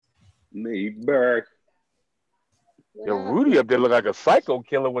Me back. Yo, Rudy up there look like a psycho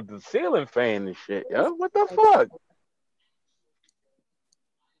killer with the ceiling fan and shit. Yo, what the fuck?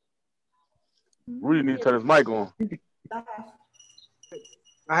 Rudy need to turn his mic on.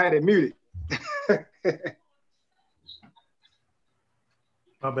 I had it muted.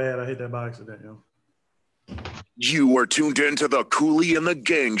 My bad, I hit that by accident, yo. You are tuned in to the Cooley and the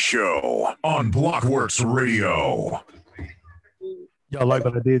Gang Show on Blockworks Radio. Y'all like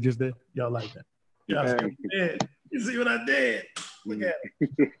what I did just there? Y'all like that? You see what I did? Look at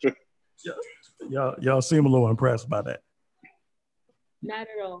it. Y'all seem a little impressed by that. Not at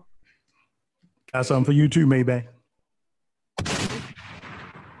all. Got something for you too, Maybank.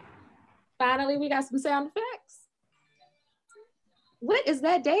 Finally, we got some sound effects. What is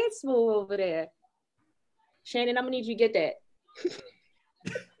that dance move over there? Shannon, I'm gonna need you to get that.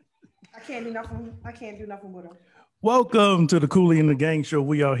 I can't do nothing with him. Welcome to the Cooley and the Gang Show.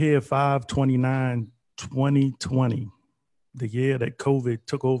 We are here 5/29/2020, the year that COVID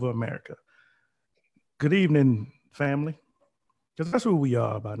took over America. Good evening, family. Because that's who we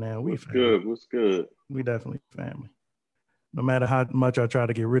are by now. What's good? What's good? We definitely family. No matter how much I try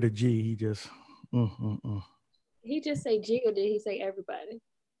to get rid of G, he just He just say G, or did he say everybody?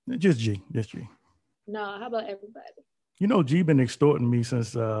 Just G. No, how about everybody? You know, G been extorting me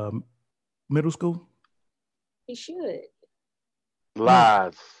since middle school. He should.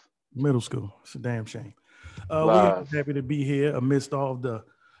 Lies. Middle school. It's a damn shame. We are happy to be here amidst all of the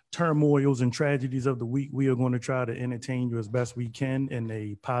turmoils and tragedies of the week. We are going to try to entertain you as best we can in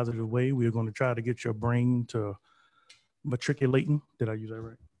a positive way. We are going to try to get your brain to matriculating. Did I use that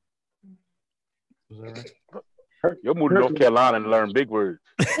right? Was that right? You're moving to North Carolina and learn big words.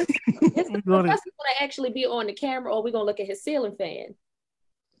 Is the professor going to actually be on the camera, or are we going to look at his ceiling fan?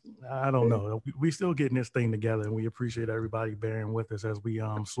 I don't know. We still getting this thing together, and we appreciate everybody bearing with us as we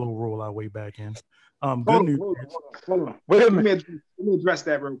slow roll our way back in. Good news. Hold on. Let me address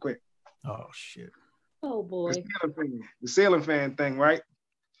that real quick. Oh shit. Oh boy. The ceiling fan thing, right?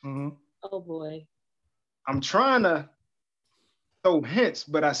 Mm-hmm. Oh boy. I'm trying to throw hints,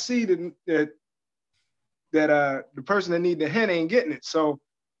 but I see that the person that need the hint ain't getting it. So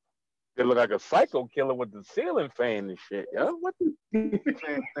they look like a psycho killer with the ceiling fan and shit. Yo, what the fan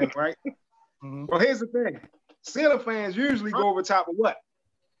thing, right? Mm-hmm. Well, here's the thing: ceiling fans usually go over top of what?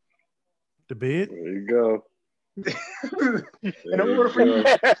 The bed. There you go. In order for you,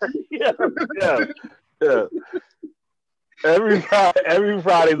 yeah. Every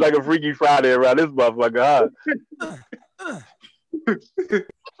Friday is like a Freaky Friday around this motherfucker. Huh? What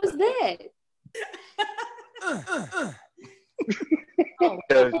was that?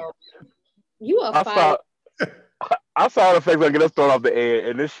 You are fired. I saw the effects like get us thrown off the air,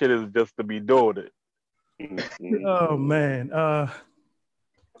 and this shit is just to be doing it. Oh man.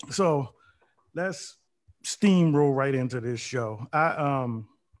 So let's steamroll right into this show. I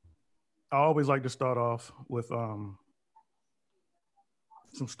always like to start off with some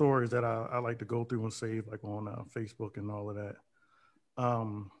stories that I like to go through and save, like on Facebook and all of that.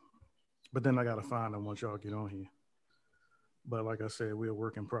 But then I gotta find them once y'all get on here. But like I said, we're a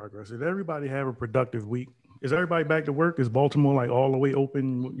work in progress. Did everybody have a productive week? Is everybody back to work? Is Baltimore like all the way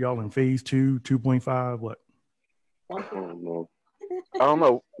open? Y'all in phase 2, 2.5? What? I don't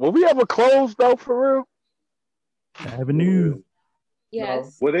know. Will we ever close though, for real? Avenue.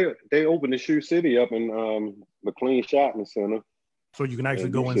 Yes. Well, they opened the Shoe City up in McLean Shopping Center. So you can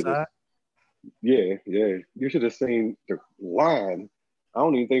actually go inside? Yeah. You should have seen the line. I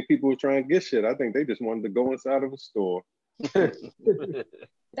don't even think people were trying to get shit. I think they just wanted to go inside of a store. That's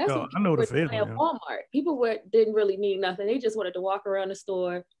Yo, I know the feeling. At Walmart, people didn't really need nothing. They just wanted to walk around the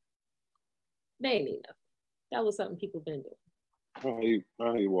store. They didn't need nothing. That was something people been doing. I hate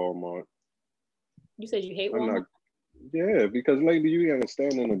Walmart. You said you hate Walmart? Yeah, because lately you gotta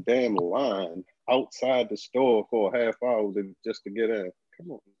stand in a damn line outside the store for a half hour just to get in.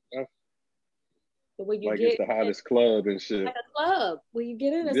 Come on. Like it's the hottest club and shit. Like a club where you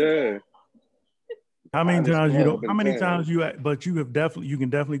get in. Yeah. How many times you don't? How many times you? But you can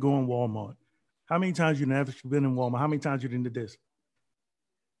definitely go in Walmart. How many times you never been in Walmart? How many times you did this?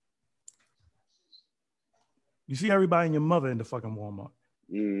 You see everybody and your mother in the fucking Walmart.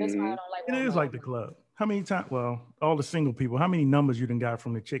 That's why I don't like Walmart. It is like the club. How many times? Well, all the single people. How many numbers you done got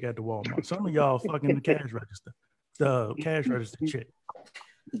from the chick at the Walmart? Some of y'all fucking the cash register. The cash register chick.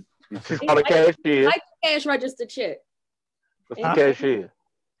 All the cashier. Like the cash register chick. What's the cashier?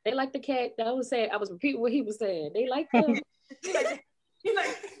 They like the cat. I was repeating what he was saying. They like the.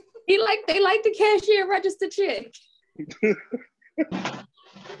 They like the cashier register chick.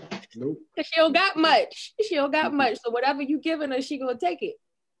 Nope. She don't got much. So whatever you giving her, she gonna take it.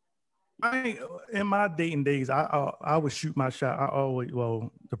 In my dating days, I would shoot my shot.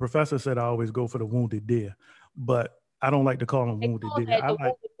 The professor said I always go for the wounded deer, but I don't like to call them wounded deer.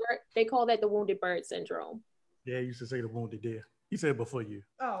 They call that the wounded bird syndrome. Yeah, I used to say the wounded deer. He said before you.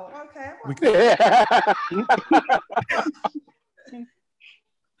 Oh, okay.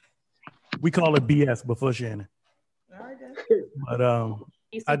 We call it BS before Shannon. All right, then. But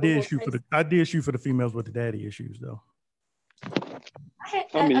I did shoot for the females with the daddy issues though.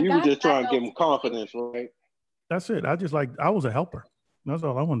 I mean, you were just trying to give them confidence, right? That's it. I was a helper. That's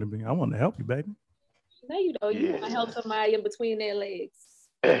all I wanted to be. I wanted to help you, baby. No, you don't. You want to help somebody in between their legs.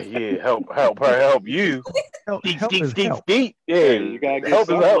 Yeah, help her help you. Help Yeah, You gotta get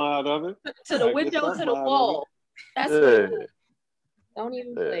something out of it. To the window, to the wall. That's it. Don't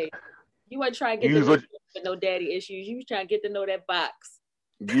even play. You weren't trying to get with no daddy issues. You was trying to get to know that box.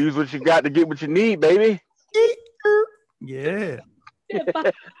 Use what you got to get what you need, baby. Yeah.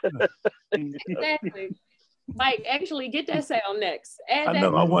 Exactly. Mike, actually get that sound next. I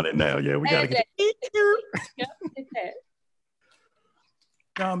know. I want it now. Yeah, we gotta get that.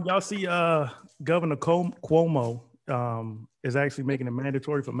 Y'all see Governor Cuomo is actually making it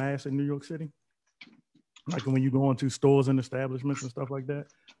mandatory for masks in New York City. Like when you go into stores and establishments and stuff like that.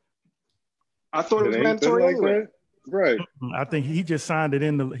 I thought it was mandatory anyway. Right. I think he just signed it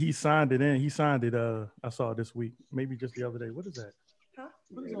in. He signed it. I saw it this week, maybe just the other day. What is that? Huh?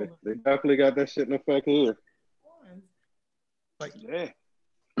 They definitely got that shit in effect here. Like, yeah,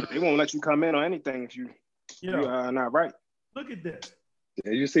 they won't let you come in on anything if you are not right. Look at this.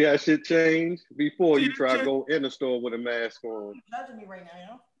 Yeah, you see how shit changed before you try to go in the store with a mask on. You're judging me right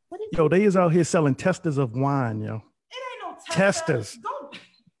now, yo. They is out here selling testers of wine, yo. It ain't no testers.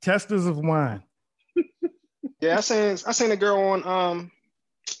 Testers of wine. Yeah, I seen a girl on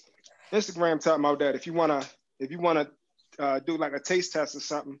Instagram talking about that. If you wanna do like a taste test or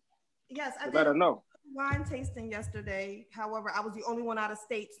something, yes, I let her know. Wine tasting yesterday. However, I was the only one out of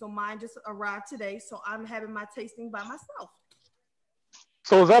state, so mine just arrived today. So I'm having my tasting by myself.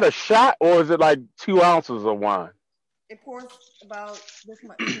 So is that a shot or is it like 2 ounces of wine? It pours about this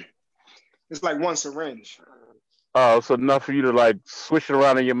much. It's like one syringe. Oh, so enough for you to like swish it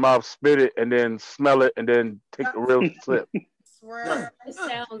around in your mouth, spit it, and then smell it, and then take a real sip. It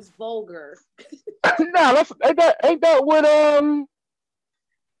sounds vulgar. Nah, ain't that what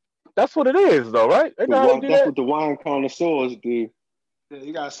that's what it is though, right? That's what the wine connoisseurs do. Yeah,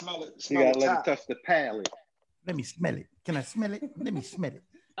 you gotta smell it. You gotta let it touch the palate. Let me smell it. Can I smell it? Let me smell it.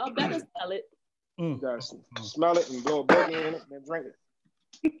 I'll better smell it. You gotta smell it and blow a boogie in it and then drink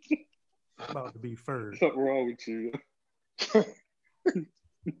it. About to be furred. Something wrong with you.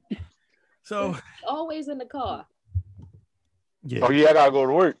 So always in the car. Yeah. Oh yeah, I gotta go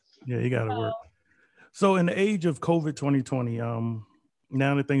to work. Yeah, you gotta work. So in the age of COVID 2020,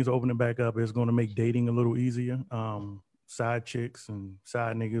 now that things are opening back up, it's gonna make dating a little easier. Side chicks and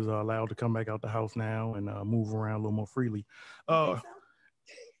side niggas are allowed to come back out the house now and move around a little more freely. I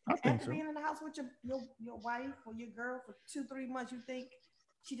think so. Being in the house with your wife or your girl for 2-3 months, you think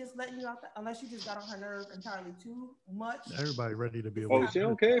she just letting you out unless you just got on her nerve entirely too much? Everybody ready to be away. Oh, she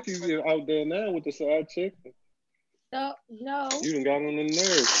don't care if you're out there now with the side chick. No. You done got on the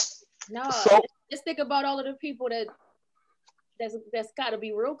nerves. No. Just think about all of the people that's got to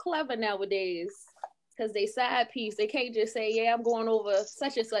be real clever nowadays. Because they side piece, they can't just say, "Yeah, I'm going over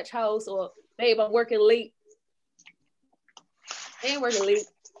such and such house," or "Babe, I'm working late." They ain't working late.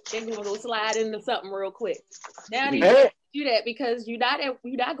 They're gonna go slide into something real quick. Now they can't do that because you're not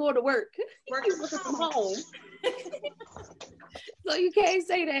going to work. You're working from home. So you can't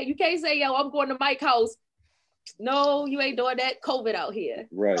say that. You can't say, "Yo, I'm going to Mike's house." No, you ain't doing that. COVID out here.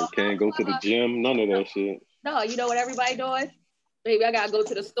 Right. Can't go to the gym. None of that shit. No, you know what everybody doing? Baby, I gotta go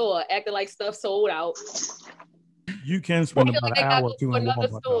to the store, acting like stuff sold out. You can spend about an hour or two in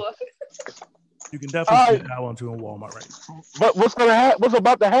Walmart. You can definitely spend an hour or two in Walmart, right? But what's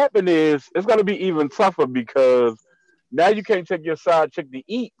about to happen is it's gonna be even tougher because now you can't take your side chick to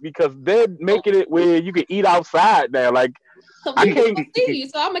eat because they're making it where you can eat outside now. Like so I can't see you,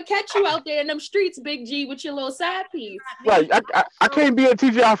 so I'm gonna catch you out there in them streets, Big G, with your little side piece. Right, I can't be at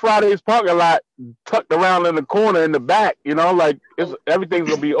TGI Fridays parking lot tucked around in the corner in the back. You know, like everything's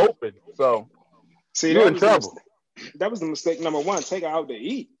gonna be open. So see, you're in trouble. That was the mistake number one. Take her out to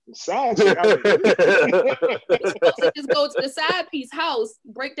eat. Side chick out to eat. You're supposed to just go to the side piece house,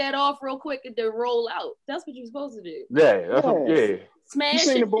 break that off real quick, and then roll out. That's what you're supposed to do. Yeah. Smash. You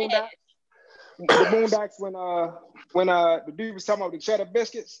seen the Boondocks? The Boondocks when the dude was talking about the cheddar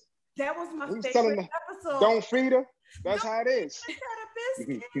biscuits. That was my favorite episode. Don't feed her. That's how it is. Cheddar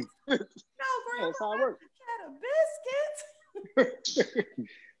biscuits. No, bro. That's how it works. Cheddar biscuits.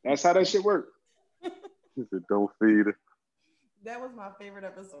 That's how that shit work. Don't feed her. That was my favorite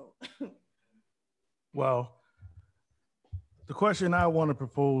episode. Well, the question I want to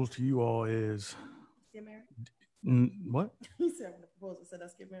propose to you all is, Get married? what? He said when the proposal said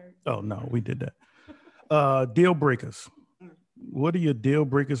let's get married. Oh no, we did that. Deal breakers. What are your deal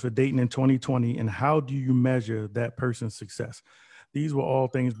breakers for dating in 2020, and how do you measure that person's success? These were all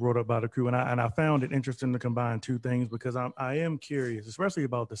things brought up by the crew, and I found it interesting to combine two things because I am curious, especially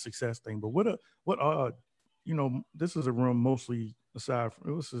about the success thing. But what are this is a room mostly aside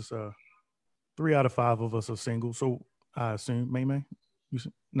from this is 3 out of 5 of us are single, so I assume May,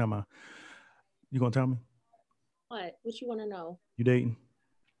 never mind. You gonna tell me? What you want to know? You dating?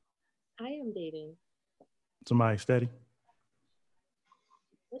 I am dating. Somebody steady?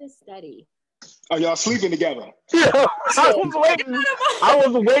 What is steady? Oh, y'all sleeping together? Yeah, I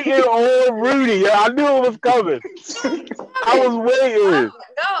was waiting on Rudy. Yeah, I knew it was coming. I was waiting. Oh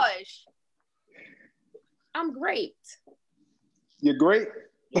my gosh. I'm great. You're great?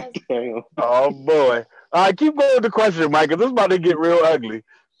 Yes. Oh boy. All right, keep going with the question, Mike, because this is about to get real ugly.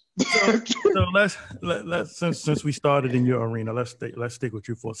 So let's since we started in your arena, let's stick with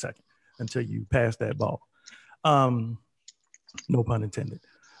you for a second until you pass that ball. No pun intended.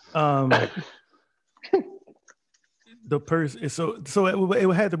 The person so it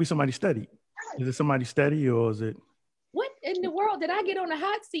would have to be somebody steady. Is it somebody steady or is it? What in the world did I get on the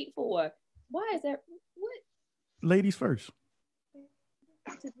hot seat for? Why is that? What? Ladies first.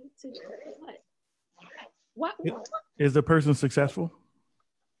 To what? What? Is the person successful?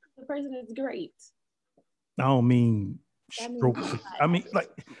 The person is great. I don't mean That means stroke. what? I mean like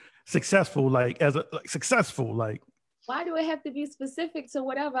successful, like as a successful, like. Why do it have to be specific to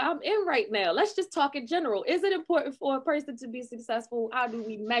whatever I'm in right now? Let's just talk in general. Is it important for a person to be successful? How do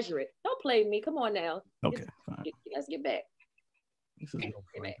we measure it? Don't play me. Come on now. Okay, fine. Let's get back. This is no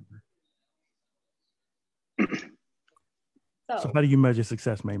fun. So how do you measure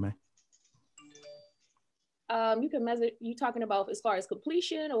success, May? you can measure, you talking about as far as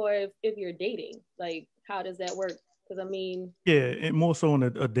completion or if you're dating, like how does that work? Because I mean, yeah, and more so on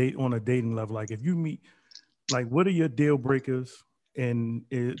a dating level. Like if you meet, like what are your deal breakers? And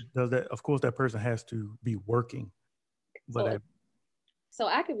does that, of course, that person has to be working. But so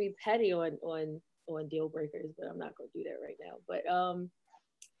I could be petty on deal breakers, but I'm not gonna do that right now. But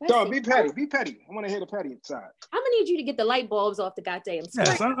Dog, be petty. Be petty. I want to hear the petty side. I'm gonna need you to get the light bulbs off the goddamn screen.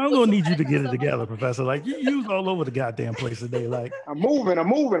 yes, I'm gonna need you to get it together, Professor. Like you was all over the goddamn place today. Like I'm moving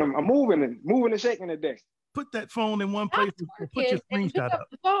and shaking today. put that phone in one place and put your screenshot up.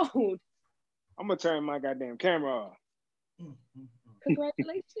 The phone. I'm gonna turn my goddamn camera off.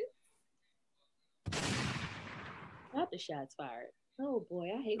 Congratulations. Not the shots fired. Oh boy,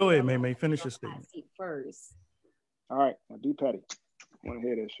 I hate. Go ahead, May. Finish your statement. First. All right, now do petty. I want to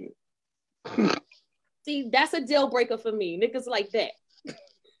hear that shit. See, that's a deal breaker for me. Niggas like that.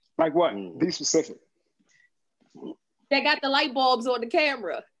 Like what? Be specific. They got the light bulbs on the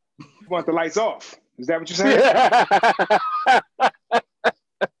camera. You want the lights off? Is that what you're saying? I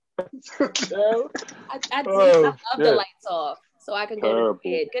love the lights off, so I can go to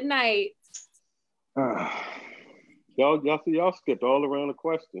bed. Good night. Y'all skipped all around the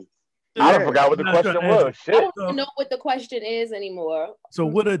question. I forgot what the question was. Shit. I don't even know what the question is anymore. So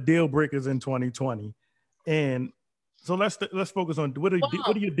what are deal breakers in 2020? And so let's focus on what are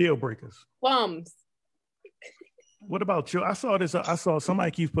your deal breakers? Bums. What about you? I saw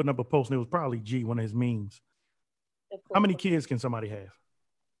somebody keeps putting up a post, and it was probably G, one of his memes. How many kids can somebody have?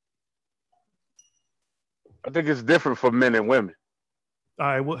 I think it's different for men and women. All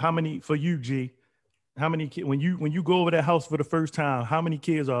right, well, how many for you, G? How many kids when you go over that house for the first time? How many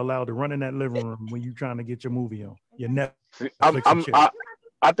kids are allowed to run in that living room when you're trying to get your movie on? Your Netflix.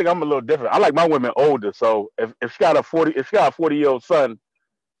 I think I'm a little different. I like my women older, so if she got a 40-year-old son.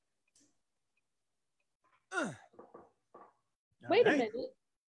 Wait a minute.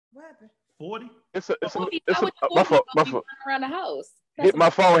 What happened? 40? My fault. Around the house. Hit my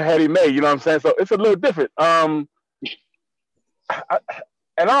phone, Hattie Mae. You know what I'm saying? So it's a little different. And I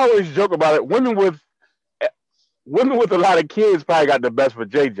always joke about it. Women with a lot of kids probably got the best for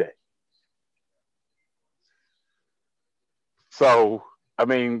JJ. So I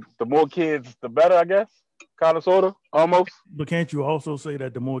mean, the more kids, the better, I guess. Kind of, sort of, almost. But can't you also say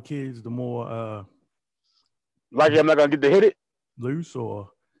that the more kids, the more like I'm not gonna get to hit it loose or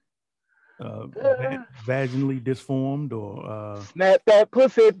vaginally disformed or snap that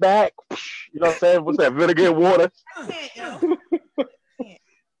pussy back. You know what I'm saying? What's that? Vinegar and water.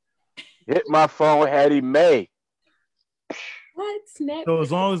 Hit my phone, Hattie Mae. What? Snap. So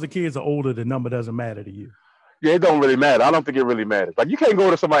as long as the kids are older, the number doesn't matter to you. Yeah, it don't really matter. I don't think it really matters. Like you can't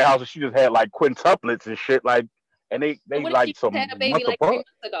go to somebody's house and she just had like quintuplets and shit, like, and they What if like she some had a baby month like 3 apart. months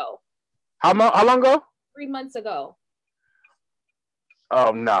ago? How long ago? 3 months ago.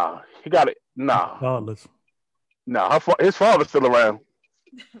 Oh nah, he got it. Nah, Regardless. nah. His father's still around.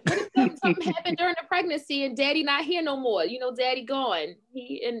 What if something happened during the pregnancy and daddy not here no more? You know, daddy gone.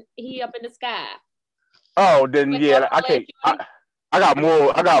 He up in the sky. Oh, then Like, yeah, I can't. I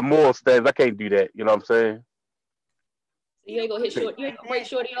got moral stands. I can't do that. You know what I'm saying? You ain't gonna break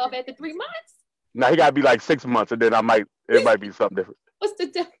Shorty off after 3 months? Nah, he gotta be like 6 months, and then it might be something different. What's the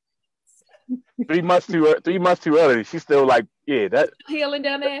difference? 3 months too early. She's still like, yeah, that Healing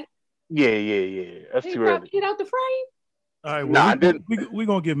down there? yeah. That's They too probably early. get out the frame. All right, Nah, well, we're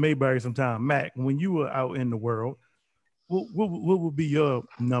going to give Mayberry some time. Mac, when you were out in the world, what would be your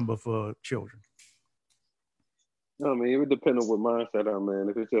number for children? I mean, it would depend on what mindset I'm in.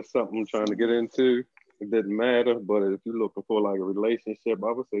 If it's just something I'm trying to get into, it didn't matter. But if you're looking for like a relationship,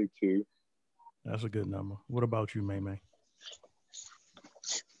 I would say 2. That's a good number. What about you, May?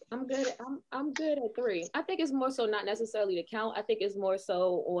 I'm good. I'm good at 3. I think it's more so not necessarily the count. I think it's more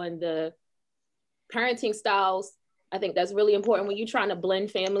so on the parenting styles. I think that's really important when you're trying to blend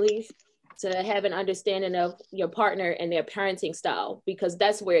families, to have an understanding of your partner and their parenting style, because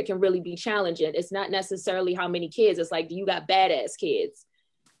that's where it can really be challenging. It's not necessarily how many kids. It's like, do you got badass kids?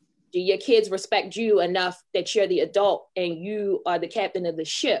 Do your kids respect you enough that you're the adult and you are the captain of the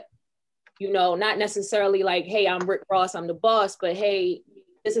ship? You know, not necessarily like, hey, I'm Rick Ross, I'm the boss, but hey,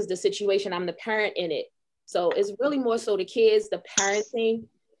 this is the situation, I'm the parent in it. So it's really more so the kids, the parenting,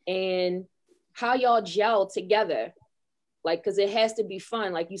 and how y'all gel together. Like, because it has to be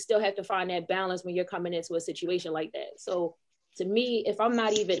fun. Like, you still have to find that balance when you're coming into a situation like that. So to me, if I'm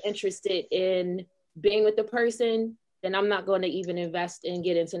not even interested in being with the person, then I'm not going to even invest in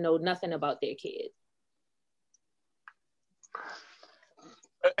getting to know nothing about their kid.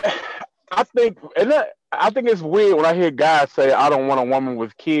 I think it's weird when I hear guys say, I don't want a woman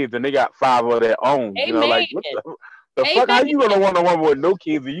with kids, and they got 5 of their own. Amen. You know, like, what the fuck? How you gonna want a woman with no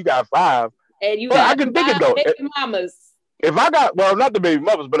kids and you got 5? And you but got I can think it though. baby mamas. If I got, well, not the baby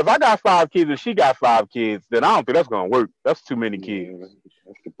mothers, but if I got 5 kids and she got 5 kids, then I don't think that's gonna work. That's too many kids. Yeah,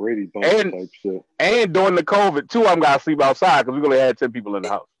 that's the Brady Bunch type shit. And during the COVID, 2 of them gotta sleep outside because we only had 10 people in the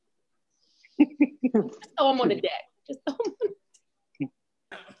house. Just throw them on the deck. Just throw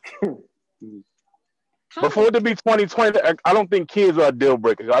them. Before it to be 2020, I don't think kids are a deal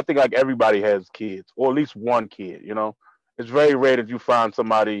breaker. I think like everybody has kids, or at least one kid. You know, it's very rare that you find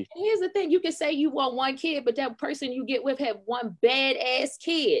somebody. Here's the thing: you can say you want 1 kid, but that person you get with have 1 badass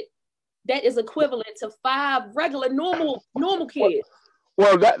kid. That is equivalent to 5 regular normal kids.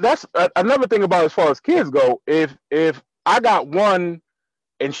 Well, that's another thing about as far as kids go. If I got 1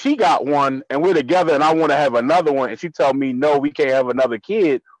 and she got 1 and we're together and I want to have another one and she tell me no, we can't have another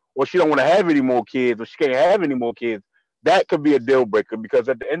kid, or she don't want to have any more kids, or she can't have any more kids, that could be a deal breaker, because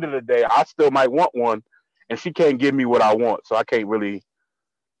at the end of the day, I still might want one and she can't give me what I want. So I can't really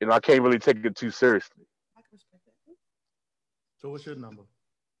take it too seriously. I can respect that. So what's your number?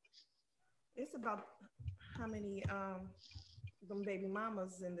 It's about how many them baby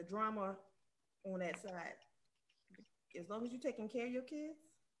mamas and the drama on that side. As long as you're taking care of your kids,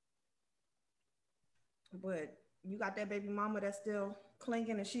 but you got that baby mama that's still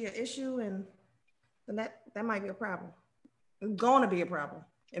clinging and she an issue, and then that might be a problem. It's going to be a problem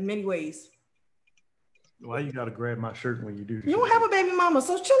in many ways. Why you got to grab my shirt when you do this? You don't have a baby mama,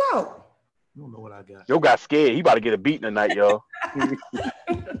 so chill out. You don't know what I got. Yo got scared. He about to get a beating tonight, y'all.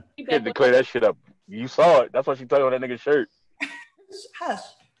 He had to clear that shit up. You saw it. That's why she told you on that nigga's shirt. Hush.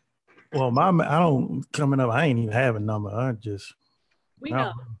 Well, coming up, I ain't even have a number. I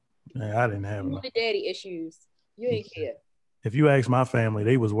know. I didn't have You a the daddy issues. You ain't care. If you ask my family,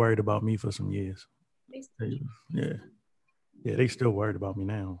 they was worried about me for some years. They still worried about me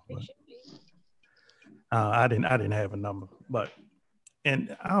now. But, I didn't have a number,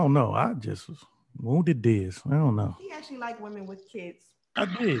 and I don't know. I just was wounded Diz. I don't know. He actually liked women with kids. I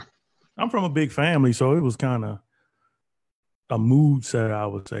did. I'm from a big family, so it was kind of a mood setter, I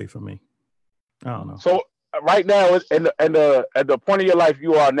would say, for me. I don't know. So right now, at the point of your life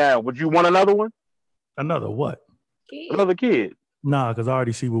you are now, would you want another one? Another what? Another kid? Nah, because I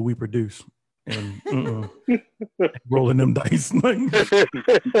already see what we produce. And rolling them dice.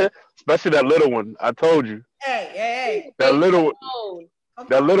 Especially that little one. I told you. Hey. That little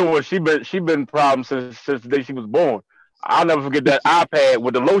one, she been problem since the day she was born. I'll never forget that iPad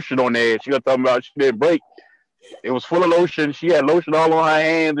with the lotion on there. She was talking about she didn't break. It was full of lotion. She had lotion all on her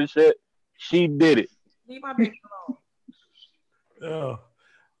hands and shit. She did it. Leave my baby alone.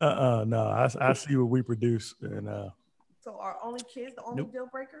 No, I see what we produce, and So are only kids the only deal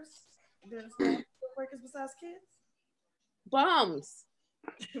breakers? There's no deal breakers besides kids? Bums.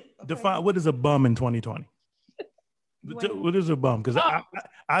 define what is a bum in 2020. What is a bum? Because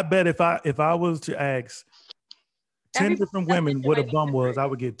I bet if I was to ask 10 different women what a bum was, I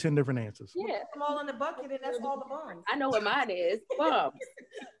would get 10 different answers. Yeah, put them all in the bucket, and that's all the bums. I know what mine is. Bums,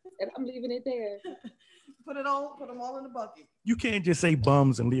 and I'm leaving it there. Put them all in the bucket. You can't just say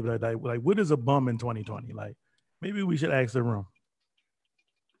bums and leave it like that. Like, what is a bum in 2020? Like, maybe we should ask the room.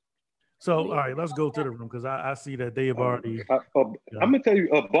 So, all right, let's go to the room because I see that they have already. I'm gonna tell you,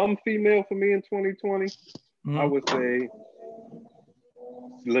 a bum female for me in 2020, I would say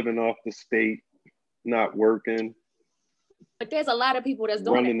living off the state, not working. But there's a lot of people that's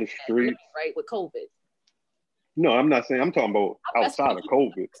doing running the streets, right, with COVID. No, I'm not saying. I'm talking about outside of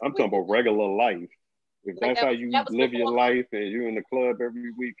COVID. I'm talking about regular life. If that's how you live your life and you're in the club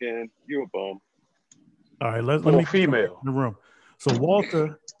every weekend, you're a bum. All right, let me female in the room. So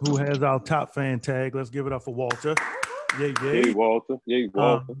Walter, who has our top fan tag, let's give it up for Walter. Yay, Walter. Yay,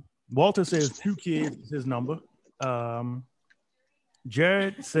 Walter. Walter says 2 kids is his number.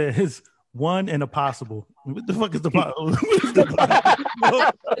 Jared says 1 and a possible. What the fuck is the possible?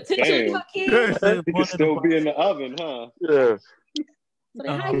 Damn. It could still be in the oven, huh? Yeah.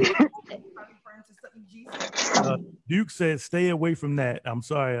 Duke said, "Stay away from that." I'm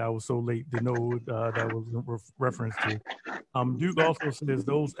sorry, I was so late to know that was reference to. Duke also says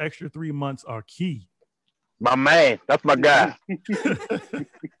those extra 3 months are key. My man, that's my guy.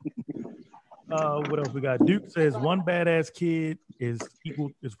 What else we got? Duke says 1 badass kid is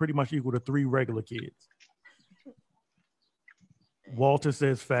pretty much equal to 3 regular kids. Walter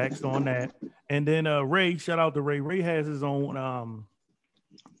says facts on that. And then Ray, shout out to Ray. Ray has his own.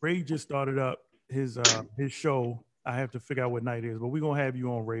 Ray just started up his show. I have to figure out what night it is, but we're gonna have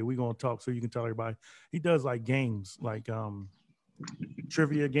you on, Ray. We're gonna talk so you can tell everybody. He does like games, like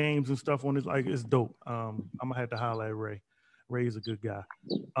trivia games and stuff on his, like, it's dope. I'm gonna have to holler at Ray. Ray's a good guy.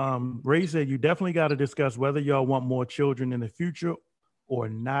 Ray said you definitely got to discuss whether y'all want more children in the future or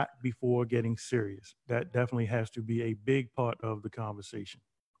not before getting serious. That definitely has to be a big part of the conversation.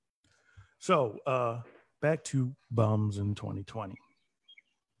 So back to bums in 2020.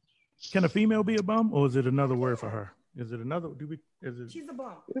 Can a female be a bum, or is it another word for her? Is it another? She's a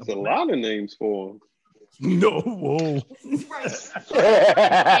bum. There's a lot of names for them. No, whoa. What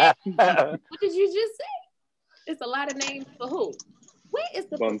did you just say? It's a lot of names for who? Where is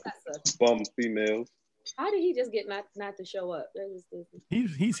the professor? Bum females. How did he just get not to show up?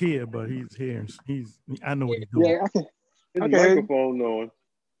 He's here, but he's here. I know what he's doing. Yeah, his microphone on.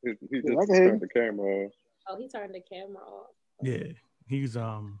 He just turned the camera off. Oh, he turned the camera off. Yeah, he's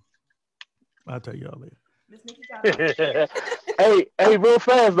I'll tell y'all later. hey, real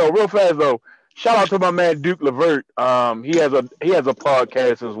fast though. Shout out to my man Duke Levert. He has a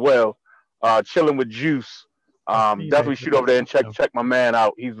podcast as well. Chilling with Juice. Definitely shoot over there and check my man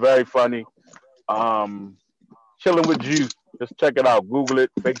out. He's very funny. Chilling with Juice. Just check it out. Google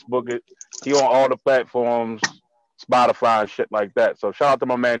it, Facebook it. He on all the platforms, Spotify and shit like that. So shout out to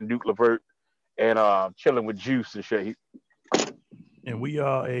my man Duke Levert and Chilling with Juice and shit. And we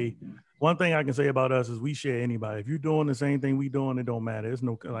are one thing I can say about us is we share anybody. If you're doing the same thing we doing, it don't matter. There's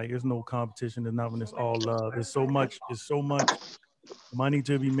no competition. There's nothing. It's all love. It's so much money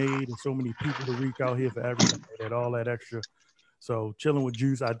to be made and so many people to reach out here for everything. That all that extra. So Chilling with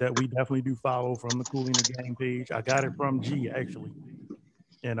Juice, we definitely do follow from the Cool in the Game page. I got it from G actually,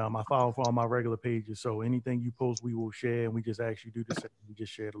 and I follow for all my regular pages. So anything you post, we will share, and we just actually do the same. We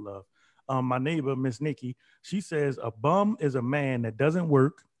just share the love. My neighbor, Miss Nikki, she says a bum is a man that doesn't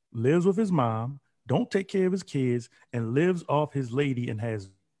work, lives with his mom, don't take care of his kids, and lives off his lady and has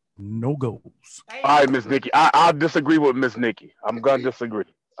no goals. All right, Miss Nikki. I'll disagree with Miss Nikki. I'm gonna disagree.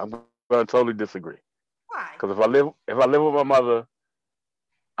 I'm gonna totally disagree. Why? Because if I live with my mother,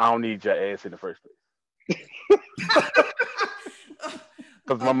 I don't need your ass in the first place.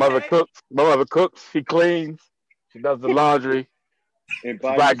 Because my mother cooks. My mother cooks. She cleans. She does the laundry. And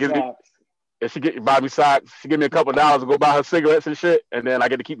buy me socks. She give me a couple $1 to go buy her cigarettes and shit, and then I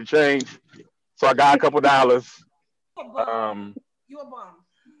get to keep the change. So I got a couple $. You a bum?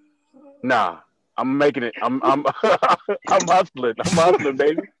 Nah, I'm making it. I'm hustling. I'm hustling,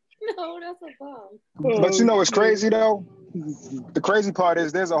 baby. No, that's a bum. But you know what's crazy though? The crazy part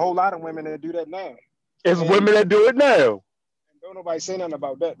is there's a whole lot of women that do that now. It's women that do it now. Don't nobody say nothing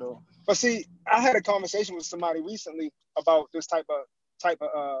about that though. But see, I had a conversation with somebody recently about this type of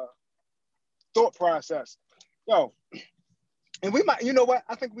thought process. Yo, and we might, you know what?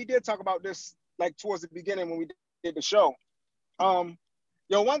 I think we did talk about this like towards the beginning when we did the show.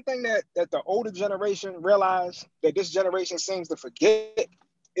 Yo, one thing that the older generation realize that this generation seems to forget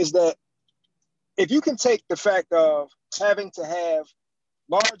is that if you can take the fact of having to have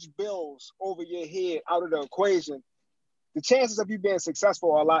large bills over your head out of the equation, the chances of you being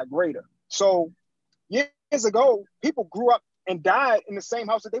successful are a lot greater. So years ago, people grew up and died in the same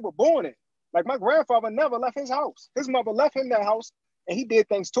house that they were born in. Like my grandfather never left his house. His mother left him that house and he did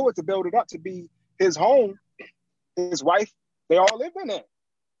things to it to build it up to be his home. His wife, they all lived in it.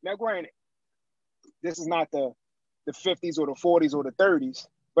 Now, granted, this is not the 50s or the 40s or the 30s,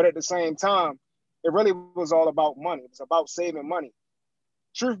 but at the same time, it really was all about money. It was about saving money.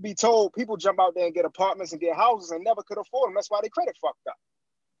 Truth be told, people jump out there and get apartments and get houses and never could afford them. That's why their credit fucked up.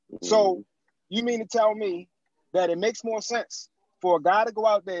 Mm-hmm. So you mean to tell me that it makes more sense for a guy to go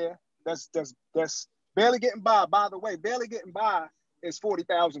out there that's barely getting by? By the way, barely getting by is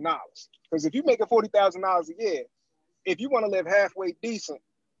 $40,000. Because if you make $40,000 a year, if you want to live halfway decent,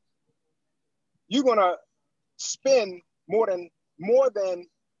 you're gonna spend more than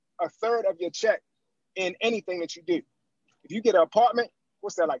a third of your check in anything that you do. If you get an apartment,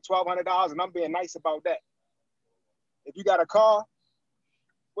 what's that, like $1,200? And I'm being nice about that. If you got a car,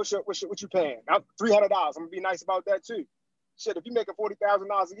 what you paying? I'm $300. I'm gonna be nice about that too. Shit, if you making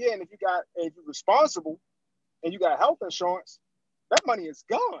 $40,000 a year, and if you're responsible and you got health insurance, that money is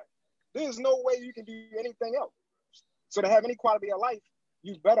gone. There's no way you can do anything else. So to have any quality of life,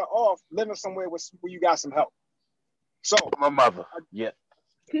 you better off living somewhere where you got some help. So my mother, yeah.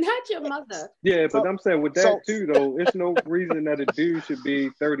 Not your mother. Yeah, but I'm saying with that too, though, it's no reason that a dude should be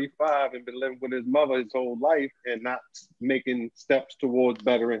 35 and been living with his mother his whole life and not making steps towards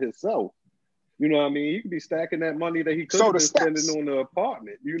bettering himself. You know what I mean? He could be stacking that money that he could have been spending on the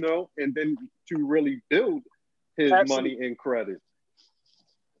apartment, you know, and then to really build his money and credit.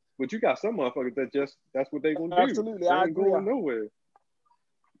 But you got some motherfuckers that's what they gonna do. Absolutely, they I ain't agree. Going nowhere.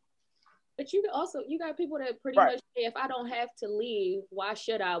 But you got people that pretty much say, if I don't have to leave, why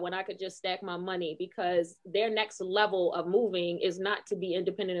should I, when I could just stack my money? Because their next level of moving is not to be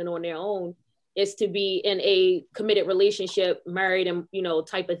independent and on their own. It's to be in a committed relationship, married and, you know,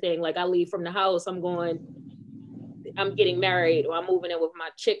 type of thing. Like I leave from the house, I'm getting married, or I'm moving in with my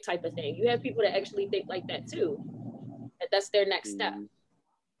chick type of thing. You have people that actually think like that too. That's their next step.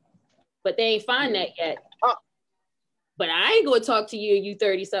 But they ain't find that yet. But I ain't gonna talk to you. You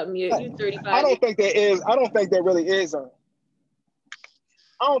 30-something years. You 35. I don't think there really is a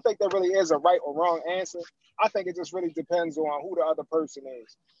right or wrong answer. I think it just really depends on who the other person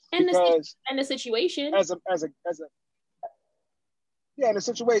is. And the situation. In the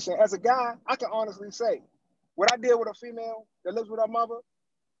situation, as a guy, I can honestly say, would I deal with a female that lives with her mother?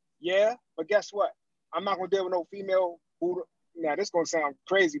 Yeah, but guess what? I'm not gonna deal with no female who. Now this gonna sound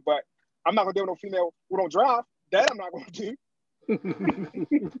crazy, but I'm not gonna deal with no female who don't drive. That I'm not gonna do. You can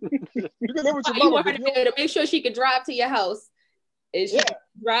live with your mother. You want her to be able to make sure she can drive to your house and she can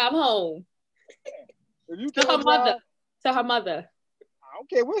drive home. If you to her mother. I don't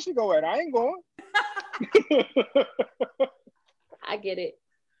care where she go at. I ain't going. I get it.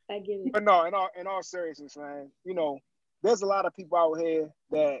 But no, in all seriousness, man, you know, there's a lot of people out here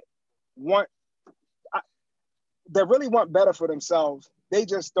that really want better for themselves. They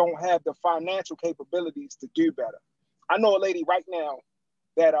just don't have the financial capabilities to do better. I know a lady right now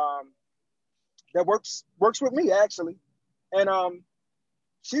that works with me actually, and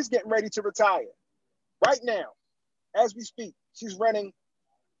she's getting ready to retire. Right now, as we speak, she's renting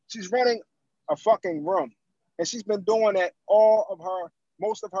a fucking room, and she's been doing that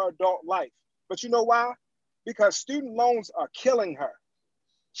most of her adult life. But you know why? Because student loans are killing her.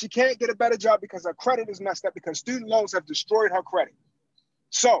 She can't get a better job because her credit is messed up because student loans have destroyed her credit.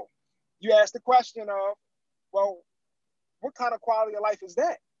 So you ask the question of, well, what kind of quality of life is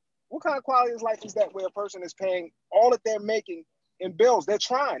that? What kind of quality of life is that where a person is paying all that they're making in bills? They're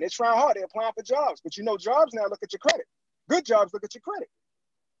trying hard. They're applying for jobs. But you know, jobs now look at your credit. Good jobs look at your credit.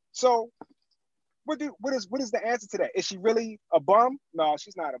 So what is the answer to that? Is she really a bum? No,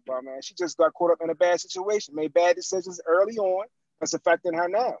 she's not a bum, man. She just got caught up in a bad situation, made bad decisions early on that's affecting her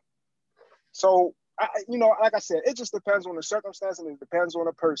now. So, like I said, it just depends on the circumstance and it depends on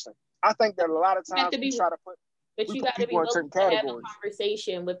the person. I think that a lot of times we try to put you got to be open to have a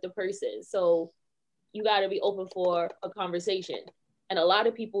conversation with the person. So you got to be open for a conversation. And a lot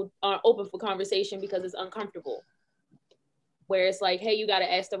of people aren't open for conversation because it's uncomfortable. Where it's like, hey, you got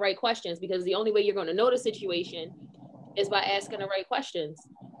to ask the right questions because the only way you're going to know the situation is by asking the right questions.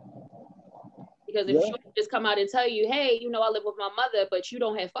 Because if she just come out and tell you, hey, you know, I live with my mother, but you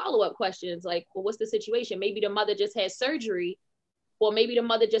don't have follow-up questions, like, well, what's the situation? Maybe the mother just had surgery Or maybe the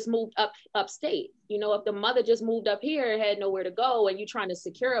mother just moved upstate. You know, if the mother just moved up here and had nowhere to go, and you're trying to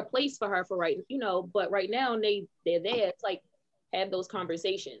secure a place for her for but right now they're there. It's like, have those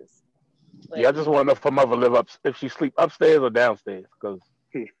conversations. But, yeah, I just want to know if her mother live up, if she sleep upstairs or downstairs, because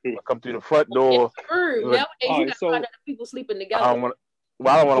I come through the front door. Nowadays you got a lot of people sleeping together. I don't want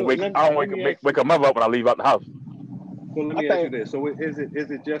to wake her mother up when I leave out the house. So let me ask you this: so is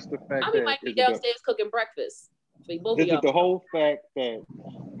it just the fact that might be downstairs cooking breakfast? Is it the whole fact that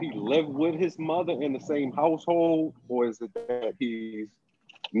he lived with his mother in the same household, or is it that he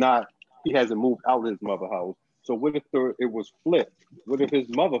hasn't moved out of his mother's house? So what if it was flipped? What if his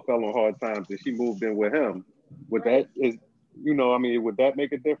mother fell on hard times and she moved in with him? Would that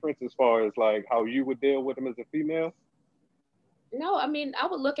make a difference as far as like how you would deal with him as a female? No, I mean, I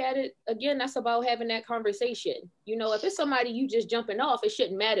would look at it again. That's about having that conversation. You know, if it's somebody you just jumping off, it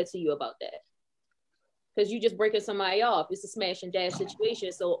shouldn't matter to you about that. Because you just breaking somebody off. It's a smash and dash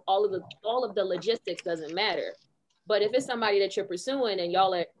situation. So all of the logistics doesn't matter. But if it's somebody that you're pursuing and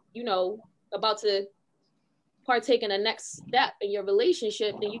y'all are, about to partake in the next step in your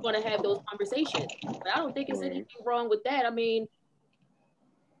relationship, then you're going to have those conversations. But I don't think it's anything wrong with that. I mean,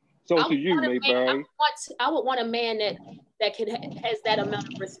 so to you, Mayberry, I would want a man that has that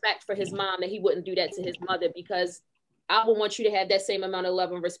amount of respect for his mom, that he wouldn't do that to his mother, because I would want you to have that same amount of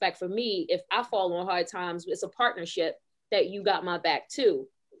love and respect for me. If I fall on hard times, it's a partnership that you got my back too.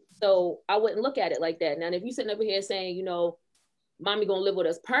 So I wouldn't look at it like that. Now, if you're sitting over here saying, mommy gonna live with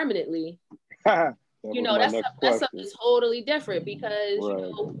us permanently, that's something totally different, because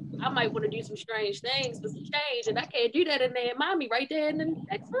I might want to do some strange things for some change, and I can't do that in there. Mommy right there in the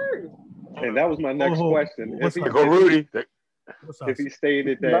next room. And that was my next question. If he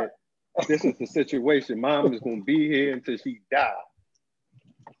stated that this is the situation, mom is going to be here until she dies.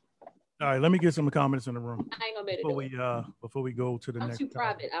 All right, let me get some comments in the room. I ain't gonna be able to do it. Before we go to the next. I'm too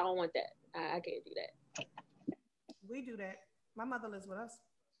private. I don't want that. I can't do that. We do that. My mother lives with us.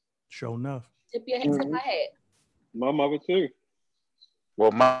 Sure enough. Tip your head to my head. My mother too.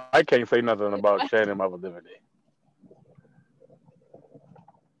 Well, I can't say nothing about Shannon mother living there.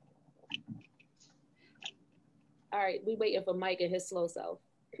 All right, we waiting for Mike and his slow self.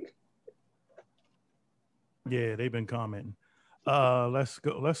 Yeah, they've been commenting. Let's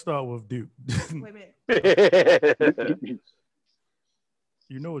go. Let's start with Duke. Wait a minute.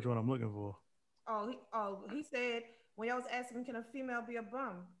 You know which one I'm looking for. He said when y'all was asking, can a female be a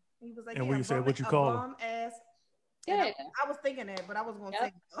bum? He was like, and when you said what you call her? Ass. Yeah, I was thinking that, but I was going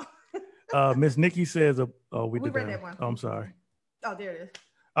to say. Miss Nikki says, we did read that. that one. Oh, I'm sorry. Oh, there it is.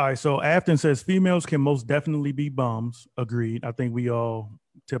 All right, so Afton says females can most definitely be bums. Agreed. I think we all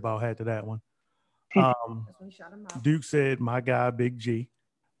tip our hat to that one. Duke said, my guy, Big G.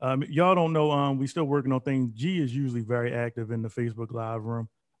 Y'all don't know, we still working on things. G is usually very active in the Facebook Live room.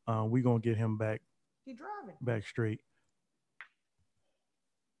 We're going to get him back. He driving. Back straight.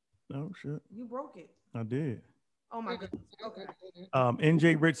 Oh, shit. You broke it. I did. Oh, my goodness. Okay.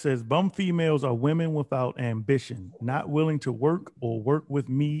 NJ Rich says, bum females are women without ambition, not willing to work or work with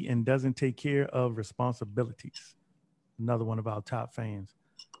me, and doesn't take care of responsibilities. Another one of our top fans.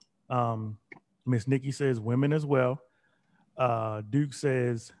 Miss Nikki says, women as well. Duke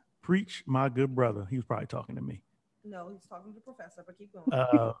says, preach, my good brother. He was probably talking to me. No, he's talking to the professor, but keep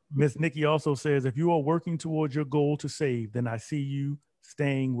going. Miss Nikki also says, if you are working towards your goal to save, then I see you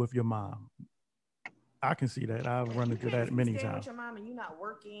staying with your mom. I can see that. I've run into that many times. With your mom and you're not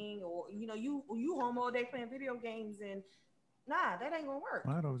working, or you home all day playing video games, and that ain't gonna work.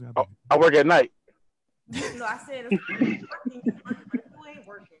 I work at night. No, I said if you're working, but if you ain't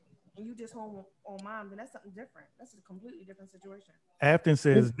working and you just home on mom, then that's something different. That's a completely different situation. Afton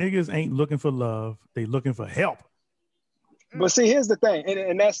says niggas ain't looking for love; they looking for help. But see, here's the thing,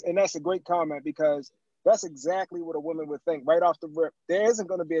 and that's a great comment, because that's exactly what a woman would think right off the rip. There isn't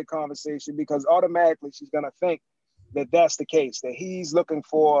going to be a conversation, because automatically she's going to think that that's the case, that he's looking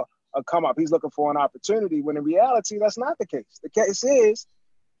for a come up, he's looking for an opportunity, when in reality, that's not the case. The case is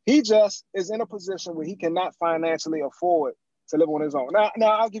he just is in a position where he cannot financially afford to live on his own.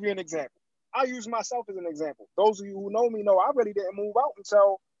 Now I'll give you an example. I'll use myself as an example. Those of you who know me know I really didn't move out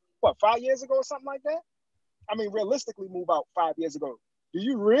until, 5 years ago or something like that? I mean, realistically move out 5 years ago. Do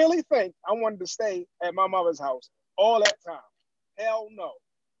you really think I wanted to stay at my mother's house all that time? Hell no.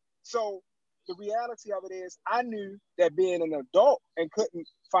 So the reality of it is I knew that being an adult and couldn't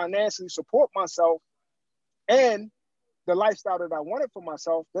financially support myself and the lifestyle that I wanted for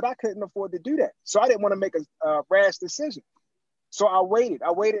myself, that I couldn't afford to do that. So I didn't want to make a rash decision. So I waited.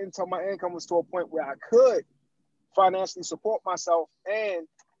 I waited until my income was to a point where I could financially support myself and,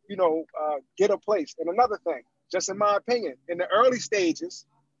 get a place. And another thing, just in my opinion, in the early stages,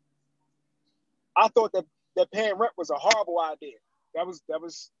 I thought that paying rent was a horrible idea. That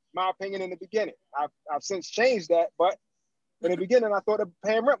was my opinion in the beginning. I've since changed that, but in the beginning, I thought that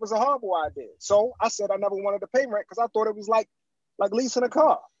paying rent was a horrible idea. So I said I never wanted to pay rent because I thought it was like leasing a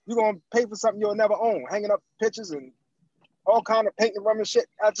car. You're gonna pay for something you'll never own, hanging up pictures and all kind of paint and rubber shit.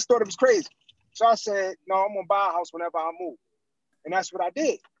 I just thought it was crazy. So I said, no, I'm gonna buy a house whenever I move. And that's what I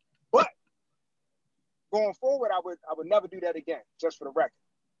did. But going forward, I would never do that again, just for the record.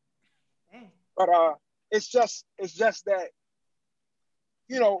 But it's just that,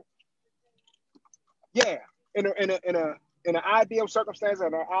 you know, yeah, in an ideal circumstance,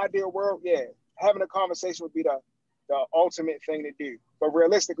 in an ideal world, yeah, having a conversation would be the ultimate thing to do. But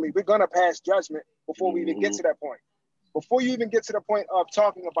realistically, we're gonna pass judgment before we even get to that point. Before you even get to the point of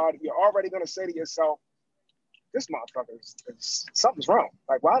talking about it, you're already gonna say to yourself, this motherfucker something's wrong.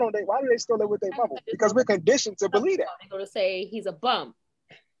 Like, why do they still live with their bubble? Because we're conditioned to believe that. They're gonna say he's a bum.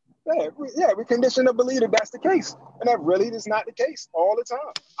 Yeah, we're conditioned to believe that that's the case, and that really is not the case all the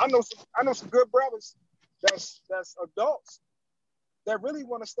time. I know some good brothers that's adults that really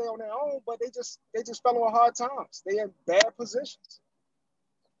want to stay on their own, but they just fell on hard times. They in bad positions.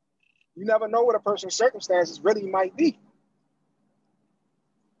 You never know what a person's circumstances really might be.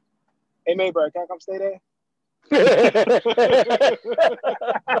 Hey, Mayberg, can I come stay there? To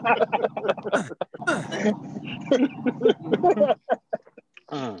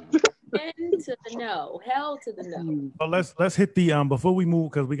the no, hell to the no. Well, let's hit the before we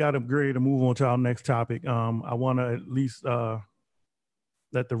move, because we got to ready to move on to our next topic. I want to at least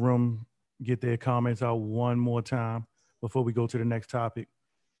let the room get their comments out one more time before we go to the next topic.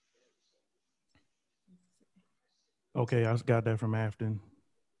 Okay, I got that from Afton.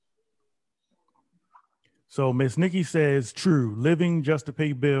 So Miss Nikki says, true, living just to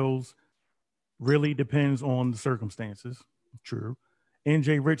pay bills really depends on the circumstances. True.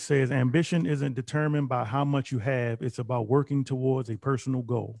 NJ Rich says, ambition isn't determined by how much you have. It's about working towards a personal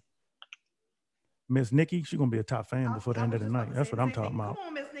goal. Miss Nikki, she's going to be a top fan before the end of the night. That's what I'm talking about. Come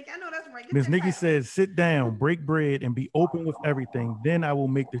on, Miss Nikki. I know that's right. Miss Nikki says, sit down, break bread, and be open with everything. Then I will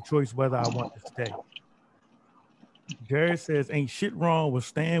make the choice whether I want to stay. Jared says, ain't shit wrong with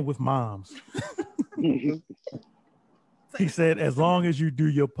staying with moms. He said, as long as you do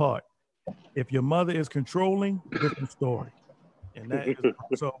your part. If your mother is controlling, different story. And that is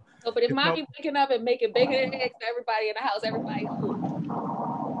so. But if mommy waking up and making bacon and eggs for everybody in the house, everybody's cool.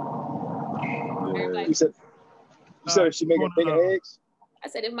 You said if she making bacon and eggs? I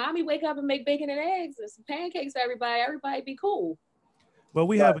said if mommy wake up and make bacon and eggs and some pancakes for everybody be cool. Well,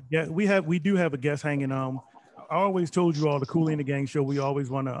 we do have a guest hanging on. I always told you all the Cooley and the Gang show. We always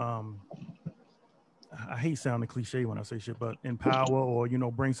want to I hate sounding cliche when I say shit, but empower or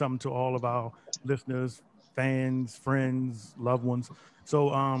bring something to all of our listeners, fans, friends, loved ones. So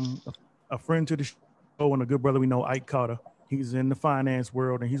a friend to the show and a good brother we know, Ike Carter, he's in the finance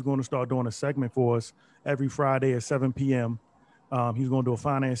world and he's going to start doing a segment for us every Friday at 7 p.m. He's going to do a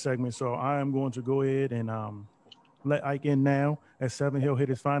finance segment. So I am going to go ahead and let Ike in now at 7. He'll hit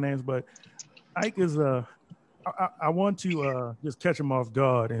his finance, but Ike is I want to just catch him off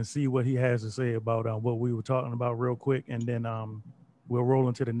guard and see what he has to say about what we were talking about real quick. And then we'll roll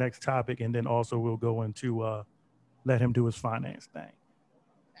into the next topic. And then also we'll go into let him do his finance thing.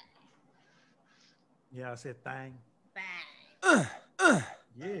 Yeah, I said thing. Yeah.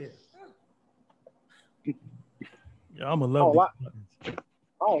 Yeah, I'm a love I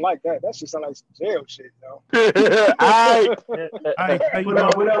don't like that. That shit sound like some jail shit, though.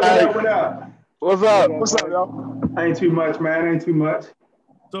 What up? What's up, y'all? Ain't too much, man. Ain't too much.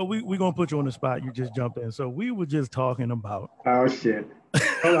 So we gonna put you on the spot. You just jumped in. So we were just talking about. Oh shit.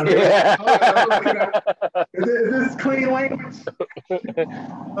 Hold on. Is this clean language?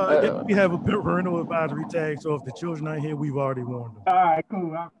 We have a parental advisory tag. So if the children aren't here, we've already warned them. All right,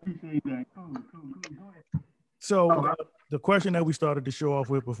 cool. I appreciate that. Cool. Go ahead. So the question that we started the show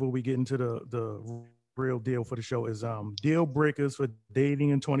off with before we get into the real deal for the show is deal breakers for dating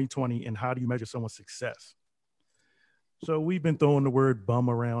in 2020 and how do you measure someone's success? So we've been throwing the word bum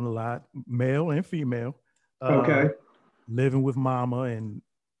around a lot, male and female. Okay. Living with mama and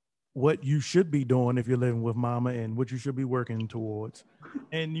what you should be doing if you're living with mama and what you should be working towards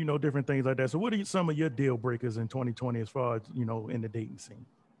and, different things like that. So what are some of your deal breakers in 2020 as far as, in the dating scene?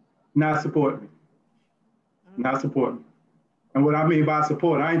 Not supporting. And what I mean by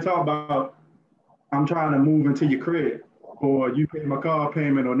support, I ain't talking about I'm trying to move into your crib or you pay my car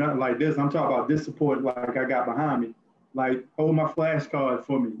payment or nothing like this. I'm talking about this support like I got behind me. Like hold my flashcard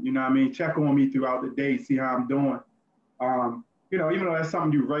for me. You know what I mean? Check on me throughout the day, see how I'm doing. Even though that's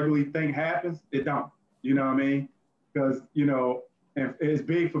something you regularly think happens, it don't. You know what I mean? Because, you know, and it's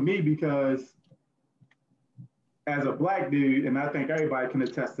big for me because as a Black dude, and I think everybody can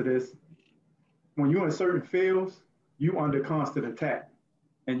attest to this, when you're in certain fields, you under constant attack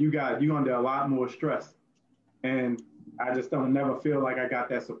and you under a lot more stress. And I just don't never feel like I got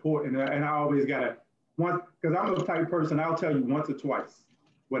that support. And I always got because I'm the type of person, I'll tell you once or twice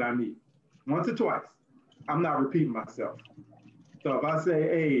what I need. Once or twice. I'm not repeating myself. So if I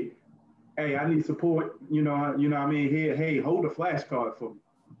say, hey, I need support, you know what I mean? Here, hey, hold a flashcard for me.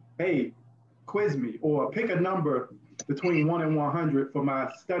 Hey, quiz me, or pick a number between 1 and 100 for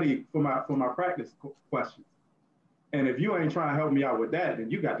my study, for my practice questions. And if you ain't trying to help me out with that, then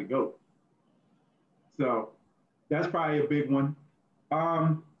you got to go. So that's probably a big one.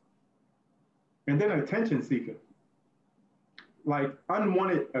 And then attention seeker, like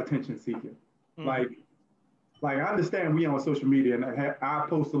unwanted attention seeker. Mm-hmm. Like I understand we on social media and I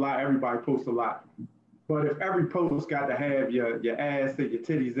post a lot, everybody posts a lot. But if every post got to have your ass and your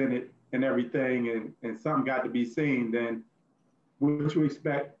titties in it and everything and something got to be seen, then what you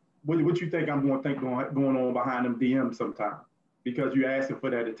expect, what you think I'm going to think going on behind them DMs sometimes? Because you're asking for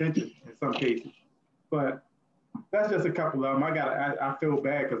that attention in some cases. But that's just a couple of them. I feel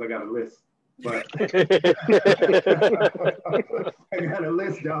bad because I got a list. But I got a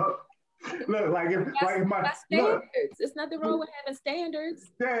list, dog. Look, it's nothing wrong with having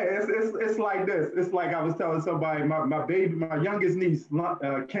standards. Yeah, it's like this. It's like I was telling somebody, my youngest niece,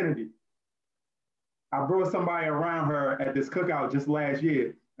 Kennedy. I brought somebody around her at this cookout just last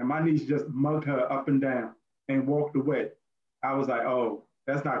year, and my niece just mugged her up and down and walked away. I was like, oh,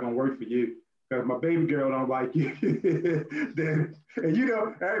 that's not gonna work for you. Because my baby girl don't like you. Then, and you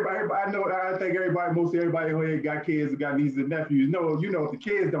know, I think most everybody who ain't got kids and got nieces and nephews know, if the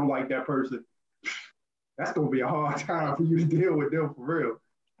kids don't like that person, that's gonna be a hard time for you to deal with them for real.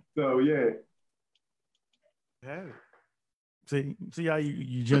 So yeah. See how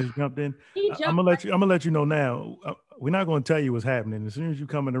you just jumped in? I'm gonna let you know now. We're not gonna tell you what's happening. As soon as you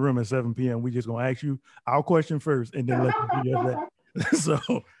come in the room at 7 p.m., we just gonna ask you our question first and then let you do that. So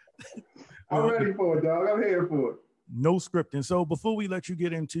I'm ready for it, dog. I'm here for it. No scripting. So before we let you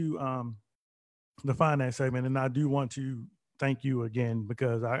get into the finance segment, and I do want to thank you again,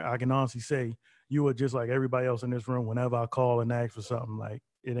 because I can honestly say you are just like everybody else in this room. Whenever I call and ask for something, like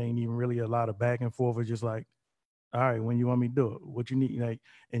it ain't even really a lot of back and forth. It's just like, all right, when you want me to do it, what you need, like,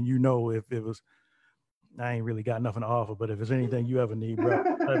 and if it was, I ain't really got nothing to offer, but if there's anything you ever need, bro,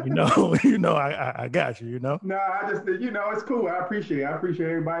 let me know. I got you, No, I just, it's cool. I appreciate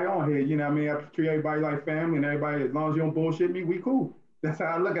everybody on here. You know what I mean? I treat everybody like family, and everybody, as long as you don't bullshit me, we cool. That's how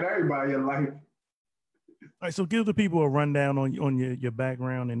I look at everybody in life. All right, so give the people a rundown on your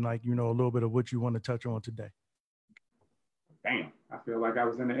background and a little bit of what you want to touch on today. Damn, I feel like I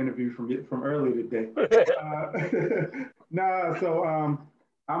was in an interview from earlier today.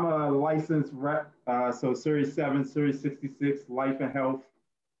 I'm a licensed rep, so Series 7, Series 66, life and health,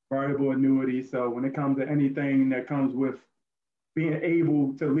 variable annuity. So when it comes to anything that comes with being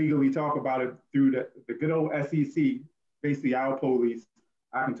able to legally talk about it through the good old SEC, basically our police,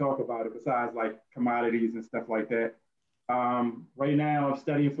 I can talk about it besides like commodities and stuff like that. Right now I'm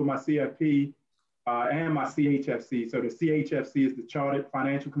studying for my CFP and my CHFC. So the CHFC is the Chartered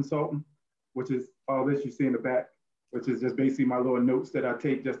Financial Consultant, which is all this you see in the back, which is just basically my little notes that I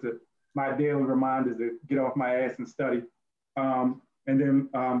take my daily reminders to get off my ass and study. And then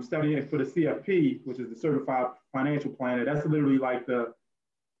studying for the CFP, which is the Certified Financial Planner. That's literally like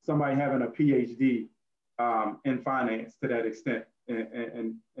somebody having a PhD in finance to that extent.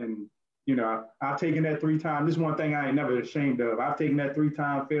 And I've taken that 3 times. This is one thing I ain't never ashamed of. I've taken that 3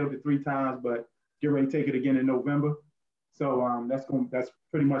 times, failed it 3 times, but get ready to take it again in November. So that's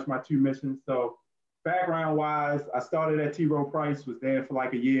pretty much my 2 missions. So background-wise, I started at T. Rowe Price, was there for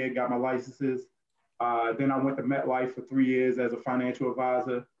like a year, got my licenses. Then I went to MetLife for 3 years as a financial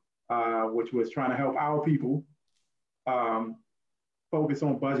advisor, which was trying to help our people focus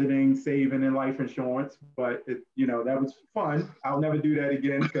on budgeting, saving, and life insurance. But that was fun. I'll never do that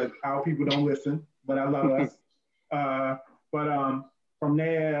again because our people don't listen, but I love us. From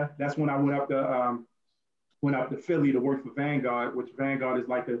there, that's when I went up to Philly to work for Vanguard, which Vanguard is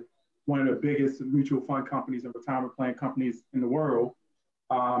like one of the biggest mutual fund companies and retirement plan companies in the world.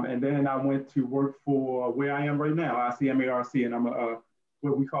 And then I went to work for where I am right now, ICMARC, and I'm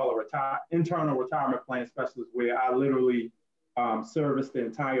what we call internal retirement plan specialist, where I literally service the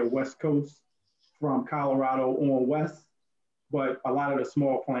entire West Coast from Colorado on west, but a lot of the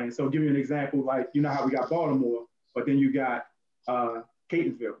small plans. So I'll give you an example, like, how we got Baltimore, but then you got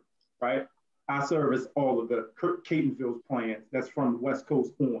Catonsville, right? I service all of the Catonsville plans that's from the West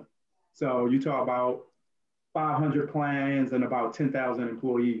Coast on. So you talk about 500 plans and about 10,000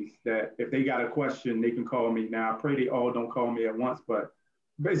 employees that if they got a question, they can call me. Now, I pray they all don't call me at once, but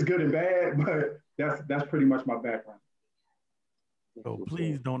it's good and bad, but that's pretty much my background. So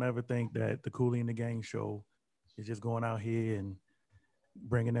please don't ever think that the Cooley and the Gang show is just going out here and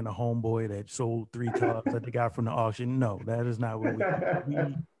bringing in a homeboy that sold 3 cars that they got from the auction. No, that is not what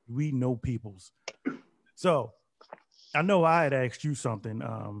we know peoples. So I know I had asked you something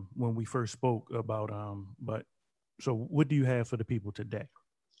when we first spoke about, but so what do you have for the people today?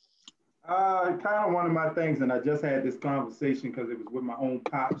 Kind of one of my things, and I just had this conversation because it was with my own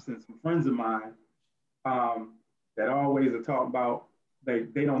pops and some friends of mine that always are talking about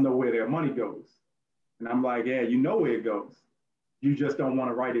they don't know where their money goes. And I'm like, yeah, you know where it goes. You just don't want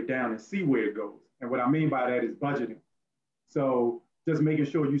to write it down and see where it goes. And what I mean by that is budgeting. So just making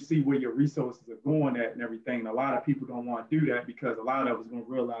sure you see where your resources are going at and everything. And a lot of people don't want to do that because a lot of us going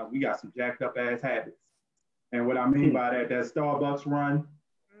to realize we got some jacked up ass habits. And what I mean by that Starbucks run,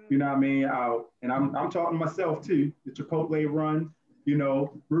 you know what I mean? And I'm talking to myself too, the Chipotle run, you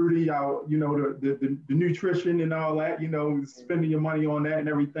know, Rudy, you know, the nutrition and all that, you know, spending your money on that and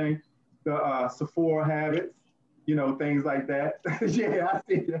everything. The Sephora habits, you know, things like that. Yeah, I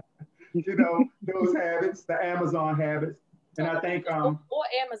see that. You know, those habits, the Amazon habits. And I think or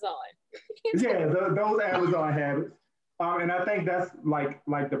Amazon. Yeah, those Amazon habits. And I think that's like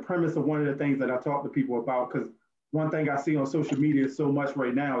the premise of one of the things that I talk to people about, because one thing I see on social media so much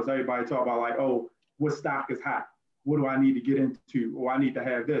right now is everybody talk about like, oh, what stock is hot? What do I need to get into? Or I need to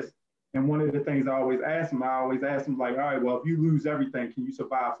have this. And one of the things I always ask them like, all right, well, if you lose everything, can you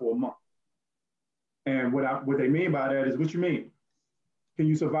survive for a month? And what they mean by that is, what you mean? Can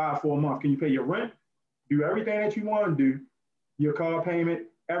you survive for a month? Can you pay your rent? Do everything that you want to do? Your car payment,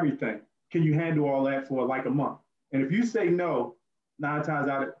 everything. Can you handle all that for like a month? And if you say no,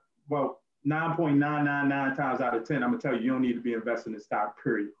 9.999 times out of 10, I'm gonna tell you, you don't need to be investing in stock,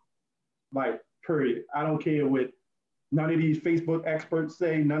 period. Like, period. I don't care what none of these Facebook experts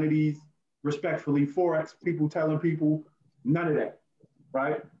say, none of these respectfully Forex people telling people, none of that,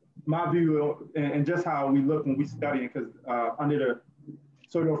 right? My view, and just how we look when we study, because under the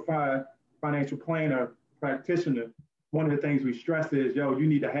certified financial planner practitioner, one of the things we stress is, you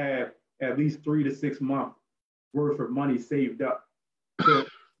need to have at least 3 to 6 months worth of money saved up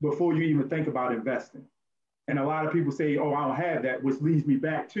before you even think about investing. And a lot of people say, oh, I don't have that, which leads me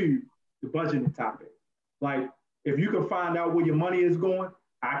back to the budgeting topic. Like, if you can find out where your money is going,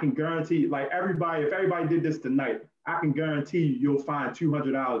 I can guarantee, like if everybody did this tonight, I can guarantee you'll find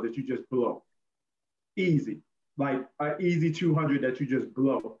 $200 that you just blow. Easy, like an easy 200 that you just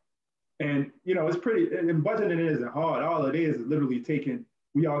blow. And, it's pretty, and budgeting isn't hard. All it is literally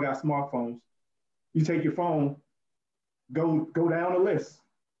we all got smartphones. You take your phone, go down the list,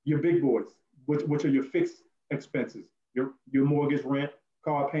 your big boys, which are your fixed expenses, your mortgage, rent,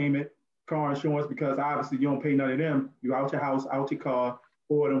 car payment, car insurance, because obviously you don't pay none of them. You out your house, out your car,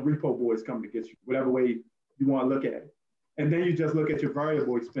 or them repo boys coming to get you, whatever way you want to look at it. And then you just look at your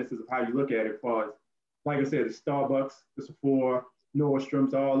variable expenses of how you look at it, as far as, like I said, the Starbucks, the Sephora,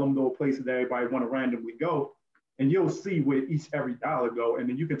 Nordstrom's, all them little places that everybody want to randomly go. And you'll see where every dollar go. And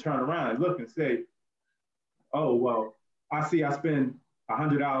then you can turn around and look and say, oh, well, I see I spend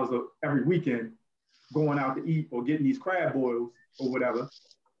 $100 every weekend going out to eat or getting these crab boils or whatever.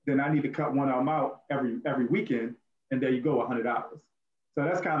 Then I need to cut one of them out every weekend. And there you go, $100. So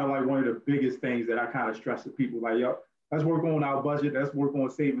that's kind of like one of the biggest things that I kind of stress to people, like, yo, let's work on our budget. Let's work on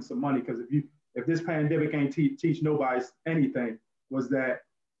saving some money. Because if this pandemic ain't teach nobody anything, was that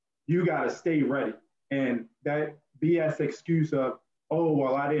you got to stay ready. And that BS excuse of, oh,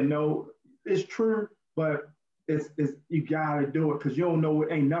 well, I didn't know, it's true, but it's you got to do it, because you don't know,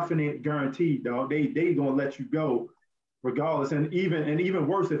 ain't nothing guaranteed, dog. They going to let you go regardless. And even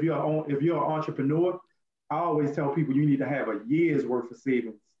worse, if you're an entrepreneur, I always tell people you need to have a year's worth of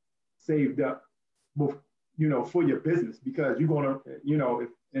savings saved up, for your business, because you're going to,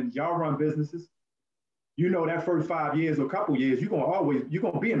 and y'all run businesses, that first 5 years or couple years, you're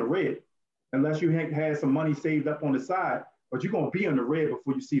going to be in the red unless you had some money saved up on the side, but you're going to be in the red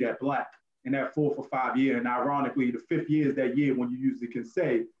before you see that black in that 4 or 5 year. And ironically, the 5th year is that year when you usually can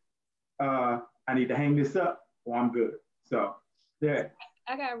say, I need to hang this up or I'm good. So, yeah.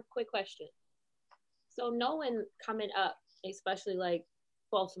 I got a quick question. So knowing coming up, especially like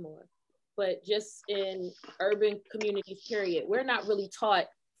Baltimore, but just in urban communities, period, we're not really taught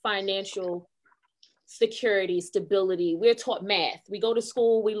financial security, stability. We're taught math. We go to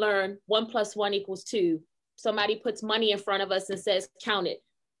school, we learn 1 + 1 = 2. Somebody puts money in front of us and says, count it.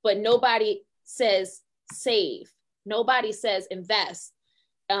 But nobody says save. Nobody says invest.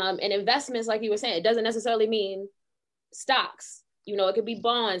 And investments, like you were saying, it doesn't necessarily mean stocks. You know, it could be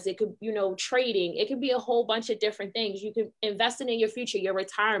bonds, it could, you know, trading, it could be a whole bunch of different things. You could invest in your future, your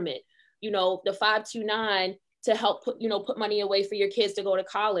retirement, you know, the 529 to help put money away for your kids to go to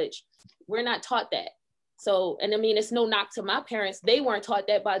college. We're not taught that. So, and I mean, it's no knock to my parents. They weren't taught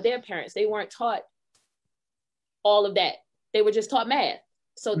that by their parents. They weren't taught all of that. They were just taught math.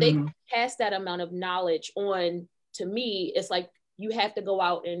 So they pass that amount of knowledge on to me. It's like, you have to go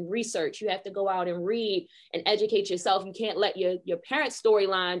out and research. You have to go out and read and educate yourself. You can't let your parents'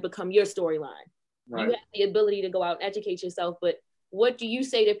 storyline become your storyline. Right. You have the ability to go out and educate yourself. But what do you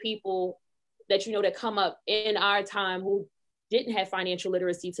say to people that, you know, that come up in our time who didn't have financial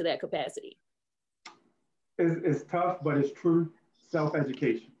literacy to that capacity? It's tough, but it's true.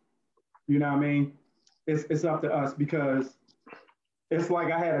 Self-education. You know what I mean? It's up to us, because it's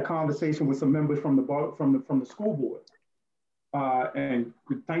like I had a conversation with some members from the school board. And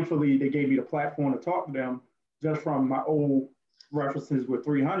thankfully, they gave me the platform to talk to them just from my old references with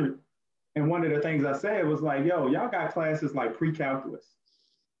 300. And one of the things I said was like, yo, y'all got classes like pre-calculus.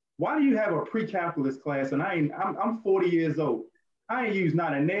 Why do you have a pre-calculus class? And I'm 40 years old. I ain't used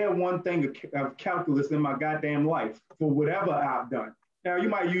not a nail one thing of calculus in my goddamn life for whatever I've done. Now, you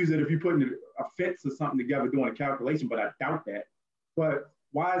might use it if you're putting a fence or something together doing a calculation, but I doubt that. But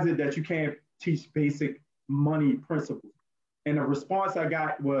why is it that you can't teach basic money principles? And the response I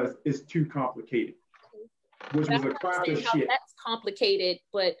got was, it's too complicated, which was a crock of shit. That's complicated,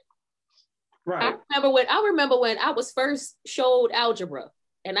 but right. I remember when I was first showed algebra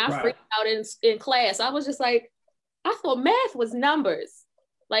and I freaked out in class. I was just like, I thought math was numbers.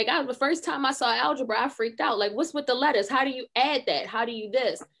 Like the first time I saw algebra, I freaked out. Like, what's with the letters? How do you add that? How do you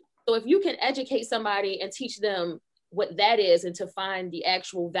this? So if you can educate somebody and teach them what that is and to find the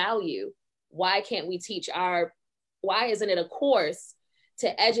actual value, why can't we teach why isn't it a course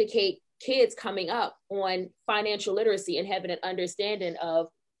to educate kids coming up on financial literacy and having an understanding of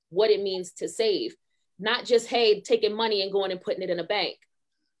what it means to save, not just, hey, taking money and going and putting it in a bank.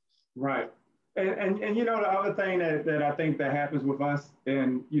 Right. And you know, the other thing that I think that happens with us,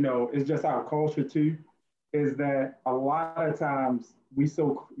 and, you know, it's just our culture too, is that a lot of times we're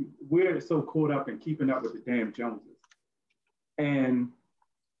so caught up in keeping up with the damn Joneses. And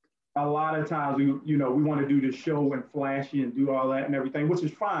a lot of times we want to do the show and flashy and do all that and everything, which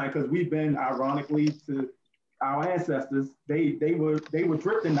is fine, because we've been, ironically, to our ancestors, they were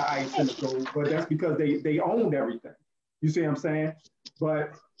dripped in the ice and the gold, but that's because they owned everything. You see what I'm saying?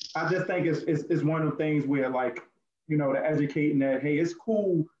 But I just think it's one of the things where, like, you know, the educating that, hey, it's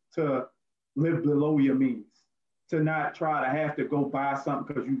cool to live below your means, to not try to have to go buy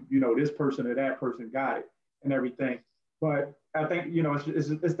something because you know this person or that person got it and everything. But I think, you know, it's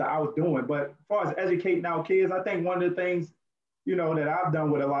the outdoing. But as far as educating our kids, I think one of the things, you know, that I've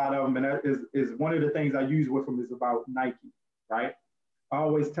done with a lot of them, and that is one of the things I use with them, is about Nike, right? I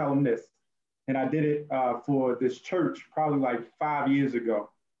always tell them this, and I did it for this church probably like 5 years ago,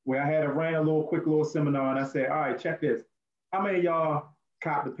 where I ran a quick little seminar, and I said, all right, check this. How many of y'all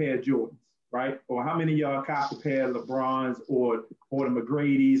copped a pair of Jordans, right? Or how many of y'all copped a pair of LeBrons or the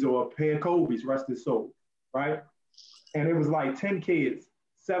McGrady's or a pair of Kobe's, rest his soul, right? And it was like 10 kids,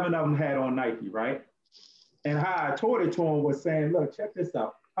 7 of them had on Nike, right? And how I taught it to them was saying, look, check this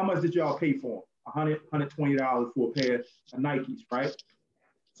out. How much did y'all pay for them? $120 for a pair of Nikes, right?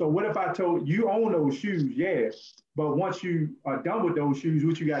 So what if I told you own those shoes? Yeah. But once you are done with those shoes,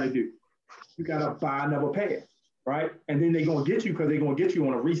 what you got to do? You got to buy another pair, right? And then they're going to get you, because they're going to get you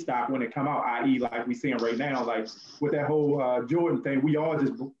on a restock when it come out, i.e. like we seeing right now, like with that whole Jordan thing, we all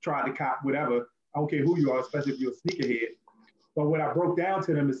just try to cop whatever. I don't care who you are, especially if you're a sneakerhead. But what I broke down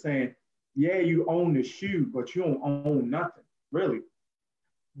to them is saying, yeah, you own the shoe, but you don't own nothing, really.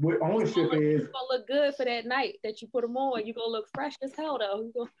 What ownership is... You're going to look good for that night that you put them on. You're going to look fresh as hell,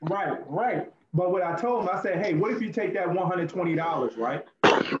 though. Right. But what I told them, I said, hey, what if you take that $120, right?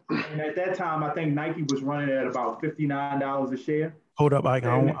 And at that time, I think Nike was running at about $59 a share. Hold up, Ike.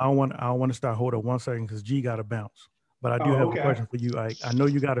 I don't want to start. Hold up 1 second, because G got to bounce. But I do have a question for you, Ike. I know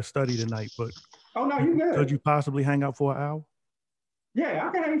you got to study tonight, but... Oh, no, you good. Could you possibly hang out for an hour? Yeah,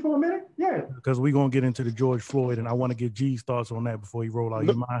 I can hang for a minute. Yeah. Because we're going to get into the George Floyd, and I want to get G's thoughts on that before you roll out.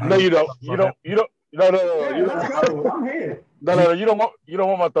 You mind? No, you don't. No. Let's go. I'm here. No. You don't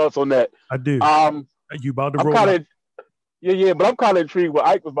want my thoughts on that. I do. You about to roll out? Yeah, but I'm kind of intrigued what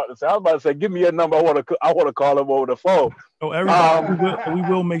Ike was about to say. I was about to say, give me your number. I want to call him over the phone. So everybody, we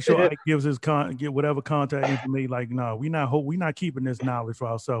will make sure Ike gives his get whatever contact information. Like, no, we're not keeping this knowledge for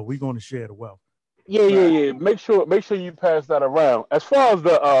ourselves. We're going to share the wealth. Yeah. Make sure you pass that around. As far as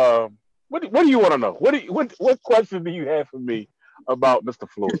the what do you want to know? What question do you have for me about Mr.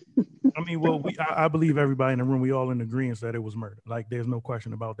 Floyd. I mean, well, I believe everybody in the room, we all in agreement that it was murder. Like, there's no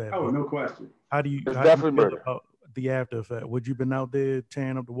question about that. Oh, no question. How do you feel about the after effect? Would you been out there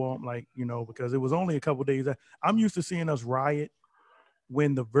tearing up the wall, like, you know, because it was only a couple days. I'm used to seeing us riot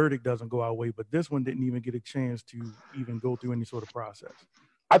when the verdict doesn't go our way, but this one didn't even get a chance to even go through any sort of process.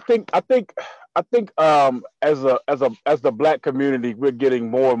 I think as the Black community, we're getting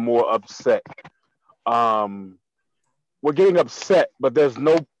more and more upset. We're getting upset, but there's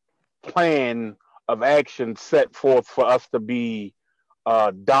no plan of action set forth for us to be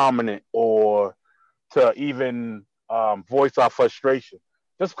dominant or to even voice our frustration.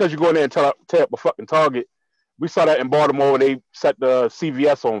 Just because you go in there and tear up a fucking Target, we saw that in Baltimore when they set the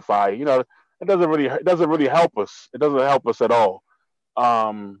CVS on fire. You know, it doesn't really help us. It doesn't help us at all.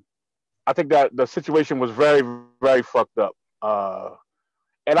 I think that the situation was very, very fucked up.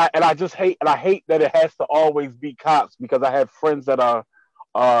 And I just hate that it has to always be cops, because I have friends that are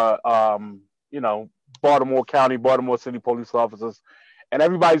you know, Baltimore County, Baltimore City police officers, and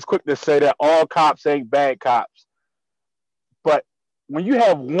everybody's quick to say that all cops ain't bad cops. But when you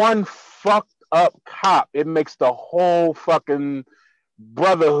have one fucked up cop, it makes the whole fucking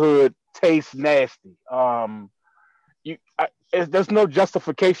brotherhood taste nasty. There's no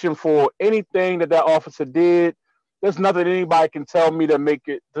justification for anything that officer did. There's nothing anybody can tell me to make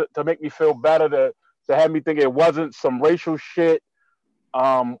me feel better, to have me think it wasn't some racial shit.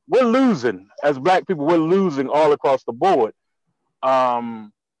 We're losing as Black people. We're losing all across the board. I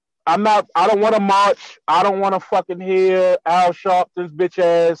don't want to march. I don't want to fucking hear Al Sharpton's bitch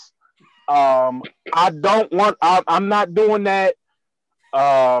ass. I'm not doing that.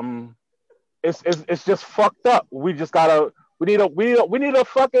 It's just fucked up. We just gotta. We need a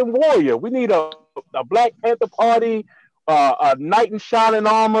fucking warrior. We need a Black Panther Party, a knight in shining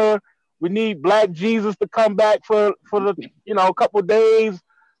armor. We need Black Jesus to come back for the, you know, a couple of days.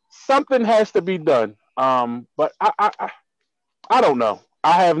 Something has to be done. But I don't know.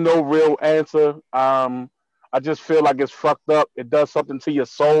 I have no real answer. I just feel like it's fucked up. It does something to your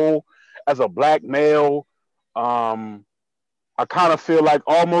soul as a Black male. I kind of feel like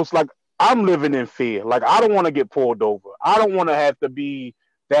almost like I'm living in fear. Like, I don't want to get pulled over. I don't want to have to be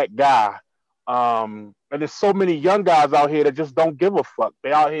that guy. And there's so many young guys out here that just don't give a fuck.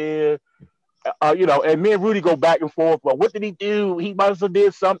 They out here, you know, and me and Rudy go back and forth. But what did he do? He must have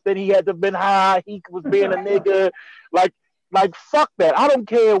did something. He had to have been high. He was being a nigga. Like fuck that. I don't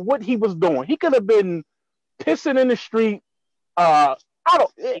care what he was doing. He could have been pissing in the street.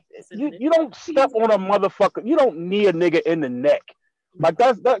 You don't step on a motherfucker. You don't knee a nigga in the neck. Like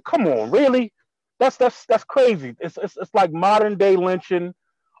that. Come on, really? That's crazy. It's like modern day lynching.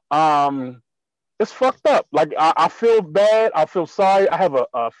 It's fucked up. Like, I feel bad. I feel sorry. I have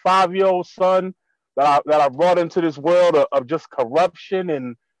a 5-year-old son that I brought into this world of just corruption,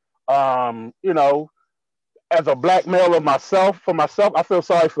 and you know, as a Black male of myself, I feel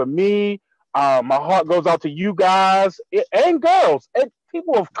sorry for me. My heart goes out to you guys and girls and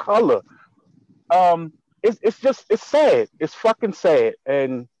people of color. It's sad. It's fucking sad,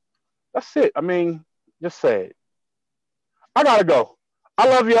 and that's it. I mean, just sad. I gotta go. I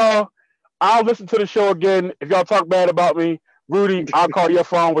love y'all. I'll listen to the show again. If y'all talk bad about me, Rudy, I'll call your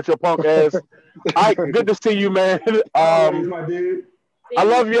phone with your punk ass. All right, good to see you, man. My dude. I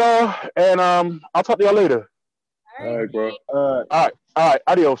love y'all, and I'll talk to y'all later. All right, bro. All right.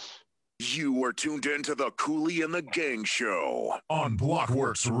 Adios. You are tuned in to the Cooley and the Gang Show on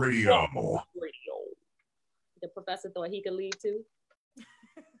Blockworks Radio. The professor thought he could leave too.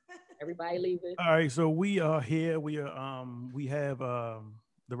 Everybody leaving. All right, so we are here. We have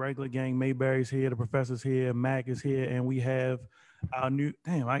the regular gang. Mayberry's here. The professor's here. Mac is here, and we have our new.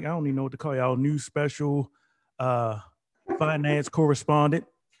 Damn, I don't even know what to call you. Our new special finance correspondent.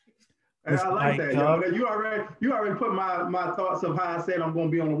 Hey, I like that, yo. You already put my thoughts of how I said I'm going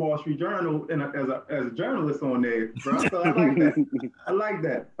to be on the Wall Street Journal as a journalist on there, bro. So I like that. I like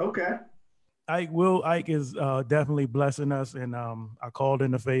that. Okay. Ike is definitely blessing us, and I called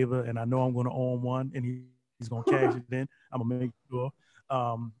in a favor, and I know I'm going to own one, and he's going to cash it in. I'm going to make sure.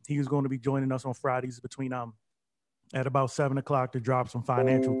 He's going to be joining us on Fridays between at about 7:00 to drop some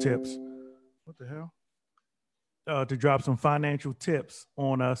financial tips. What the hell? To drop some financial tips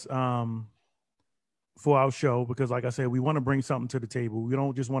on us for our show, because like I said, we want to bring something to the table. We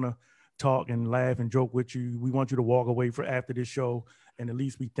don't just want to talk and laugh and joke with you. We want you to walk away after this show and at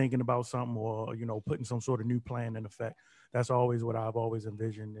least be thinking about something, or, you know, putting some sort of new plan in effect. That's always what I've always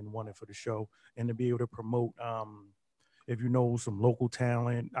envisioned and wanted for the show, and to be able to promote, if you know some local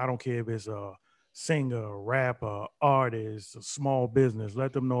talent, I don't care if it's a singer, rapper, artist, a small business,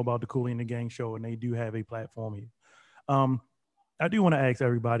 let them know about the Cooley and the Gang Show, and they do have a platform here. I do want to ask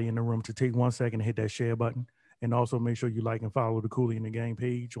everybody in the room to take 1 second and hit that share button. And also make sure you like and follow the Cooley and the Gang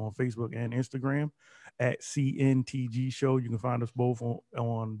page on Facebook and Instagram at CNTG Show. You can find us both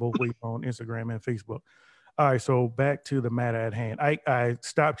on both ways on Instagram and Facebook. All right, so back to the matter at hand. I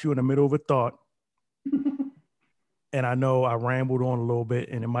stopped you in the middle of a thought. And I know I rambled on a little bit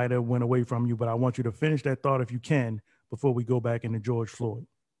and it might have went away from you, but I want you to finish that thought if you can before we go back into George Floyd.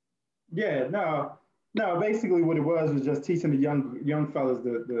 Yeah, no, basically what it was just teaching the young fellas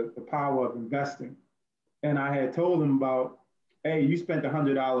the power of investing. And I had told them about, hey, you spent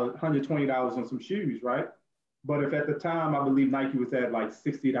 $100, $120 on some shoes, right? But if at the time, I believe Nike was at like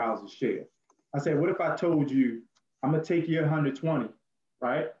 $60 a share. I said, what if I told you, I'm gonna take your 120,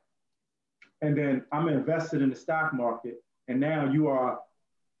 right? And then I'm invested in the stock market, and now you are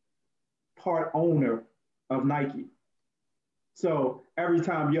part owner of Nike. So every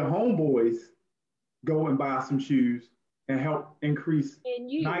time your homeboys go and buy some shoes and help increase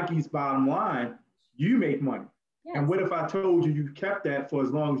Nike's bottom line, you make money. Yes. And what if I told you kept that for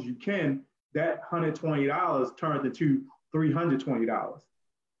as long as you can, that $120 turned into $320.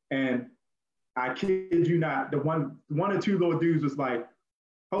 And I kid you not, the one or two little dudes was like,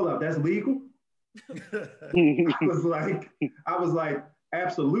 hold up, that's legal? I was like,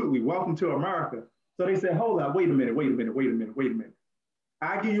 absolutely, welcome to America. So they said, hold up, wait a minute.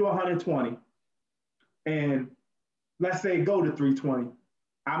 I give you 120 and let's say go to 320.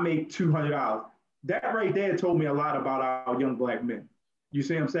 I make $200. That right there told me a lot about our young Black men. You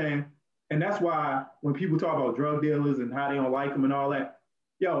see what I'm saying? And that's why when people talk about drug dealers and how they don't like them and all that,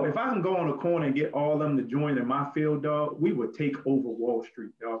 yo, if I can go on a corner and get all of them to join in my field, dog, we would take over Wall Street,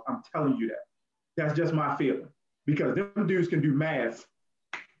 dog. I'm telling you that. That's just my feeling. Because them dudes can do math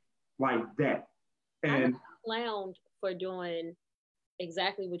like that. And I clowned for doing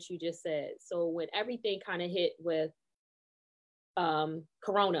exactly what you just said. So when everything kind of hit with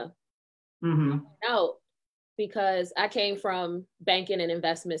Corona, out because I came from banking and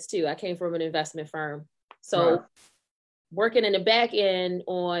investments too. I came from an investment firm. So working in the back end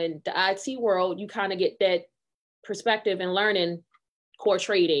on the IT world, you kind of get that perspective and learning core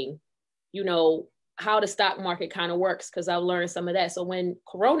trading, you know, how the stock market kind of works, because I learned some of that. So when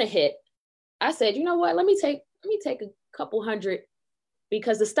Corona hit, I said, you know what, let me take a couple hundred,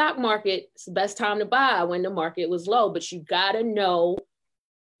 because the stock market is the best time to buy when the market was low, but you gotta know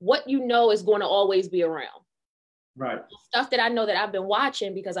what you know is going to always be around. Right. Stuff that I know that I've been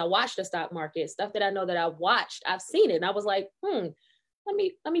watching because I watched the stock market, stuff that I know that I've watched, I've seen it. And I was like, let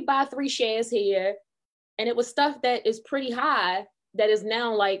me buy 3 shares here. And it was stuff that is pretty high that is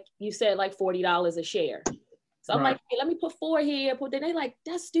now, like you said, like $40 a share. So I'm like, hey, let me put 4 here. Then they like,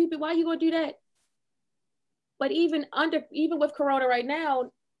 that's stupid. Why are you gonna do that? But even with Corona right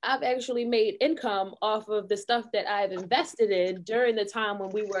now, I've actually made income off of the stuff that I've invested in during the time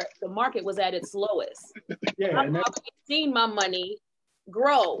when the market was at its lowest. Yeah, I've seen my money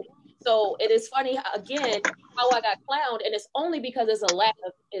grow. So it is funny, again, how I got clowned, and it's only because it's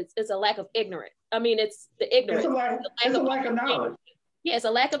a lack of ignorance. I mean, it's the ignorance. It's a lack of knowledge. Yeah, it's a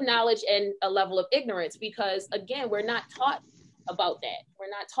lack of knowledge and a level of ignorance because, again, we're not taught about that.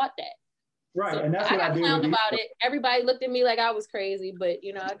 We're not taught that. Right, So and that's what I did. Clowned about it. Everybody looked at me like I was crazy, but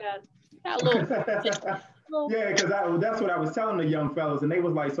you know, I got a little. Yeah, because that's what I was telling the young fellas, and they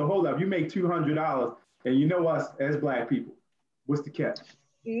was like, "So hold up, you make $200, and you know us as Black people, what's the catch?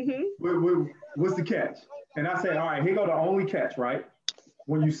 What's the catch?" And I said, "All right, here go the only catch, right?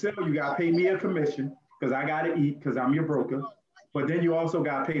 When you sell, you gotta pay me a commission because I gotta eat because I'm your broker, but then you also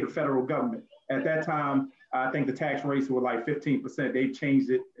gotta pay the federal government. At that time, I think the tax rates were like 15%. They changed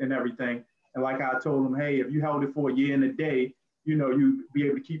it and everything." And like I told them, hey, if you held it for a year and a day, you know, you be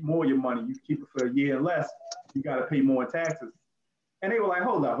able to keep more of your money. You keep it for a year and less, you got to pay more in taxes. And they were like,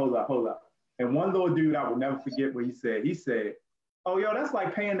 hold up. And one little dude, I will never forget what he said. He said, oh, yo, that's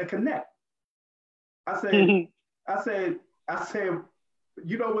like paying to connect. I said,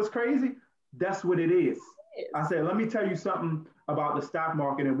 you know what's crazy? That's what it is. I said, let me tell you something about the stock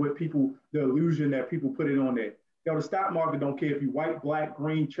market and what the illusion that people put it on there. Yo, the stock market don't care if you're white, Black,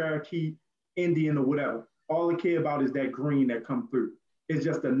 green, Cherokee, Indian, or whatever. All they care about is that green that come through. It's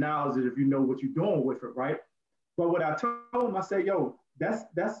just the knowledge that if you know what you're doing with it, right? But what I told him, I said, yo,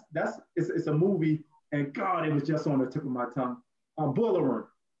 it's a movie, and God, it was just on the tip of my tongue. Bullering.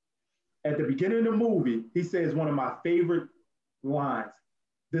 At the beginning of the movie, he says one of my favorite lines.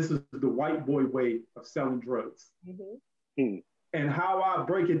 This is the white boy way of selling drugs. And how I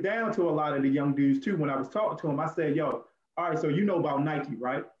break it down to a lot of the young dudes too, when I was talking to them, I said, yo, all right, so you know about Nike,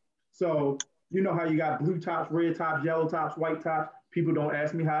 right? So you know how you got blue tops, red tops, yellow tops, white tops. People don't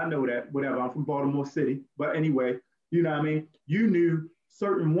ask me how I know that, whatever. I'm from Baltimore City. But anyway, You know what I mean? You knew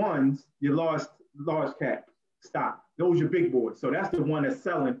certain ones, your large cap stock, those your big boys. So that's the one that's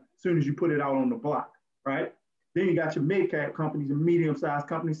selling as soon as you put it out on the block, right? Then you got your mid cap companies and medium sized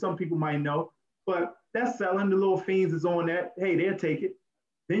companies. Some people might know, but that's selling. The little fiends is on that. Hey, they'll take it.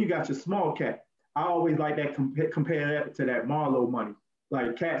 Then you got your small cap. I always like that compare that to that Marlowe money.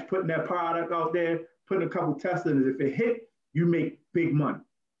 Like cats putting that product out there, putting a couple tests in it. If it hit, you make big money.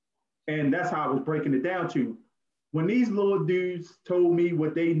 And that's how I was breaking it down to. When these little dudes told me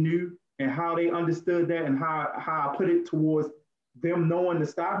what they knew and how they understood that and how I put it towards them knowing the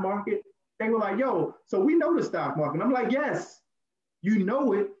stock market, they were like, yo, so we know the stock market. I'm like, yes, you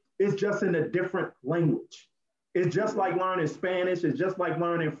know it. It's just in a different language. It's just like learning Spanish. It's just like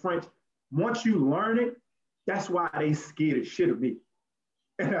learning French. Once you learn it, that's why they scared the shit of me.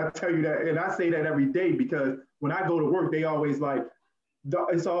 And I tell you that, and I say that every day because when I go to work, they always like,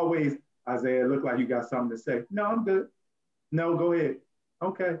 it's always, Isaiah, look like you got something to say. No, I'm good. No, go ahead.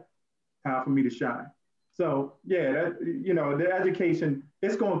 Okay. Time for me to shine. So yeah, that, you know, the education,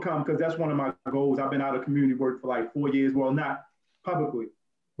 it's going to come because that's one of my goals. I've been out of community work for like 4 years. Well, not publicly,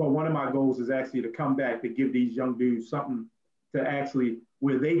 but one of my goals is actually to come back to give these young dudes something to actually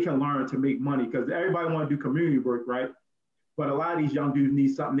where they can learn to make money because everybody want to do community work, right? But a lot of these young dudes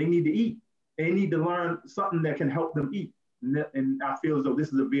need something. They need to eat. They need to learn something that can help them eat. And I feel as though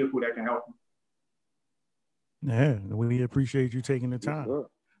this is a vehicle that can help them. Yeah, we appreciate you taking the time.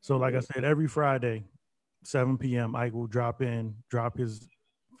 So like I said, every Friday, 7 p.m., Ike will drop his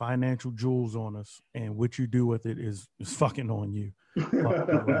financial jewels on us. And what you do with it is fucking on you.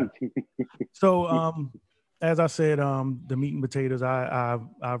 So as I said, the meat and potatoes,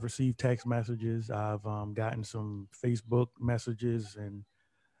 I've received text messages. I've gotten some Facebook messages. And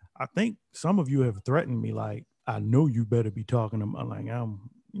I think some of you have threatened me like, I know you better be talking to me. I'm like,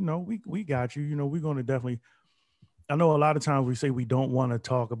 you know, we got you. You know, we're going to definitely. I know a lot of times we say we don't want to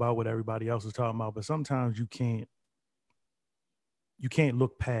talk about what everybody else is talking about, but sometimes you can't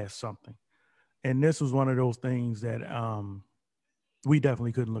look past something. And this was one of those things that we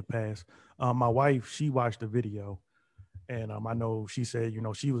definitely couldn't look past. My wife, she watched the video, and I know she said, you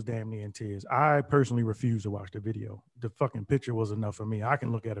know, she was damn near in tears. I personally refused to watch the video. The fucking picture was enough for me. I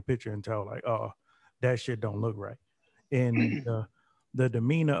can look at a picture and tell like, oh, that shit don't look right. And the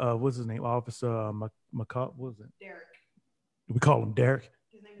demeanor of, what's his name? Officer McCall, what was it? Derek. We call him Derek.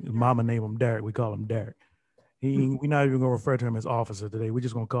 His mama named him Derek. We call him Derek. We're not even going to refer to him as officer today. We're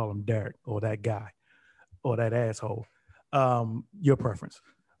just going to call him Derek or that guy or that asshole. Your preference.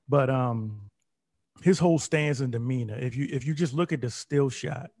 But his whole stance and demeanor, if you just look at the still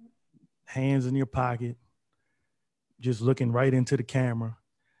shot, hands in your pocket, just looking right into the camera.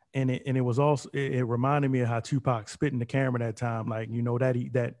 And it was also, it reminded me of how Tupac spit in the camera that time. Like, you know,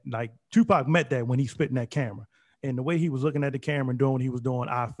 that like Tupac met that when he spit in that camera. And the way he was looking at the camera and doing what he was doing,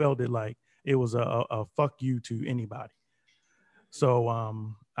 I felt it like it was a fuck you to anybody. So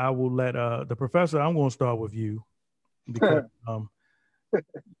I will let the professor, I'm going to start with you because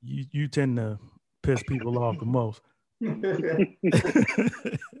you tend to piss people off the most.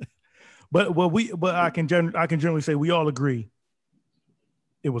 but I can generally say we all agree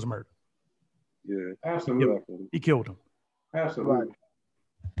it was murder. Yeah, absolutely. He killed him. Absolutely.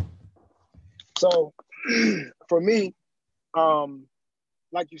 Right. So for me,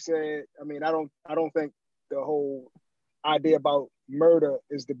 like you said, I mean, I don't think the whole idea about murder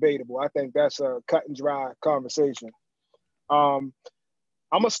is debatable. I think that's a cut and dry conversation. I'm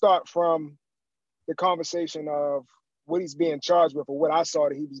gonna start from the conversation of what he's being charged with, or what I saw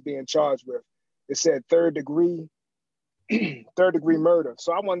that he was being charged with. It said third degree murder.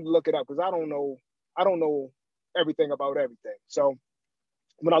 So I wanted to look it up because I don't know everything about everything. So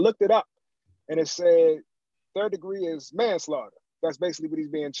when I looked it up, and it said third degree is manslaughter. That's basically what he's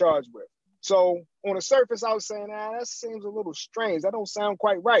being charged with. So on the surface, I was saying, that seems a little strange. That don't sound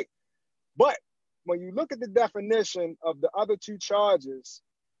quite right. But when you look at the definition of the other two charges,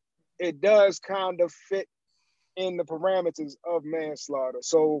 it does kind of fit in the parameters of manslaughter.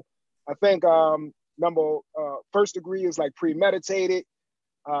 So I think first degree is like premeditated.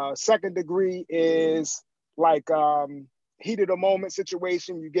 Second degree is like heat of the moment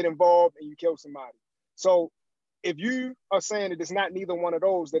situation. You get involved and you kill somebody. So if you are saying that it's not neither one of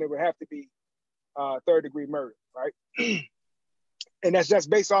those, then it would have to be third degree murder, right? And that's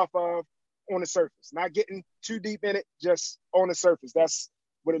just based off of on the surface, not getting too deep in it, just on the surface. That's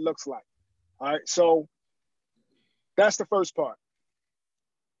what it looks like. All right, so that's the first part.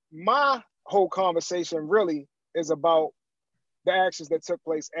 My whole conversation really is about the actions that took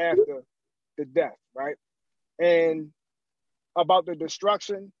place after the death, right? And about the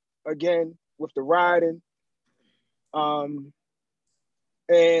destruction, again, with the rioting, And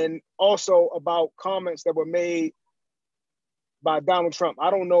also about comments that were made by Donald Trump. I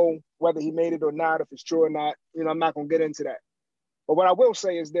don't know whether he made it or not, if it's true or not. You know, I'm not going to get into that. But what I will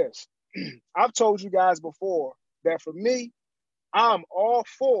say is this. I've told you guys before that for me, I'm all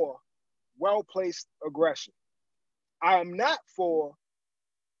for well-placed aggression. I am not for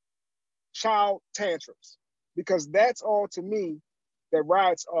child tantrums, because that's all to me that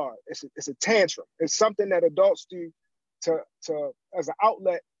riots are. It's a tantrum. It's something that adults do to as an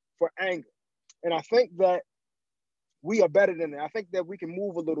outlet for anger. And I think that we are better than that. I think that we can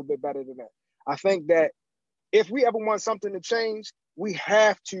move a little bit better than that. I think that if we ever want something to change, we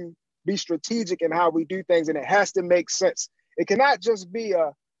have to be strategic in how we do things, and it has to make sense. It cannot just be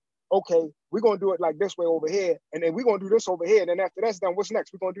okay, we're going to do it like this way over here, and then we're going to do this over here, and then after that's done, what's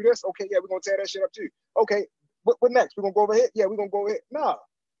next? We're going to do this? Okay, yeah, we're going to tear that shit up too. Okay, what next? We're going to go over here? Yeah, we're going to go over here. Nah,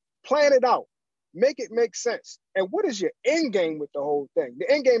 plan it out. Make it make sense. And what is your end game with the whole thing? The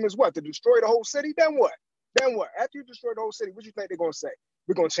end game is what? To destroy the whole city? Then what? Then what? After you destroy the whole city, what do you think they're going to say?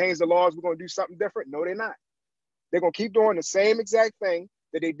 We're going to change the laws. We're going to do something different? No, they're not. They're going to keep doing the same exact thing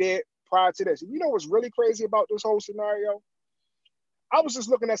that they did prior to this. And you know what's really crazy about this whole scenario? I was just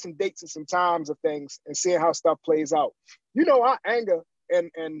looking at some dates and some times of things and seeing how stuff plays out. You know, our anger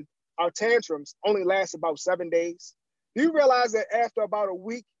and our tantrums only last about 7 days. Do you realize that after about a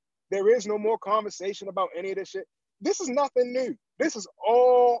week, there is no more conversation about any of this shit? This is nothing new. This is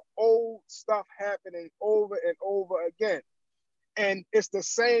all old stuff happening over and over again. And it's the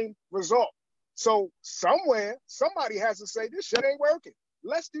same result. So somewhere, somebody has to say, this shit ain't working.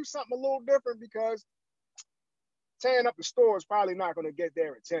 Let's do something a little different, because tearing up the store is probably not going to get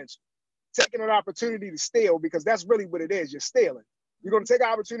their attention. Taking an opportunity to steal, because that's really what it is. You're stealing. You're going to take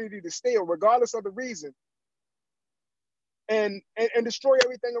an opportunity to steal, regardless of the reason, and destroy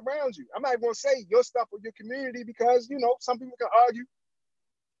everything around you. I'm not even going to say your stuff or your community, because, you know, some people can argue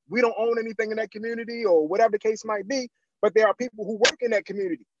we don't own anything in that community or whatever the case might be, but there are people who work in that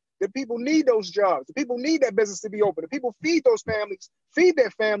community. The people need those jobs. The people need that business to be open. The people feed those families, feed their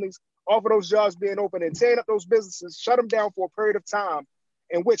families off of those jobs being open, and tearing up those businesses, shut them down for a period of time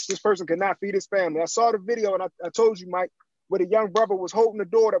in which this person could not feed his family. I saw the video, and I told you, Mike, where the young brother was holding a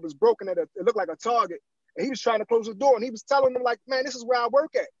door that was broken it looked like a Target, and he was trying to close the door, and he was telling them, like, man, this is where I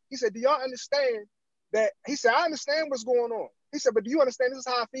work at. He said, do y'all understand that? He said, I understand what's going on. He said, but do you understand this is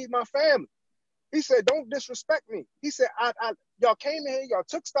how I feed my family? He said, don't disrespect me. He said, y'all came in here, y'all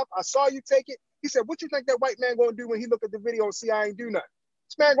took stuff, I saw you take it. He said, what you think that white man gonna do when he look at the video and see I ain't do nothing?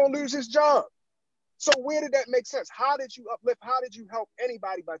 This man gonna lose his job. So where did that make sense? How did you uplift? How did you help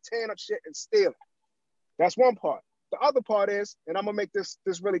anybody by tearing up shit and stealing? That's one part. The other part is, and I'm gonna make this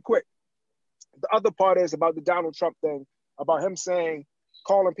really quick. The other part is about the Donald Trump thing, about him saying,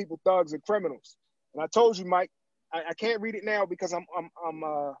 calling people thugs and criminals. And I told you, Mike, I can't read it now because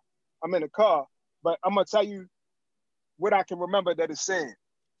I'm in a car, but I'm gonna tell you what I can remember that it's saying.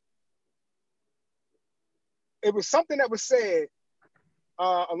 It was something that was said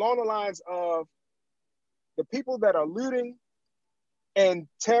along the lines of the people that are looting and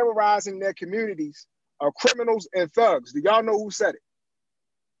terrorizing their communities are criminals and thugs. Do y'all know who said it?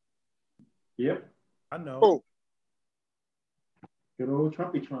 Yep. I know. Who? Good old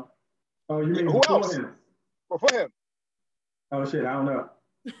Trumpy Trump. Oh, you mean who before else? him? Before him. Oh shit, I don't know.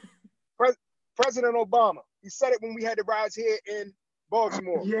 President Obama. He said it when we had the riots here in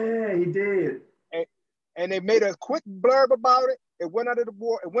Baltimore. Yeah, he did. And they made a quick blurb about it. It went under the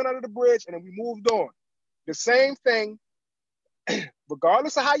board, it went under the bridge, and then we moved on. The same thing,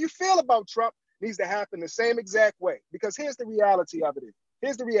 regardless of how you feel about Trump, needs to happen the same exact way. Because here's the reality of it.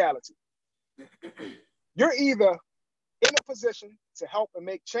 Here's the reality. You're either in a position to help and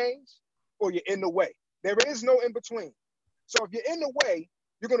make change, or you're in the way. There is no in between. So if you're in the way,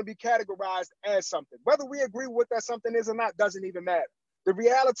 you're going to be categorized as something. Whether we agree with what that something is or not doesn't even matter. The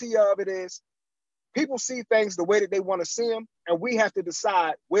reality of it is people see things the way that they want to see them, and we have to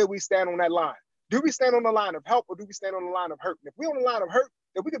decide where we stand on that line. Do we stand on the line of help, or do we stand on the line of hurt? And if we're on the line of hurt,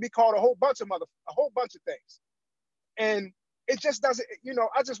 then we could be called a whole bunch of things. And it just doesn't, you know,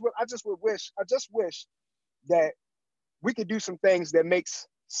 I just wish that we could do some things that makes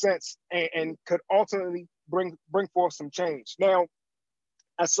sense and could ultimately bring forth some change. Now,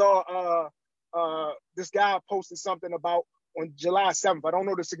 I saw this guy posted something about on July 7th. I don't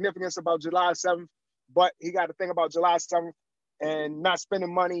know the significance about July 7th, but he got a thing about July 7th and not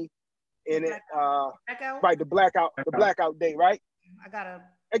spending money in it. Blackout? Right, the blackout day, right? I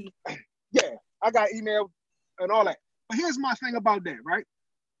got email and all that. But here's my thing about that, right?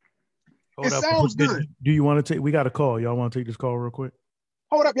 Hold up. Sounds good. Do you want to take? We got a call. Y'all want to take this call real quick?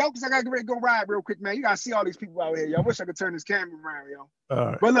 Hold up, yo, because I got to get ready to go ride real quick, man. You got to see all these people out here, yo. I wish I could turn this camera around, yo. All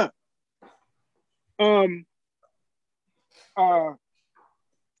right. But look,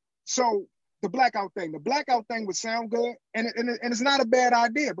 so the blackout thing would sound good, and it's not a bad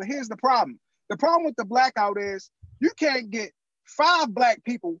idea. But here's the problem. The problem with the blackout is you can't get 5 black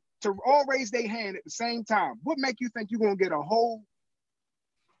people to all raise their hand at the same time. What make you think you're going to get a whole,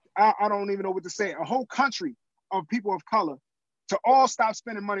 I don't even know what to say, a whole country of people of color to all stop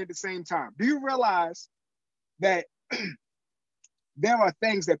spending money at the same time? Do you realize that there are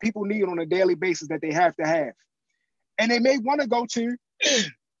things that people need on a daily basis that they have to have? And they may want to go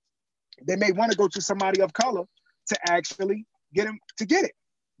to somebody of color to actually get them to get it.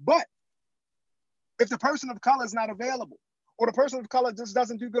 But if the person of color is not available, or the person of color just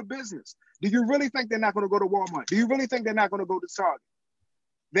doesn't do good business, do you really think they're not going to go to Walmart? Do you really think they're not going to go to Target?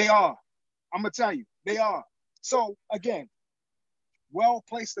 They are. I'm going to tell you, they are. So again,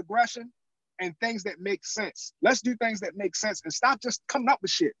 well-placed aggression and things that make sense. Let's do things that make sense and stop just coming up with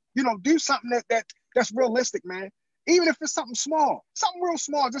shit. You know, do something that's realistic, man. Even if it's something small, something real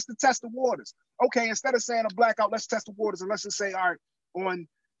small, just to test the waters. Okay, instead of saying a blackout, let's test the waters, and let's just say, all right, on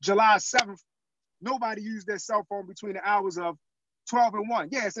July 7th, nobody used their cell phone between the hours of 12 and 1.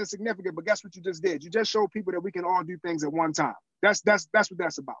 Yeah, it's insignificant, but guess what you just did? You just showed people that we can all do things at one time. That's what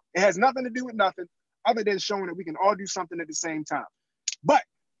that's about. It has nothing to do with nothing other than showing that we can all do something at the same time. But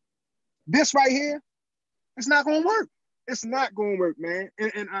this right here, it's not going to work. It's not going to work, man.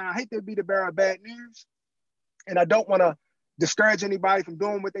 And I hate to be the bearer of bad news, and I don't want to discourage anybody from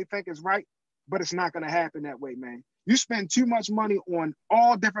doing what they think is right, but it's not going to happen that way, man. You spend too much money on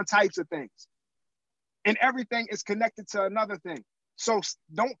all different types of things, and everything is connected to another thing. So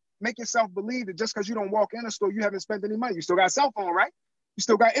don't make yourself believe that just because you don't walk in a store, you haven't spent any money. You still got a cell phone, right? You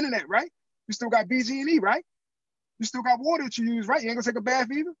still got internet, right? You still got BG&E, right? You still got water that you use, right? You ain't gonna take a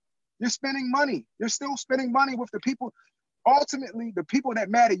bath either. You're spending money. You're still spending money with the people. Ultimately, the people that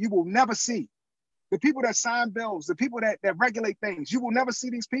matter, you will never see. The people that sign bills, the people that regulate things, you will never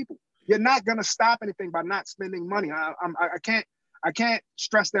see these people. You're not gonna stop anything by not spending money. I can't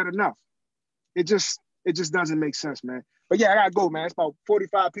stress that enough. It just doesn't make sense, man. But yeah, I gotta go, man. It's about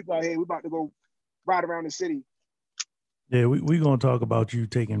 45 people out here. We're about to go ride around the city. Yeah, we gonna talk about you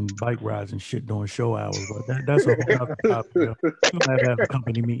taking bike rides and shit during show hours, but that's a whole other topic. We're gonna have a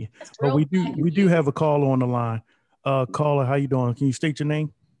company meeting. But we do have a caller on the line. Caller, how you doing? Can you state your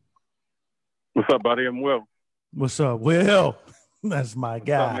name? What's up, buddy? I'm Will. What's up, Will? That's my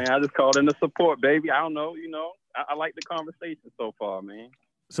guy. What's up, man? I just called in to support, baby. I don't know, I like the conversation so far, man.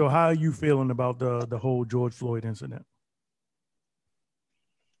 So how are you feeling about the whole George Floyd incident?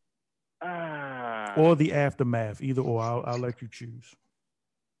 Or the aftermath, either or. I'll let you choose.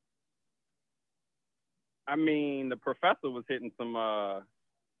 I mean, the professor was hitting some.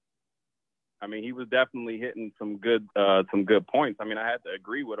 He was definitely hitting some good points. I mean, I had to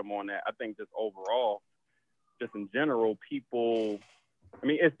agree with him on that. I think just overall, just in general, people. I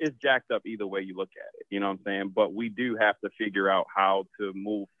mean, it's jacked up either way you look at it. You know what I'm saying? But we do have to figure out how to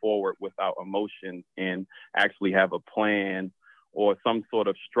move forward without emotion and actually have a plan or some sort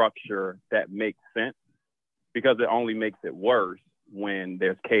of structure that makes sense, because it only makes it worse when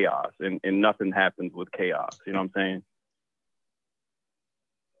there's chaos, and nothing happens with chaos. You know what I'm saying?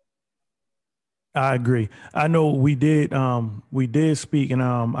 I agree. I know we did speak, and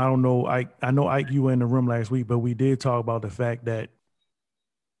I don't know, I know Ike, you were in the room last week, but we did talk about the fact that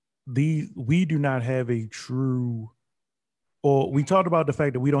we do not have a true, or we talked about the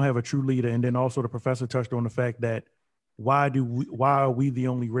fact that we don't have a true leader, and then also the professor touched on the fact that why are we the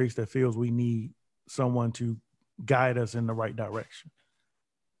only race that feels we need someone to guide us in the right direction?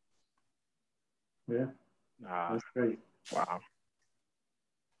 Yeah, that's great. Wow.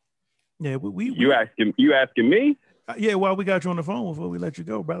 Yeah, you asking me? Yeah, well, we got you on the phone before we let you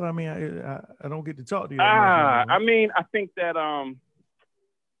go, brother. I mean, I don't get to talk to you. I mean, I think that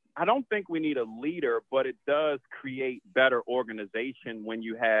I don't think we need a leader, but it does create better organization when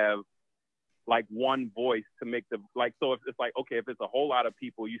you have like one voice to make so if it's like, okay, if it's a whole lot of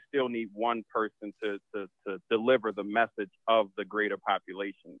people, you still need one person to deliver the message of the greater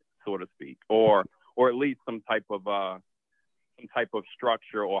population, so to speak, or at least some type of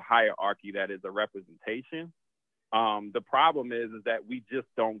structure or hierarchy that is a representation. The problem is that we just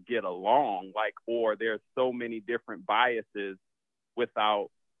don't get along, or there's so many different biases without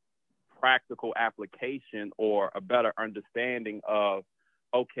practical application or a better understanding of,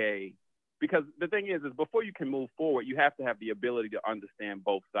 okay, because the thing is before you can move forward, you have to have the ability to understand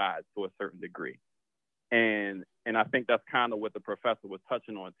both sides to a certain degree. And I think that's kind of what the professor was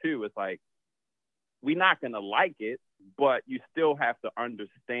touching on too. It's like, we're not going to like it, but you still have to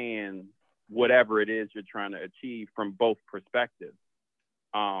understand whatever it is you're trying to achieve from both perspectives.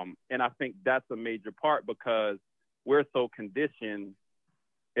 And I think that's a major part, because we're so conditioned,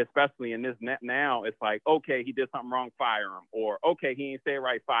 especially in this net now, it's like, okay, he did something wrong, fire him, or okay, he ain't say it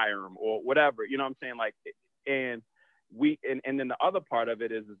right, fire him, or whatever, you know what I'm saying? Like, and then the other part of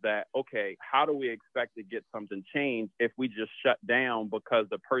it is that, okay, how do we expect to get something changed if we just shut down because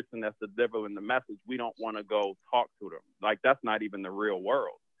the person that's delivering the message, we don't want to go talk to them? Like, that's not even the real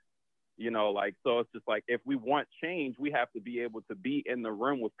world. You know, like, so it's just like, if we want change, we have to be able to be in the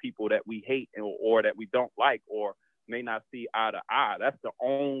room with people that we hate or that we don't like or may not see eye to eye. That's the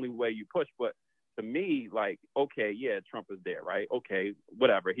only way you push. But to me, like, okay, yeah, Trump is there, right? Okay,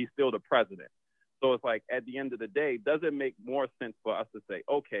 whatever. He's still the president. So it's like, at the end of the day, does it make more sense for us to say,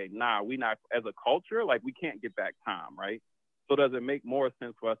 okay, nah, we not, as a culture, like, we can't get back time, right? So does it make more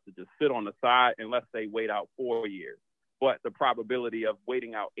sense for us to just sit on the side and, let's say, wait out 4 years? But the probability of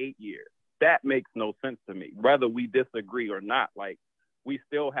waiting out 8 years, that makes no sense to me. Whether we disagree or not, like, we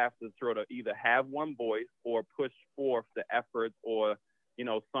still have to sort of either have one voice or push forth the efforts or, you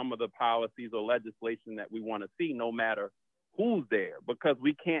know, some of the policies or legislation that we want to see, no matter who's there, because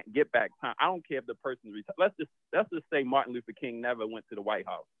we can't get back time. I don't care if the person's retired. Let's just say Martin Luther King never went to the White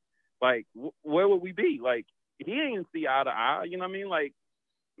House. Like, where would we be? Like, he ain't see eye to eye. You know what I mean? Like,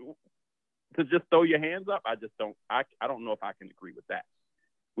 to just throw your hands up, I don't know if I can agree with that.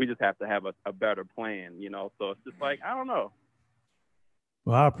 We just have to have a better plan, you know? So it's just like, I don't know.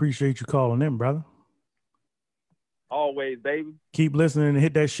 Well, I appreciate you calling in, brother. Always, baby. Keep listening and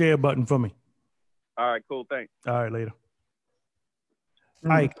hit that share button for me. All right, cool. Thanks. All right, later.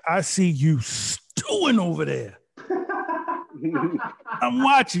 Ike, I see you stewing over there. I'm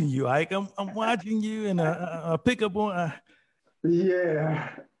watching you, Ike. I'm watching you, and I pick up on. Yeah.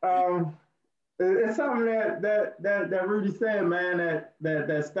 It's something that Rudy said, man,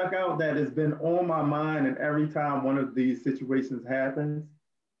 that stuck out, that has been on my mind, and every time one of these situations happens,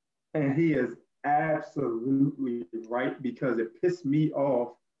 and he is absolutely right, because it pissed me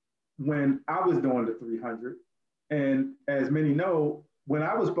off when I was doing the 300. And as many know, when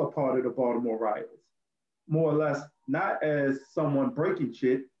I was a part of the Baltimore riots, more or less, not as someone breaking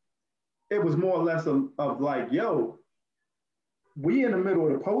shit, it was more or less of like, yo, we in the middle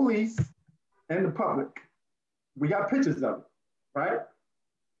of the police and the public. We got pictures of it, right?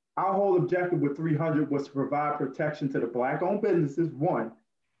 Our whole objective with 300 was to provide protection to the Black-owned businesses, one,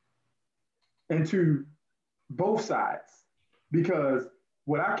 and to both sides. Because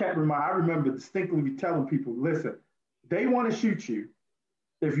what I can't remember, I remember distinctly telling people, listen, they want to shoot you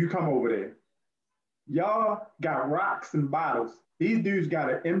if you come over there. Y'all got rocks and bottles. These dudes got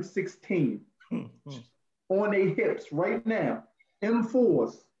an M16 on their hips right now,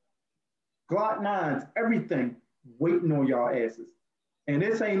 M4s, Glock 9s, everything waiting on y'all asses. And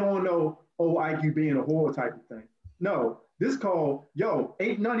this ain't on no, oh, IQ being a whore type of thing. No, this called, yo,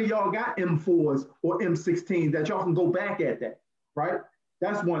 ain't none of y'all got M4s or M16s that y'all can go back at that, right?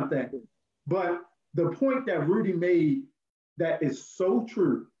 That's one thing. But the point that Rudy made that is so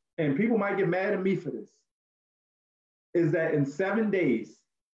true, and people might get mad at me for this, is that in 7 days,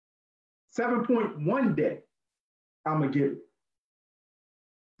 7.1 day, I'm gonna give it.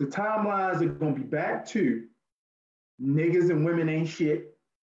 The timelines are gonna be back to niggas and women ain't shit.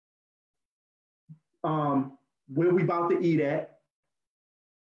 Where we about to eat at?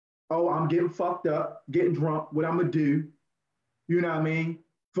 Oh, I'm getting fucked up, getting drunk, what I'm gonna do. You know what I mean?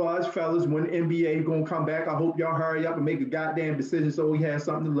 For us fellas, when the NBA gonna come back, I hope y'all hurry up and make a goddamn decision so we have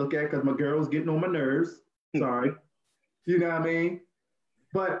something to look at, because my girl's getting on my nerves. Sorry. You know what I mean?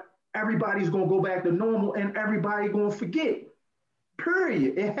 But everybody's gonna go back to normal and everybody gonna forget.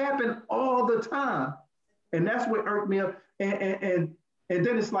 Period. It happened all the time. And that's what irked me up. And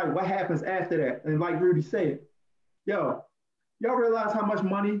then it's like, what happens after that? And like Rudy said, yo, y'all realize how much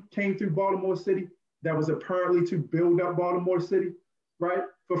money came through Baltimore City that was apparently to build up Baltimore City, right?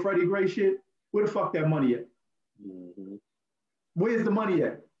 For Freddie Gray shit? Where the fuck that money at? Mm-hmm. Where's the money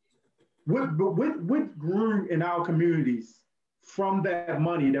at? What grew in our communities from that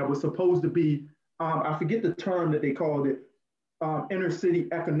money that was supposed to be, I forget the term that they called it, inner city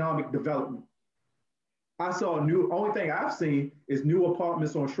economic development. I saw only thing I've seen is new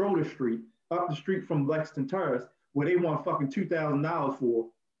apartments on Schroeder Street, up the street from Lexington Terrace, where they want fucking $2,000 for.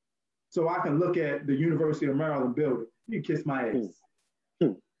 So I can look at the University of Maryland building. You kiss my ass.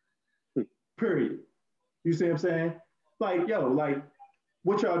 Period. You see what I'm saying? Like, yo, like,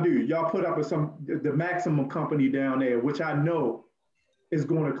 what y'all do? Y'all put up with the maximum company down there, which I know is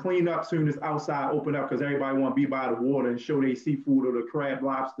going to clean up soon as outside open up because everybody want to be by the water and show their seafood or the crab,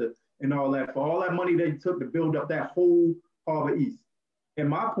 lobster, and all that. For all that money they took to build up that whole Harbor East. And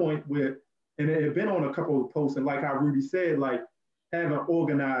my point with, and it had been on a couple of posts, and like how Rudy said, like having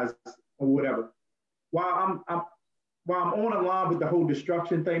organized or whatever. While I'm on the line with the whole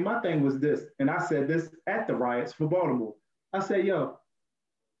destruction thing, my thing was this, and I said this at the riots for Baltimore. I said, yo,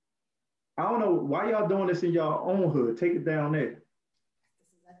 I don't know why y'all doing this in y'all own hood. Take it down there.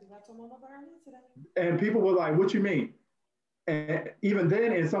 And people were like, what you mean? And even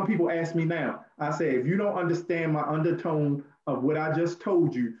then, and some people ask me now, I say, if you don't understand my undertone of what I just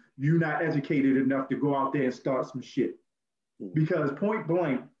told you, you're not educated enough to go out there and start some shit. Because point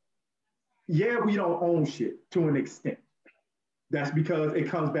blank, yeah, we don't own shit to an extent. That's because it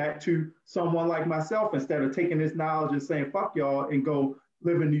comes back to someone like myself, instead of taking this knowledge and saying, fuck y'all, and go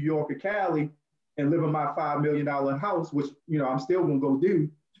live in New York or Cali and live in my $5 million house, which, you know, I'm still gonna go do,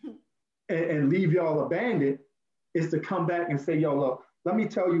 and leave y'all abandoned, is to come back and say, yo, look, let me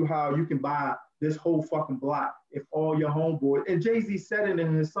tell you how you can buy this whole fucking block if all your homeboys, and Jay-Z said it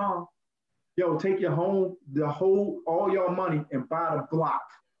in his song, yo, take your home, all your money and buy the block,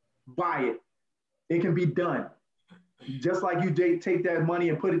 buy it. It can be done. Just like you take that money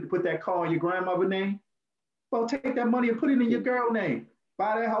and put that car in your grandmother's name, well, take that money and put it in your girl's name.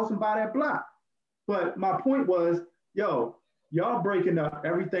 Buy that house and buy that block. But my point was, yo, y'all breaking up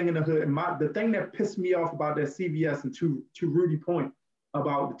everything in the hood. And the thing that pissed me off about that CVS, and to Rudy point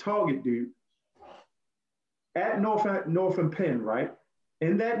about the Target dude, at North and Penn, right?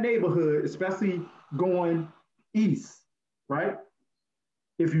 In that neighborhood, especially going east, right?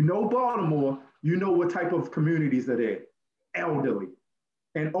 If you know Baltimore, you know what type of communities are there. Elderly.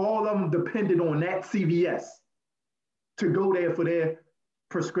 And all of them depended on that CVS to go there for their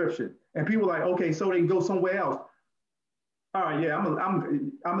prescription. And people are like, okay, so they can go somewhere else. All right, yeah,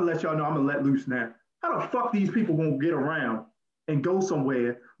 I'm gonna let y'all know I'm gonna let loose now. How the fuck these people gonna get around and go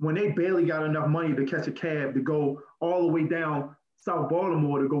somewhere when they barely got enough money to catch a cab to go all the way down South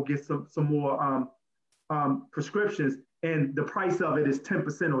Baltimore to go get some more prescriptions, and the price of it is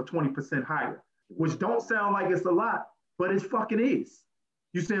 10% or 20% higher, which don't sound like it's a lot, but it fucking is.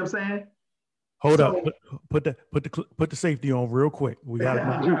 You see what I'm saying? Hold up, put the safety on real quick. We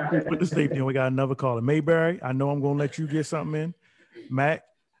got put the safety on. We got another caller. Mayberry, I know I'm gonna let you get something in. Mac,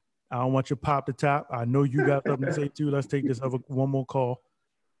 I don't want you to pop the top. I know you got something to say too. Let's take this one more call.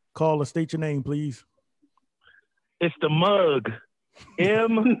 Caller, state your name, please. It's the Mug.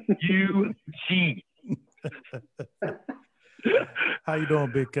 M-U-G. How you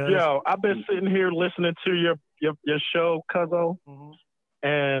doing, big cuz? Yo, I've been sitting here listening to your show, Cuzzo,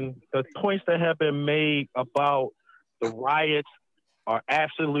 and the points that have been made about the riots are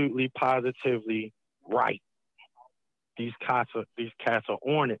absolutely, positively right. These cats are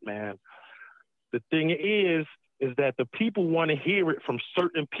on it, man. The thing is that the people want to hear it from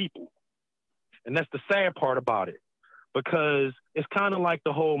certain people, and that's the sad part about it, because it's kind of like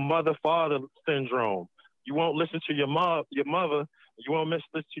the whole mother-father syndrome. You won't listen to your mother, you won't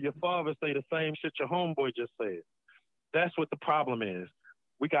listen to your father say the same shit your homeboy just said. That's what the problem is.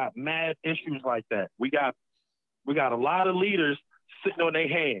 We got mad issues like that. We got a lot of leaders sitting on their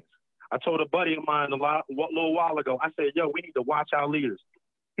hands. I told a buddy of mine a little while ago, I said, yo, we need to watch our leaders.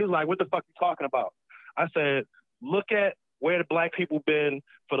 He was like, what the fuck you talking about? I said, look at where the black people been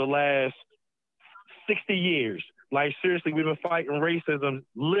for the last 60 years. Like, seriously, we've been fighting racism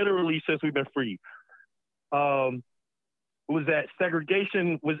literally since we've been free. Was that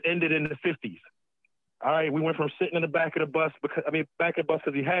segregation was ended in the 50s. All right, we went from sitting in the back of the bus because we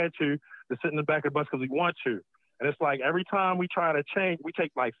had to sit in the back of the bus because we want to. And it's like every time we try to change, we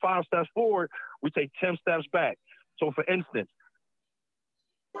take like 5 steps forward, we take 10 steps back. So for instance,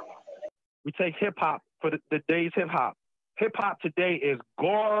 we take hip hop for the day's hip hop. Hip hop today is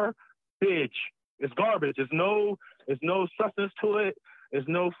garbage. It's garbage. There's no substance to it. There's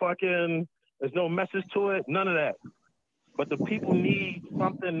no message to it. None of that. But the people need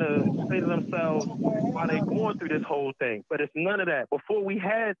something to say to themselves while they're going through this whole thing. But it's none of that. Before we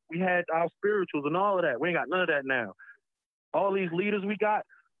had our spirituals and all of that. We ain't got none of that now. All these leaders we got,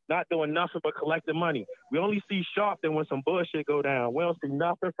 not doing nothing but collecting money. We only see Sharpton when some bullshit go down. We don't see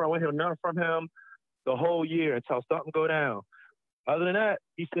nothing from him the whole year until something go down. Other than that,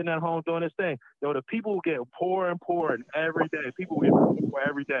 he's sitting at home doing his thing. Yo, the people get poorer and poorer every day. People get poorer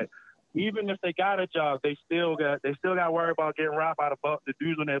every day. Even if they got a job, they still got to worry about getting robbed by the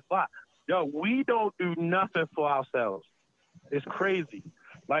dudes on their block. Yo, we don't do nothing for ourselves. It's crazy.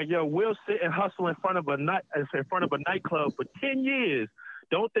 Like, yo, we'll sit and hustle in front of a nightclub for 10 years.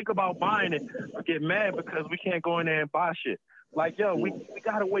 Don't think about buying it or get mad because we can't go in there and buy shit. Like, yo, we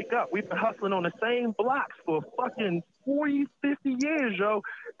gotta wake up. We've been hustling on the same blocks for fucking 40, 50 years, yo.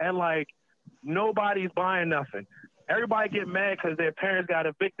 And like, nobody's buying nothing. Everybody get mad because their parents got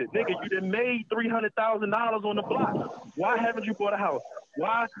evicted. Nigga, you done made $300,000 on the block. Why haven't you bought a house?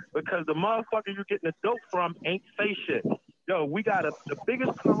 Why? Because the motherfucker you're getting the dope from ain't say shit. Yo, the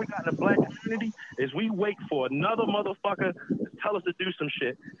biggest problem we got in the black community is we wait for another motherfucker to tell us to do some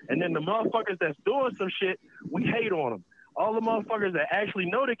shit. And then the motherfuckers that's doing some shit, we hate on them. All the motherfuckers that actually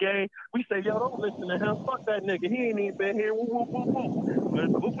know the game, we say, yo, don't listen to him. Fuck that nigga. He ain't even been here. Woo, woo, woo, woo. But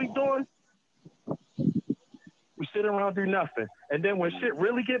what we doing? We sit around do nothing. And then when shit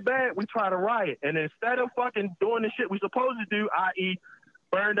really get bad, we try to riot. And instead of fucking doing the shit we supposed to do, i.e.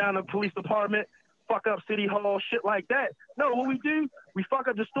 burn down the police department, fuck up City Hall, shit like that. No, what we do, we fuck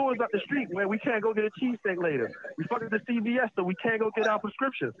up the stores up the street where we can't go get a cheesesteak later. We fuck up the CVS so we can't go get our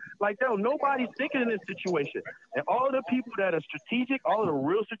prescriptions. Like, yo, nobody's thinking in this situation. And all the people that are strategic, all of the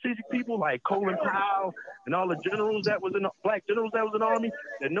real strategic people like Colin Powell and all the generals that was in the black generals that was in the army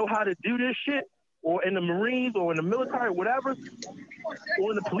that know how to do this shit, or in the Marines or in the military, whatever, or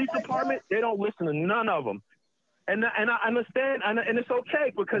in the police department, they don't listen to none of them. And I understand, and it's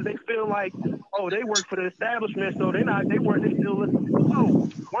okay because they feel like, oh, they work for the establishment, so they still listen. So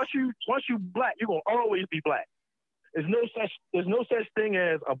once you black, you're gonna always be black. There's no such thing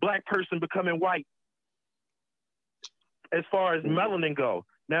as a black person becoming white as far as melanin go.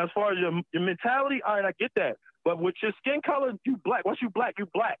 Now, as far as your mentality, all right, I get that. But with your skin color, you black. Once you black, you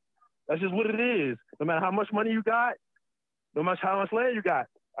black. That's just what it is. No matter how much money you got, no matter how much land you got.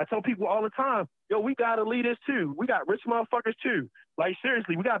 I tell people all the time, yo, we got elitists too. We got rich motherfuckers too. Like,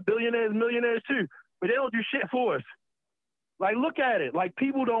 seriously, we got billionaires, millionaires too. But they don't do shit for us. Like, look at it. Like,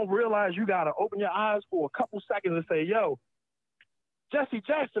 people don't realize you got to open your eyes for a couple seconds and say, yo, Jesse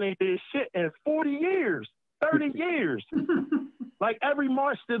Jackson ain't did shit in 40 years, 30 years. Like, every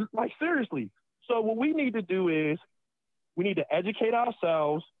march, like, seriously. So what we need to do is we need to educate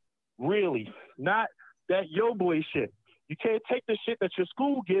ourselves. Really, not that yo boy shit. You can't take the shit that your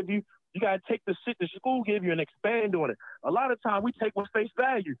school give you. You gotta take the shit that your school give you and expand on it. A lot of time we take with face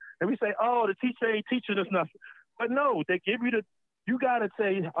value and we say, "Oh, the teacher ain't teaching us nothing." But no, they give you you gotta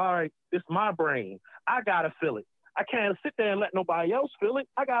say, "All right, it's my brain. I gotta feel it. I can't sit there and let nobody else feel it.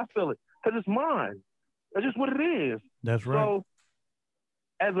 I gotta feel it because it's mine. That's just what it is." That's right. So,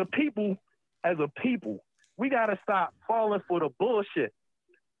 as a people, we gotta stop falling for the bullshit.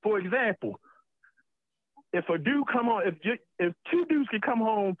 For example, if a dude if two dudes can come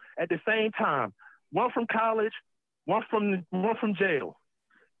home at the same time, one from college, one from jail,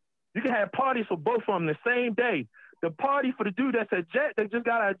 you can have parties for both of them the same day. The party for the dude that just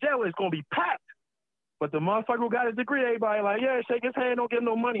got out of jail is gonna be packed, but the motherfucker who got his degree, everybody like, yeah, shake his hand, don't give him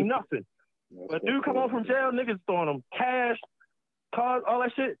no money, nothing. But dude come home from jail, niggas throwing him cash, cars, all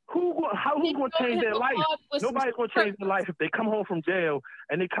that shit. Who's gonna change their life? Nobody's gonna change their life if they come home from jail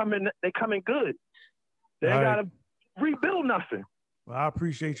and they come in good. They ain't gotta rebuild nothing. Well, I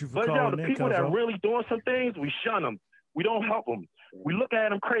appreciate you for calling in. But yo, the people that really doing some things, we shun them. We don't help them. We look at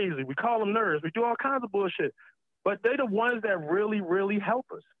them crazy. We call them nerds. We do all kinds of bullshit. But they the ones that really, really help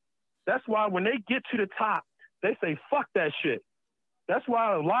us. That's why when they get to the top, they say, fuck that shit. That's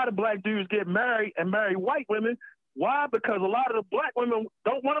why a lot of black dudes get married and marry white women. Why? Because a lot of the black women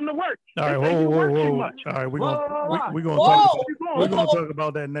don't want them to work. All right, whoa. All right, we're gonna talk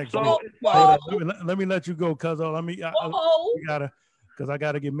about that next week. Let me let you go, cuz because I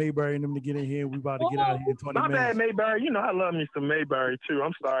gotta get Mayberry and them to get in here. We about to get out of here in 20 minutes. My bad, Mayberry. You know I love me some Mayberry too.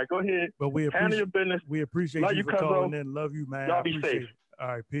 I'm sorry. Go ahead. But we appreciate your business. We appreciate you for calling in. Love you, man. Y'all be safe. All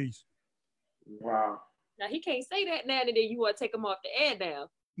right, peace. Wow. Now he can't say that now, and then you want to take him off the air now.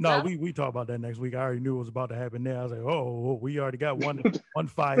 No, we talk about that next week. I already knew it was about to happen there. I was like, oh, we already got one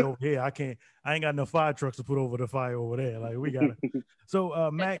fire over here. I ain't got no fire trucks to put over the fire over there. Like we got it. So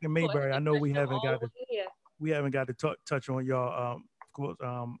Mac and Mayberry, I know we haven't got to touch on y'all. Of course,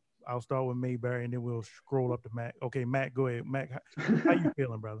 I'll start with Mayberry and then we'll scroll up to Mac. Okay, Mac, go ahead. Mac, how you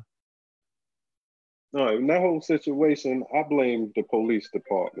feeling, brother? All right, in that whole situation, I blame the police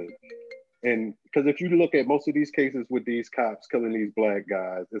department. And because if you look at most of these cases with these cops killing these black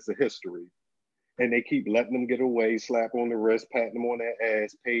guys, it's a history. And they keep letting them get away, slap on the wrist, patting them on their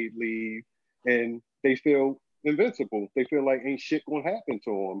ass, paid leave. And they feel invincible. They feel like ain't shit gonna happen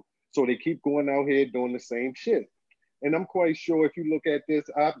to them. So they keep going out here doing the same shit. And I'm quite sure if you look at this,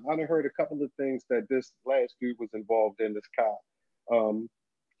 I've heard a couple of things that this last dude was involved in, this cop.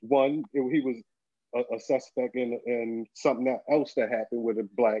 One, he was a suspect in something else that happened with a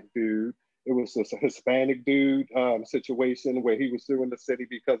black dude. It was a Hispanic dude situation where he was suing the city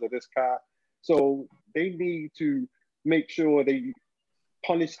because of this cop. So they need to make sure they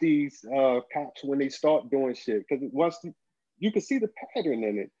punish these cops when they start doing shit. Because once you can see the pattern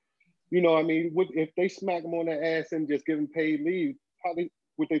in it. You know, I mean, if they smack them on the ass and just give them paid leave,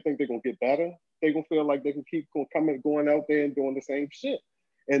 would they think they're gonna get better? They're gonna feel like they can keep going out there and doing the same shit.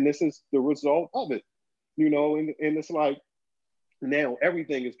 And this is the result of it. You know, and it's like now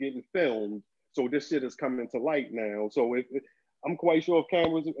everything is getting filmed. So this shit is coming to light now. So I'm quite sure if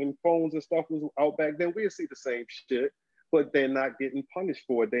cameras and phones and stuff was out back then, we'd see the same shit, but they're not getting punished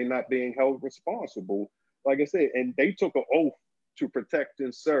for it. They're not being held responsible. Like I said, and they took an oath to protect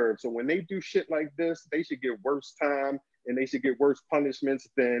and serve. So when they do shit like this, they should get worse time and they should get worse punishments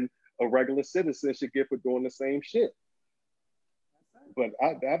than a regular citizen should get for doing the same shit. But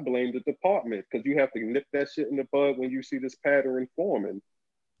I blame the department because you have to nip that shit in the bud when you see this pattern forming.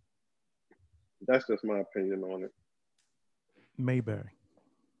 That's just my opinion on it. Mayberry.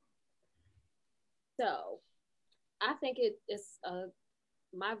 So I think it's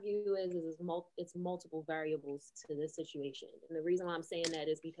my view is it's multiple variables to this situation. And the reason why I'm saying that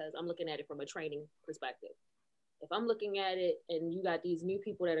is because I'm looking at it from a training perspective. If I'm looking at it and you got these new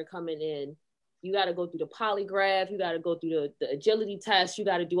people that are coming in, you got to go through the polygraph, you got to go through the agility test, you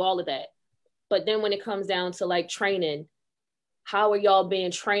got to do all of that. But then when it comes down to like training, how are y'all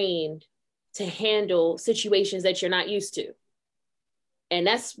being trained to handle situations that you're not used to? And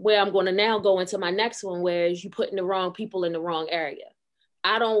that's where I'm going to now go into my next one, where is you putting the wrong people in the wrong area.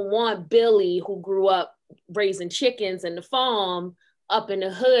 I don't want Billy, who grew up raising chickens in the farm up in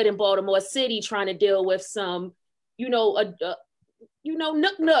the hood in Baltimore City, trying to deal with some, nook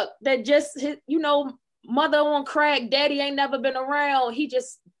that just, mother on crack, daddy ain't never been around. He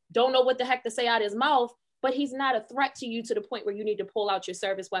just don't know what the heck to say out his mouth, but he's not a threat to you to the point where you need to pull out your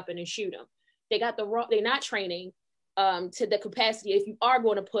service weapon and shoot him. They're not training to the capacity if you are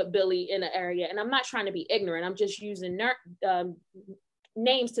going to put Billy in an area. And I'm not trying to be ignorant. I'm just using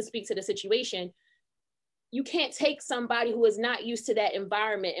names to speak to the situation. You can't take somebody who is not used to that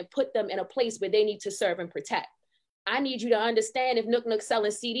environment and put them in a place where they need to serve and protect. I need you to understand if Nook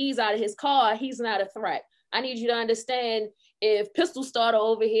selling CDs out of his car, he's not a threat. I need you to understand if Pistol Starter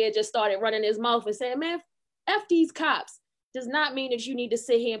over here just started running his mouth and saying, man, F these cops, does not mean that you need to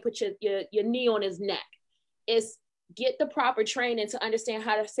sit here and put your knee on his neck. It's get the proper training to understand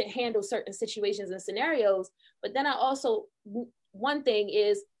how to handle certain situations and scenarios. But then one thing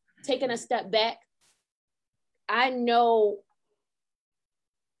is taking a step back. I know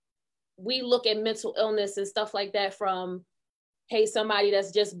we look at mental illness and stuff like that from, hey, somebody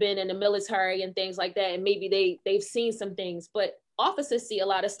that's just been in the military and things like that, and maybe they've seen some things, but officers see a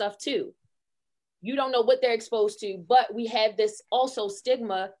lot of stuff too. You don't know what they're exposed to, but we have this also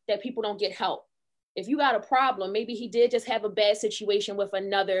stigma that people don't get help. If you got a problem, maybe he did just have a bad situation with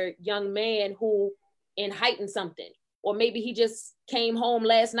another young man who heightened something. Or maybe he just came home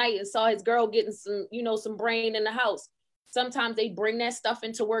last night and saw his girl getting some brain in the house. Sometimes they bring that stuff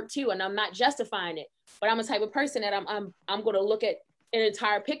into work too, and I'm not justifying it, but I'm a type of person that I'm going to look at an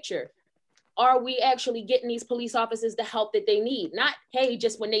entire picture. Are we actually getting these police officers the help that they need? Not, hey,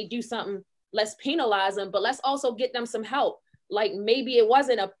 just when they do something, let's penalize them, but let's also get them some help. Like maybe it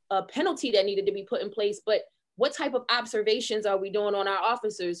wasn't a penalty that needed to be put in place, but what type of observations are we doing on our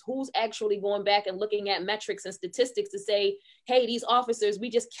officers? Who's actually going back and looking at metrics and statistics to say, hey, these officers, we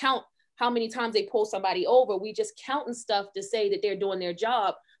just count how many times they pull somebody over. We just counting stuff to say that they're doing their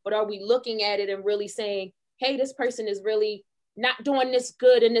job. But are we looking at it and really saying, hey, this person is really not doing this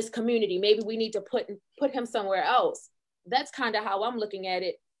good in this community. Maybe we need to put him somewhere else. That's kind of how I'm looking at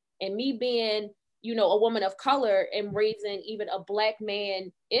it. And me being, a woman of color and raising even a Black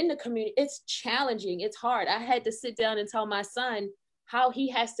man in the community, it's challenging. It's hard. I had to sit down and tell my son how he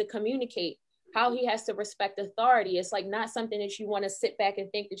has to communicate, how he has to respect authority. It's like not something that you want to sit back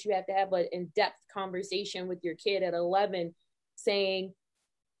and think that you have to have an in-depth conversation with your kid at 11 saying,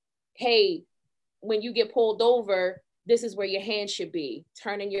 hey, when you get pulled over, this is where your hand should be,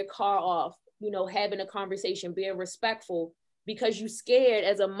 turning your car off, having a conversation, being respectful, because you scared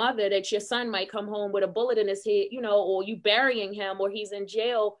as a mother that your son might come home with a bullet in his head, or you burying him, or he's in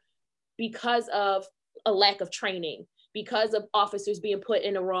jail because of a lack of training, because of officers being put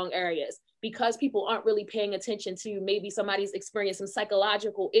in the wrong areas, because people aren't really paying attention to maybe somebody's experiencing some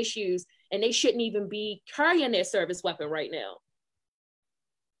psychological issues and they shouldn't even be carrying their service weapon right now.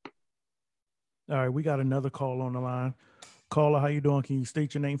 All right, we got another call on the line. Caller, how you doing? Can you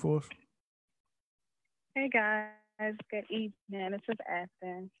state your name for us? Hey guys, good evening. This is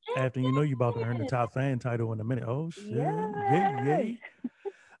Afton. Afton, you about to earn the top fan title in a minute. Oh shit! Yay!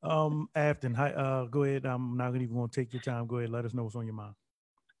 Afton, hi. Go ahead. I'm not even going to take your time. Go ahead. Let us know what's on your mind.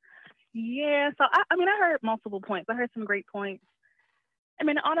 Yeah, so I mean, I heard multiple points. I heard some great points. I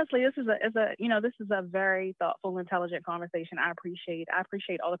mean, honestly, this is a very thoughtful, intelligent conversation. I appreciate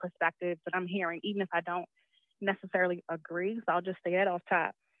all the perspectives that I'm hearing, even if I don't necessarily agree. So I'll just say that off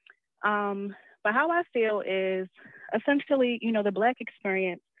top. But how I feel is essentially, the Black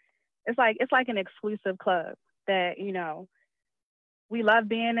experience. It's like an exclusive club that we love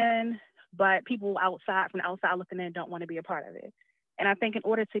being in, but people from the outside looking in don't want to be a part of it. And I think in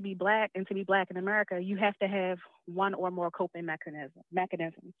order to be Black and to be Black in America, you have to have one or more coping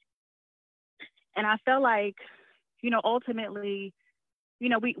mechanisms. And I feel like, ultimately,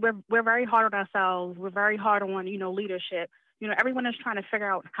 we're very hard on ourselves. We're very hard on, leadership. Everyone is trying to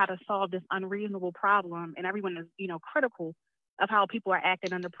figure out how to solve this unreasonable problem, and everyone is, critical of how people are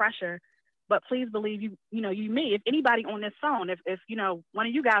acting under pressure. But please believe me, if anybody on this phone, if one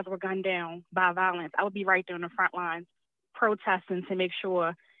of you guys were gunned down by violence, I would be right there on the front lines protesting to make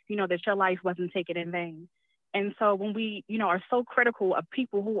sure, that your life wasn't taken in vain. And so when we, are so critical of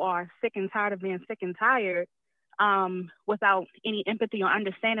people who are sick and tired of being sick and tired, without any empathy or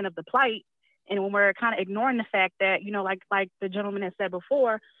understanding of the plight, and when we're kind of ignoring the fact that, like the gentleman has said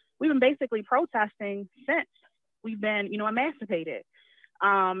before, we've been basically protesting since we've been, emancipated.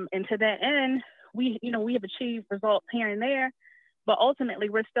 And to that end, we have achieved results here and there, but ultimately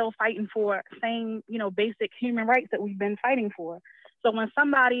we're still fighting for same, basic human rights that we've been fighting for. So when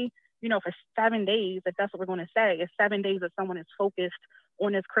somebody, for 7 days, if that's what we're going to say, it's 7 days that someone is focused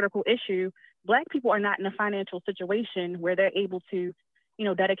on this critical issue, Black people are not in a financial situation where they're able to,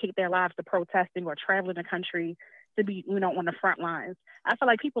 dedicate their lives to protesting or traveling the country to be, on the front lines. I feel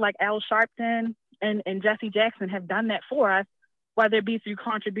like people like Al Sharpton and Jesse Jackson have done that for us, whether it be through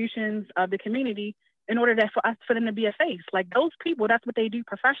contributions of the community, in order for them to be a face. Like those people, that's what they do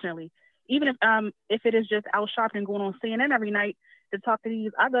professionally. Even if it is just Al Sharpton going on CNN every night to talk to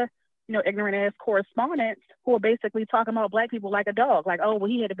these other, ignorant ass correspondents who are basically talking about Black people like a dog. Like, oh, well,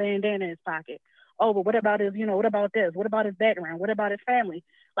 he had a bandana in his pocket. Oh, but what about his, what about this? What about his background? What about his family?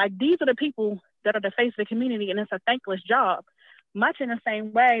 Like these are the people that are the face of the community, and it's a thankless job. Much in the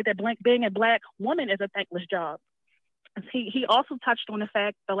same way that being a Black woman is a thankless job. He also touched on the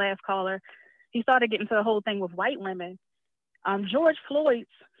fact, the last caller, he started getting to the whole thing with white women. George Floyd's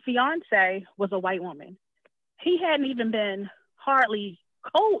fiance was a white woman. He hadn't even been hardly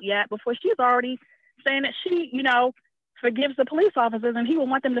cold yet before she's already saying that she, forgives the police officers and he will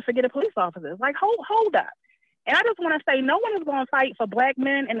want them to forget the police officers. Like, hold up. And I just want to say, no one is going to fight for Black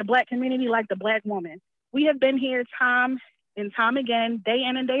men and the Black community like the Black woman. We have been here time and time again, day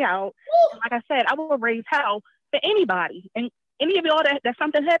in and day out. And like I said, I will raise hell for anybody. And any of y'all that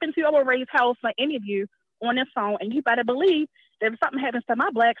something happened to, I will raise hell for any of you on this phone. And you better believe that if something happens to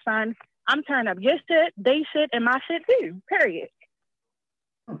my Black son, I'm turning up your shit, they shit, and my shit too, period.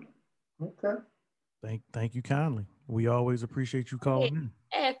 Okay. Thank you kindly. We always appreciate you calling in.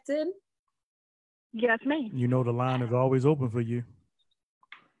 Acting. Yes, ma'am. The line is always open for you.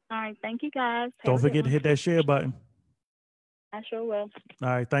 All right. Thank you, guys. Don't forget to hit that share button. I sure will. All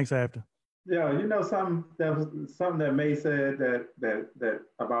right. Thanks, After. Yeah, something that May said that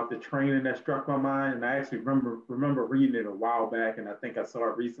about the training that struck my mind, and I actually remember reading it a while back, and I think I saw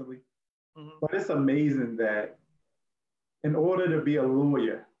it recently. Mm-hmm. But it's amazing that in order to be a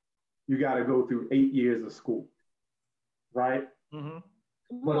lawyer, you got to go through 8 years of school, right? Mm-hmm.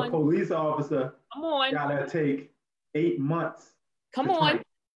 But a police officer got to take 8 months. Come on.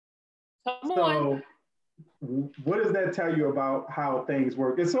 So what does that tell you about how things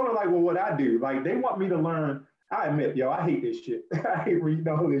work? It's sort of like what I do. Like they want me to learn. I admit, I hate this shit. I hate reading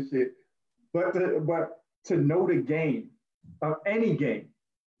all this shit. But to know the game of any game,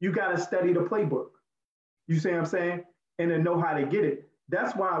 you got to study the playbook. You see what I'm saying? And to know how to get it.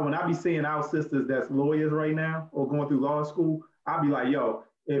 That's why when I be seeing our sisters that's lawyers right now or going through law school, I'll be like, yo,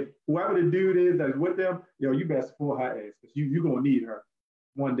 if whoever the dude is that's with them, you better support her ass because you're going to need her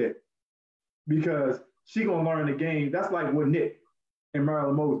one day. Because she going to learn the game. That's like with Nick and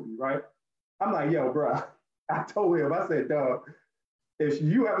Marilyn Mosby, right? I'm like, yo, bro, I told him, I said, dog, if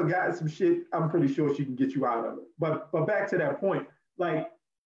you ever got some shit, I'm pretty sure she can get you out of it. But back to that point, like,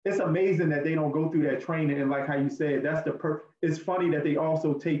 it's amazing that they don't go through that training. And like how you said, that's it's funny that they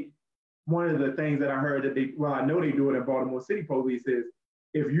also take one of the things that I heard that I know they do it in Baltimore City Police is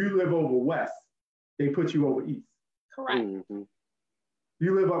if you live over west, they put you over east. Correct. Mm-hmm.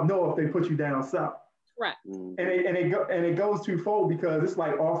 You live up north, they put you down south. Correct. And it goes twofold because it's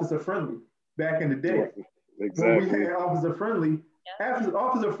like officer friendly back in the day. Exactly. When we had officer friendly,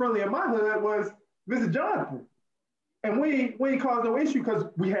 officer friendly in my hood was Mr. Jonathan. And we ain't caused no issue because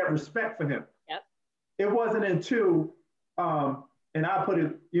we had respect for him. Yep. It wasn't until and I put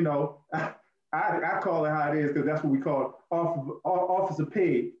it, you know, I call it how it is because that's what we call Officer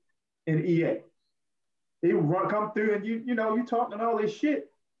Pig in EA. They come through and you know, you talking all this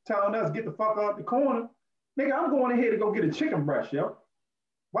shit, telling us get the fuck out the corner. Nigga, I'm going ahead to go get a chicken breast, yo.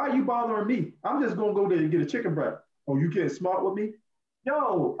 Why are you bothering me? I'm just gonna go there and get a chicken breast. Oh, you getting smart with me?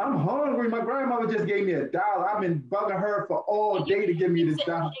 Yo, I'm hungry. My grandmother just gave me $1. I've been bugging her for all day to give me this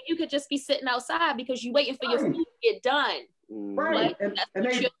 $1. You could just be sitting outside because you waiting for your food to get done. Right.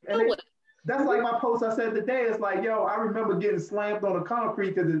 Like, that's like my post I said today. It's like, yo, I remember getting slammed on the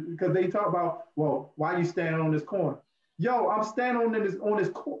concrete because they talk about, well, why you standing on this corner? Yo, I'm standing on this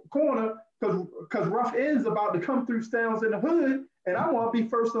corner because rough ends about to come through sounds in the hood, and I want to be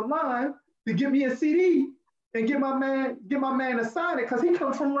first in line to get me a CD and get my man to sign it because he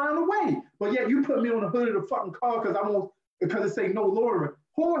comes from around the way. But yet you put me on the hood of the fucking car because it say no loitering.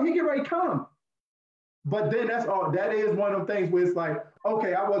 Whore, he get ready to come. But then that is one of the things where it's like,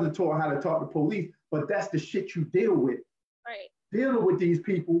 okay, I wasn't taught how to talk to police, but that's the shit you deal with. Right. Dealing with these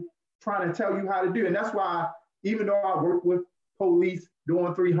people trying to tell you how to do. And that's why, even though I work with police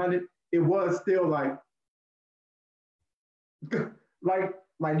doing 300, it was still like,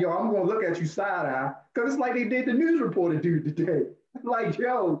 yo, I'm gonna look at you side eye, because it's like they did the news reporter dude today. Like,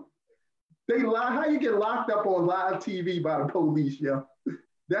 yo, how you get locked up on live TV by the police, yo?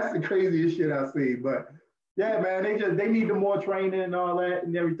 That's the craziest shit I've seen. But yeah, man, they need the more training and all that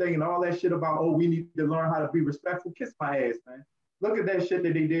and everything and all that shit about, oh, we need to learn how to be respectful. Kiss my ass, man. Look at that shit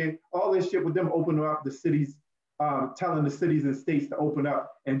that they did. All this shit with them opening up the cities, telling the cities and states to open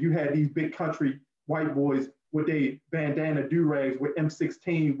up. And you had these big country white boys with their bandana do-rags with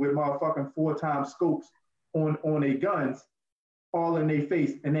M16 with motherfucking 4x scopes on their guns all in their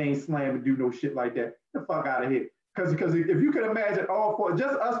face, and they ain't slam and do no shit like that. Get the fuck out of here. Because if you could imagine all four,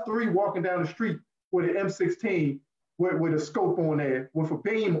 just us three walking down the street with an M16 with a scope on there, with a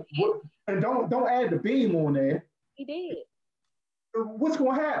beam, and don't add the beam on there. He did. What's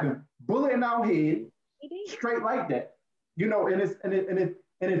gonna happen? Bullet in our head, straight like that. You know, and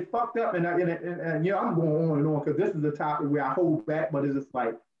it's fucked up, and you know, I'm going on and on because this is a topic where I hold back, but it's just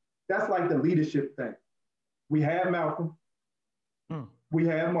like, that's like the leadership thing. We have Malcolm, we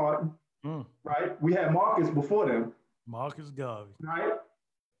have Martin, right? We had Marcus before them. Marcus Garvey. Right?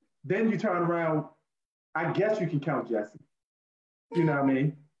 Then you turn around, I guess you can count Jesse. You know what I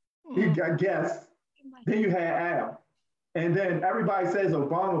mean? I guess. Then you had Al. And then everybody says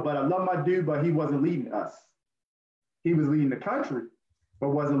Obama, but I love my dude, but he wasn't leading us. He was leading the country, but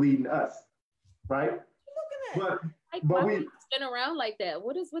wasn't leading us. Right? But we spin around like that.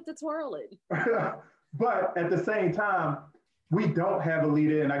 What is with the twirling? But at the same time, we don't have a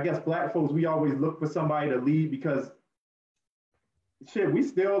leader, and I guess Black folks, we always look for somebody to lead because shit, we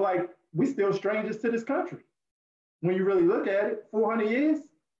still strangers to this country. When you really look at it, 400 years,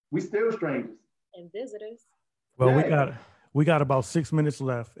 we still strangers. And visitors. Well, yeah. we got about 6 minutes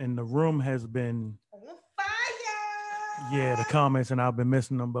left, and the room has been the comments, and I've been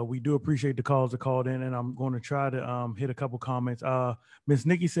missing them, but we do appreciate the calls that called in, and I'm going to try to hit a couple comments. Miss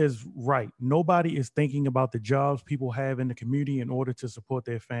Nikki says, right, nobody is thinking about the jobs people have in the community in order to support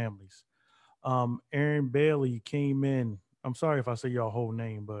their families. Aaron Bailey came in. I'm sorry if I say your whole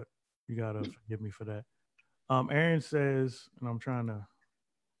name, but you got to forgive me for that. Aaron says, and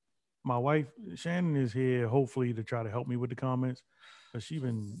my wife, Shannon, is here, hopefully to try to help me with the comments, but she's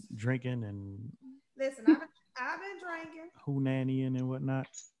been drinking and... Listen, I've been drinking. Hoo-nannying and whatnot.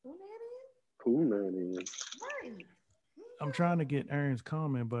 Hoo-nannying. Right. I'm trying to get Aaron's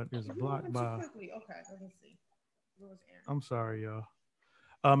comment, but it's blocked by... Quickly. Okay, let me see. I'm sorry,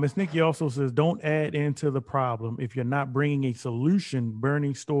 y'all. Ms. Nikki also says, don't add into the problem. If you're not bringing a solution,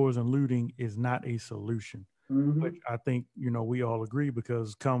 burning stores and looting is not a solution. Which I think, we all agree,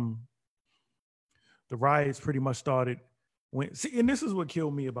 because the riots pretty much started and this is what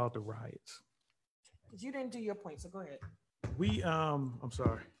killed me about the riots. You didn't do your point, so go ahead. I'm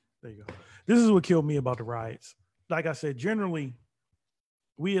sorry. There you go. This is what killed me about the riots. Like I said, generally,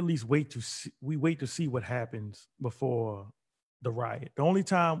 we at least wait to see what happens before the riot. The only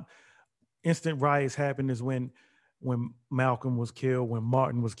time instant riots happen is when Malcolm was killed, when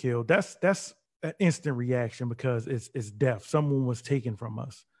Martin was killed. That's an instant reaction because it's death. Someone was taken from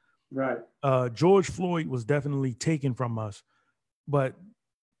us. Right. George Floyd was definitely taken from us, but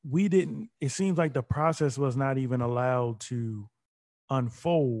it seems like the process was not even allowed to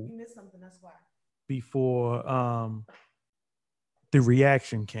unfold. You missed something, that's why. Before the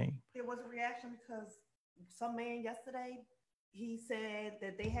reaction came. There was a reaction because some man yesterday, he said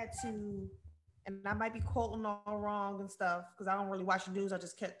that they had to and I might be quoting all wrong and stuff because I don't really watch the news. I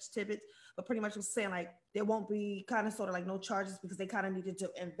just catch tidbits, but pretty much was saying like there won't be kind of sort of like no charges because they kind of needed to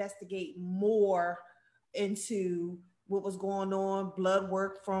investigate more into what was going on, blood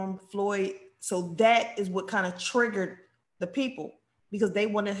work from Floyd. So that is what kind of triggered the people because they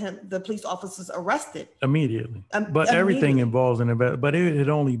wanted the police officers arrested immediately. But everything involves an event. But it had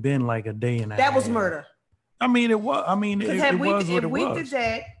only been like a day and a half. That was murder. I mean, it was. I mean, it was what it was. If we did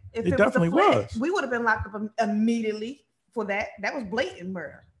that, if it definitely was, we would have been locked up immediately for that. That was blatant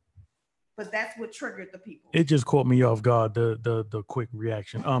murder. But that's what triggered the people. It just caught me off guard, the quick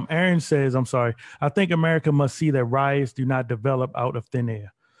reaction. Aaron says, I'm sorry. I think America must see that riots do not develop out of thin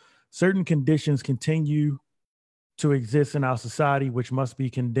air. Certain conditions continue to exist in our society, which must be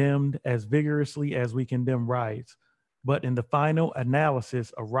condemned as vigorously as we condemn riots. But in the final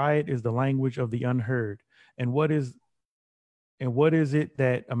analysis, a riot is the language of the unheard. And what is it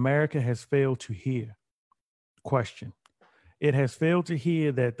that America has failed to hear? Question. It has failed to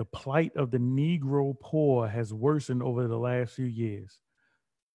hear that the plight of the Negro poor has worsened over the last few years.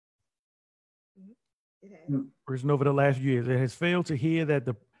 Worsened over the last few years. It has failed to hear that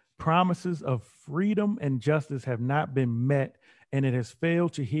the promises of freedom and justice have not been met, and it has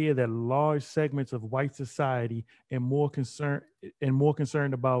failed to hear that large segments of white society are more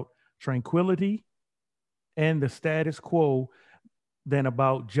concerned about tranquility and the status quo than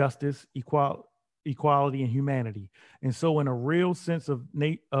about justice, equality, and humanity. And so in a real sense of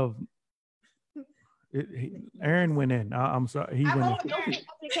Aaron went in. I'm sorry, he went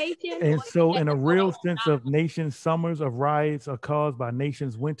in. And so in a real sense of nation's summers of riots are caused by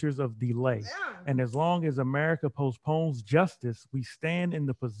nation's winters of delay. And as long as America postpones justice, we stand in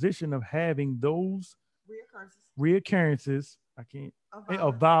the position of having those reoccurrences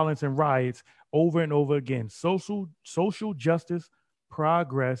of violence and riots over and over again. Social justice,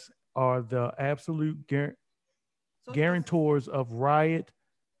 progress are the absolute guarantors of riot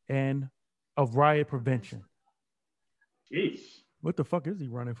prevention. Jeez. What the fuck is he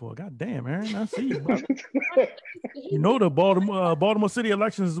running for? God damn, Aaron, I see you, brother. You know the Baltimore City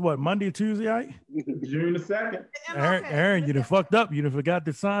elections is what, Monday or Tuesday, right? June the 2nd. Aaron, you done fucked up. You done forgot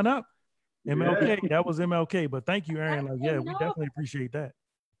to sign up. MLK, yeah. That was MLK. But thank you, Aaron. Like, yeah, we definitely appreciate that.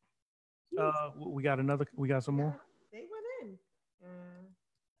 We got some more. They went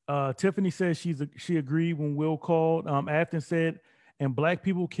in. Tiffany says she agreed when Will called. Afton said, and black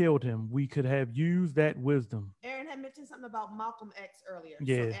people killed him. We could have used that wisdom. Aaron had mentioned something about Malcolm X earlier.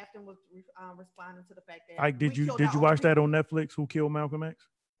 Yeah. So Afton was responding to the fact that did you watch that on Netflix? Who Killed Malcolm X?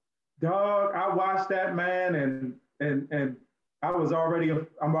 Dog, I watched that, man, and I'm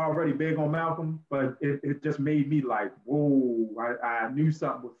already big on Malcolm, but it just made me like, whoa, I knew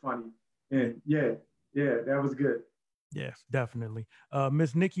something was funny. And yeah, that was good. Yes, definitely.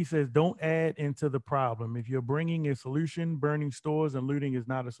 Miss Nikki says, don't add into the problem. If you're bringing a solution, burning stores and looting is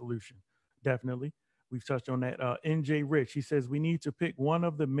not a solution. Definitely. We've touched on that. NJ Rich, he says, we need to pick one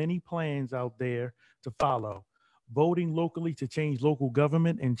of the many plans out there to follow. Voting locally to change local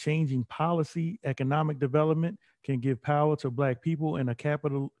government and changing policy, economic development can give power to black people in a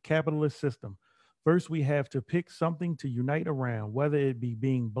capitalist system. First, we have to pick something to unite around, whether it be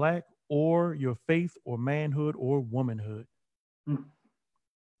being black or your faith or manhood or womanhood.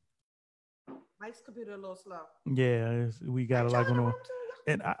 Mike's computer a little slow. Yeah, we got a lot going on.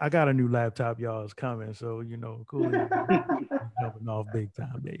 And I got a new laptop, y'all, is coming. So, cool. Jumping off big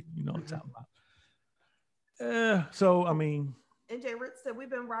time, baby. You know what I'm talking about. So, I mean. NJ Rich said we've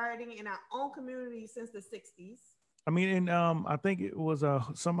been rioting in our own community since the 60s. I mean, and I think it was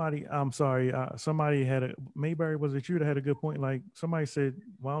somebody, I'm sorry, somebody had Mayberry, was it you that had a good point? Like somebody said,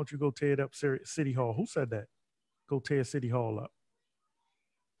 why don't you go tear it up City Hall? Who said that? Go tear City Hall up.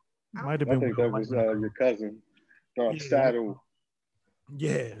 Might have been. I think that was your cousin, Saddle.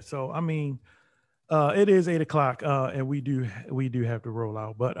 Yeah. So, I mean, it is 8:00 and we do have to roll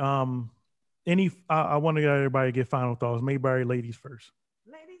out, but I want to get everybody to get final thoughts. Mayberry, ladies first.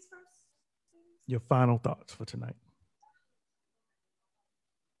 Ladies first. Your final thoughts for tonight.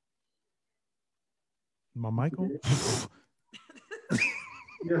 My Michael?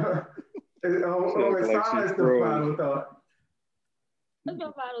 Yeah. It's silence the final thought. What's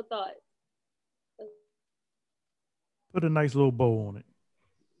my final thought? Put a nice little bow on it.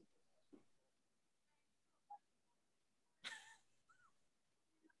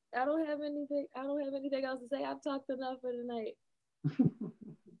 I don't have anything else to say. I've talked enough for tonight.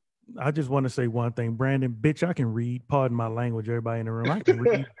 I just want to say one thing, Brandon, bitch, I can read. Pardon my language, everybody in the room. I can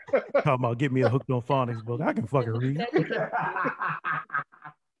read. Talking about get me a Hooked on Phonics book. I can fucking read.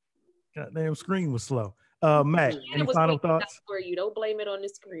 Goddamn screen was slow. Mac, any final thoughts? For you, don't blame it on the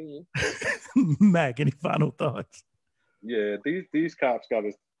screen. Mac, any final thoughts? Yeah, these cops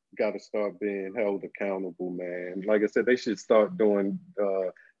gotta start being held accountable, man. Like I said, they should start doing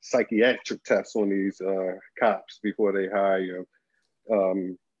psychiatric tests on these cops before they hire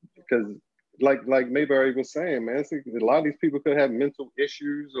them. Because like Mayberry was saying, man, a lot of these people could have mental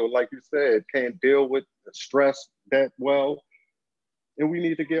issues, or like you said, can't deal with stress that well. And we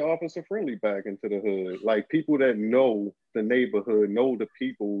need to get Officer Friendly back into the hood. Like people that know the neighborhood, know the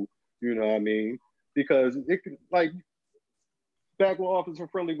people, you know what I mean? Because it could, like, back when Officer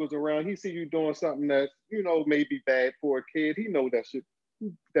Friendly was around, he see you doing something that, you know, may be bad for a kid. He know that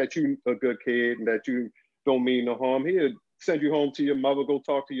you a good kid and that you don't mean no harm. He'll send you home to your mother, go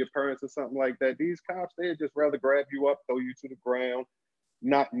talk to your parents or something like that. These cops, they'd just rather grab you up, throw you to the ground,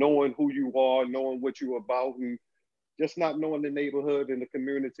 not knowing who you are, knowing what you're about, and just not knowing the neighborhood and the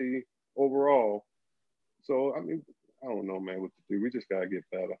community overall. So, I mean, I don't know, man, what to do. We just got to get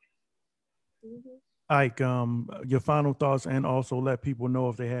better. Ike, your final thoughts, and also let people know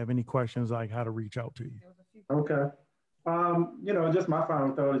if they have any questions, like how to reach out to you. Okay. You know, just my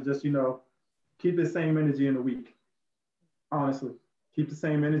final thought is just, you know, keep the same energy in a week. Honestly, keep the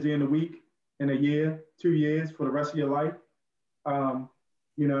same energy in a week, in a year, 2 years, for the rest of your life.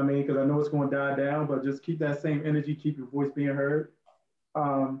 You know what I mean? Because I know it's going to die down, but just keep that same energy, keep your voice being heard.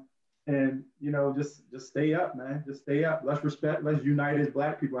 And, you know, just stay up, man. Just stay up. Let's unite as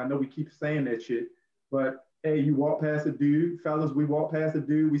Black people. I know we keep saying that shit, but hey, you walk past a dude, fellas, we walk past a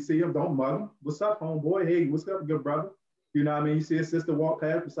dude, we see him, don't mug him. What's up, homeboy? Hey, what's up, good brother? You know what I mean? You see a sister walk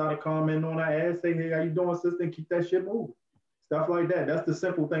past beside a comment on her ass, say, hey, how you doing, sister? And keep that shit moving. Stuff like that. That's the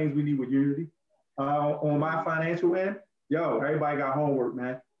simple things we need with unity. On my financial end, yo, everybody got homework,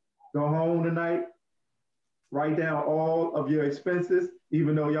 man. Go home tonight, write down all of your expenses,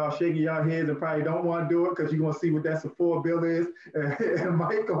 even though y'all shaking y'all heads and probably don't want to do it because you're going to see what that Sephora bill is, and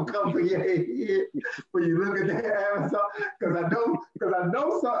Mike going to come to your head when you look at that Amazon. Because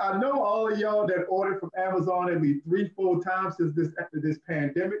I know all of y'all that ordered from Amazon at least 3-4 times since this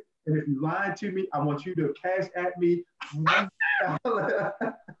pandemic. And if you lying to me, I want you to cash at me $1.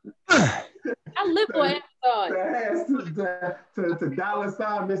 I live for Amazon. To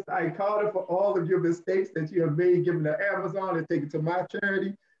 $ Mr. Ike Carter for all of your mistakes that you have made, giving to Amazon and take it to my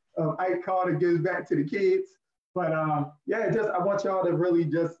charity. Ike Carter gives back to the kids. But yeah, I want y'all to really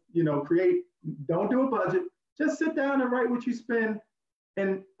just, you know, don't do a budget. Just sit down and write what you spend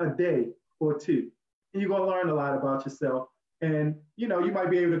in a day or two. And you're going to learn a lot about yourself. And, you know, you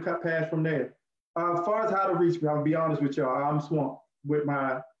might be able to cut past from there. As far as how to reach me, I'm going to be honest with y'all. I'm swamped with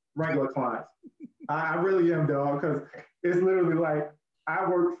my regular clients. I really am, dog, because it's literally like I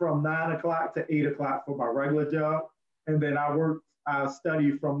work from 9 o'clock to 8 o'clock for my regular job. And then I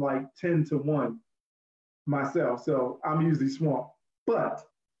study from like 10 to 1 myself. So I'm usually swamped. But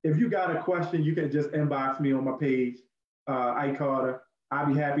if you got a question, you can just inbox me on my page, Ike Carter. I'll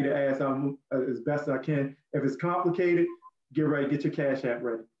be happy to answer as best I can. If it's complicated, get your Cash App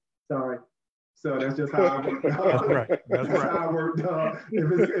ready. Sorry. So that's just how I work. That's right. That's how I work.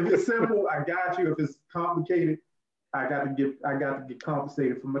 If it's simple, I got you. If it's complicated, I got to get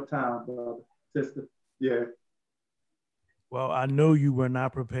compensated for my time, brother, sister. Yeah. Well, I know you were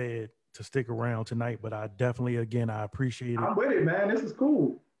not prepared to stick around tonight, but I definitely, again, I appreciate it. I'm with it, man. This is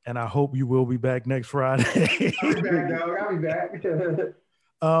cool. And I hope you will be back next Friday. I'll be back, dog. I'll be back.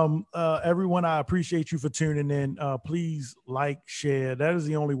 Everyone, I appreciate you for tuning in. Please like, share. That is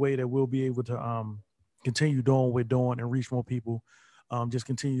the only way that we'll be able to continue doing what we're doing and reach more people. Just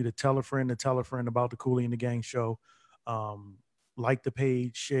continue to tell a friend about the Cooley and the Gang show. Like the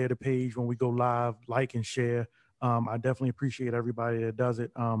page, share the page when we go live, like and share. I definitely appreciate everybody that does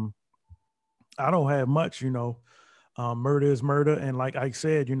it. I don't have much, you know. Murder is murder. And like I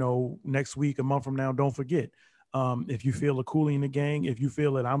said, you know, next week, a month from now, don't forget. If you feel a Cooley in the Gang, if you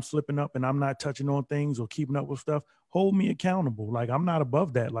feel that I'm slipping up and I'm not touching on things or keeping up with stuff, hold me accountable. Like, I'm not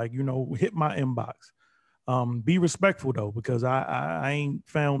above that. Like, you know, hit my inbox. Be respectful though, because I ain't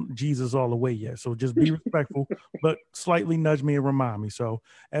found Jesus all the way yet. So just be respectful, but slightly nudge me and remind me. So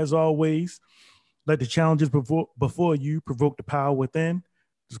as always, let the challenges before you provoke the power within.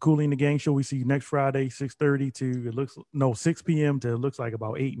 It's Cooley and the Gang show. We see you next Friday, 6:30 to 6 p.m. to it looks like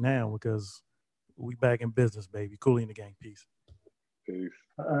about 8 now, because we back in business, baby. Cooley and the Gang. Peace. Peace.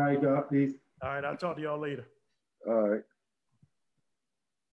 All right, God. Peace. All right. I'll talk to y'all later. All right.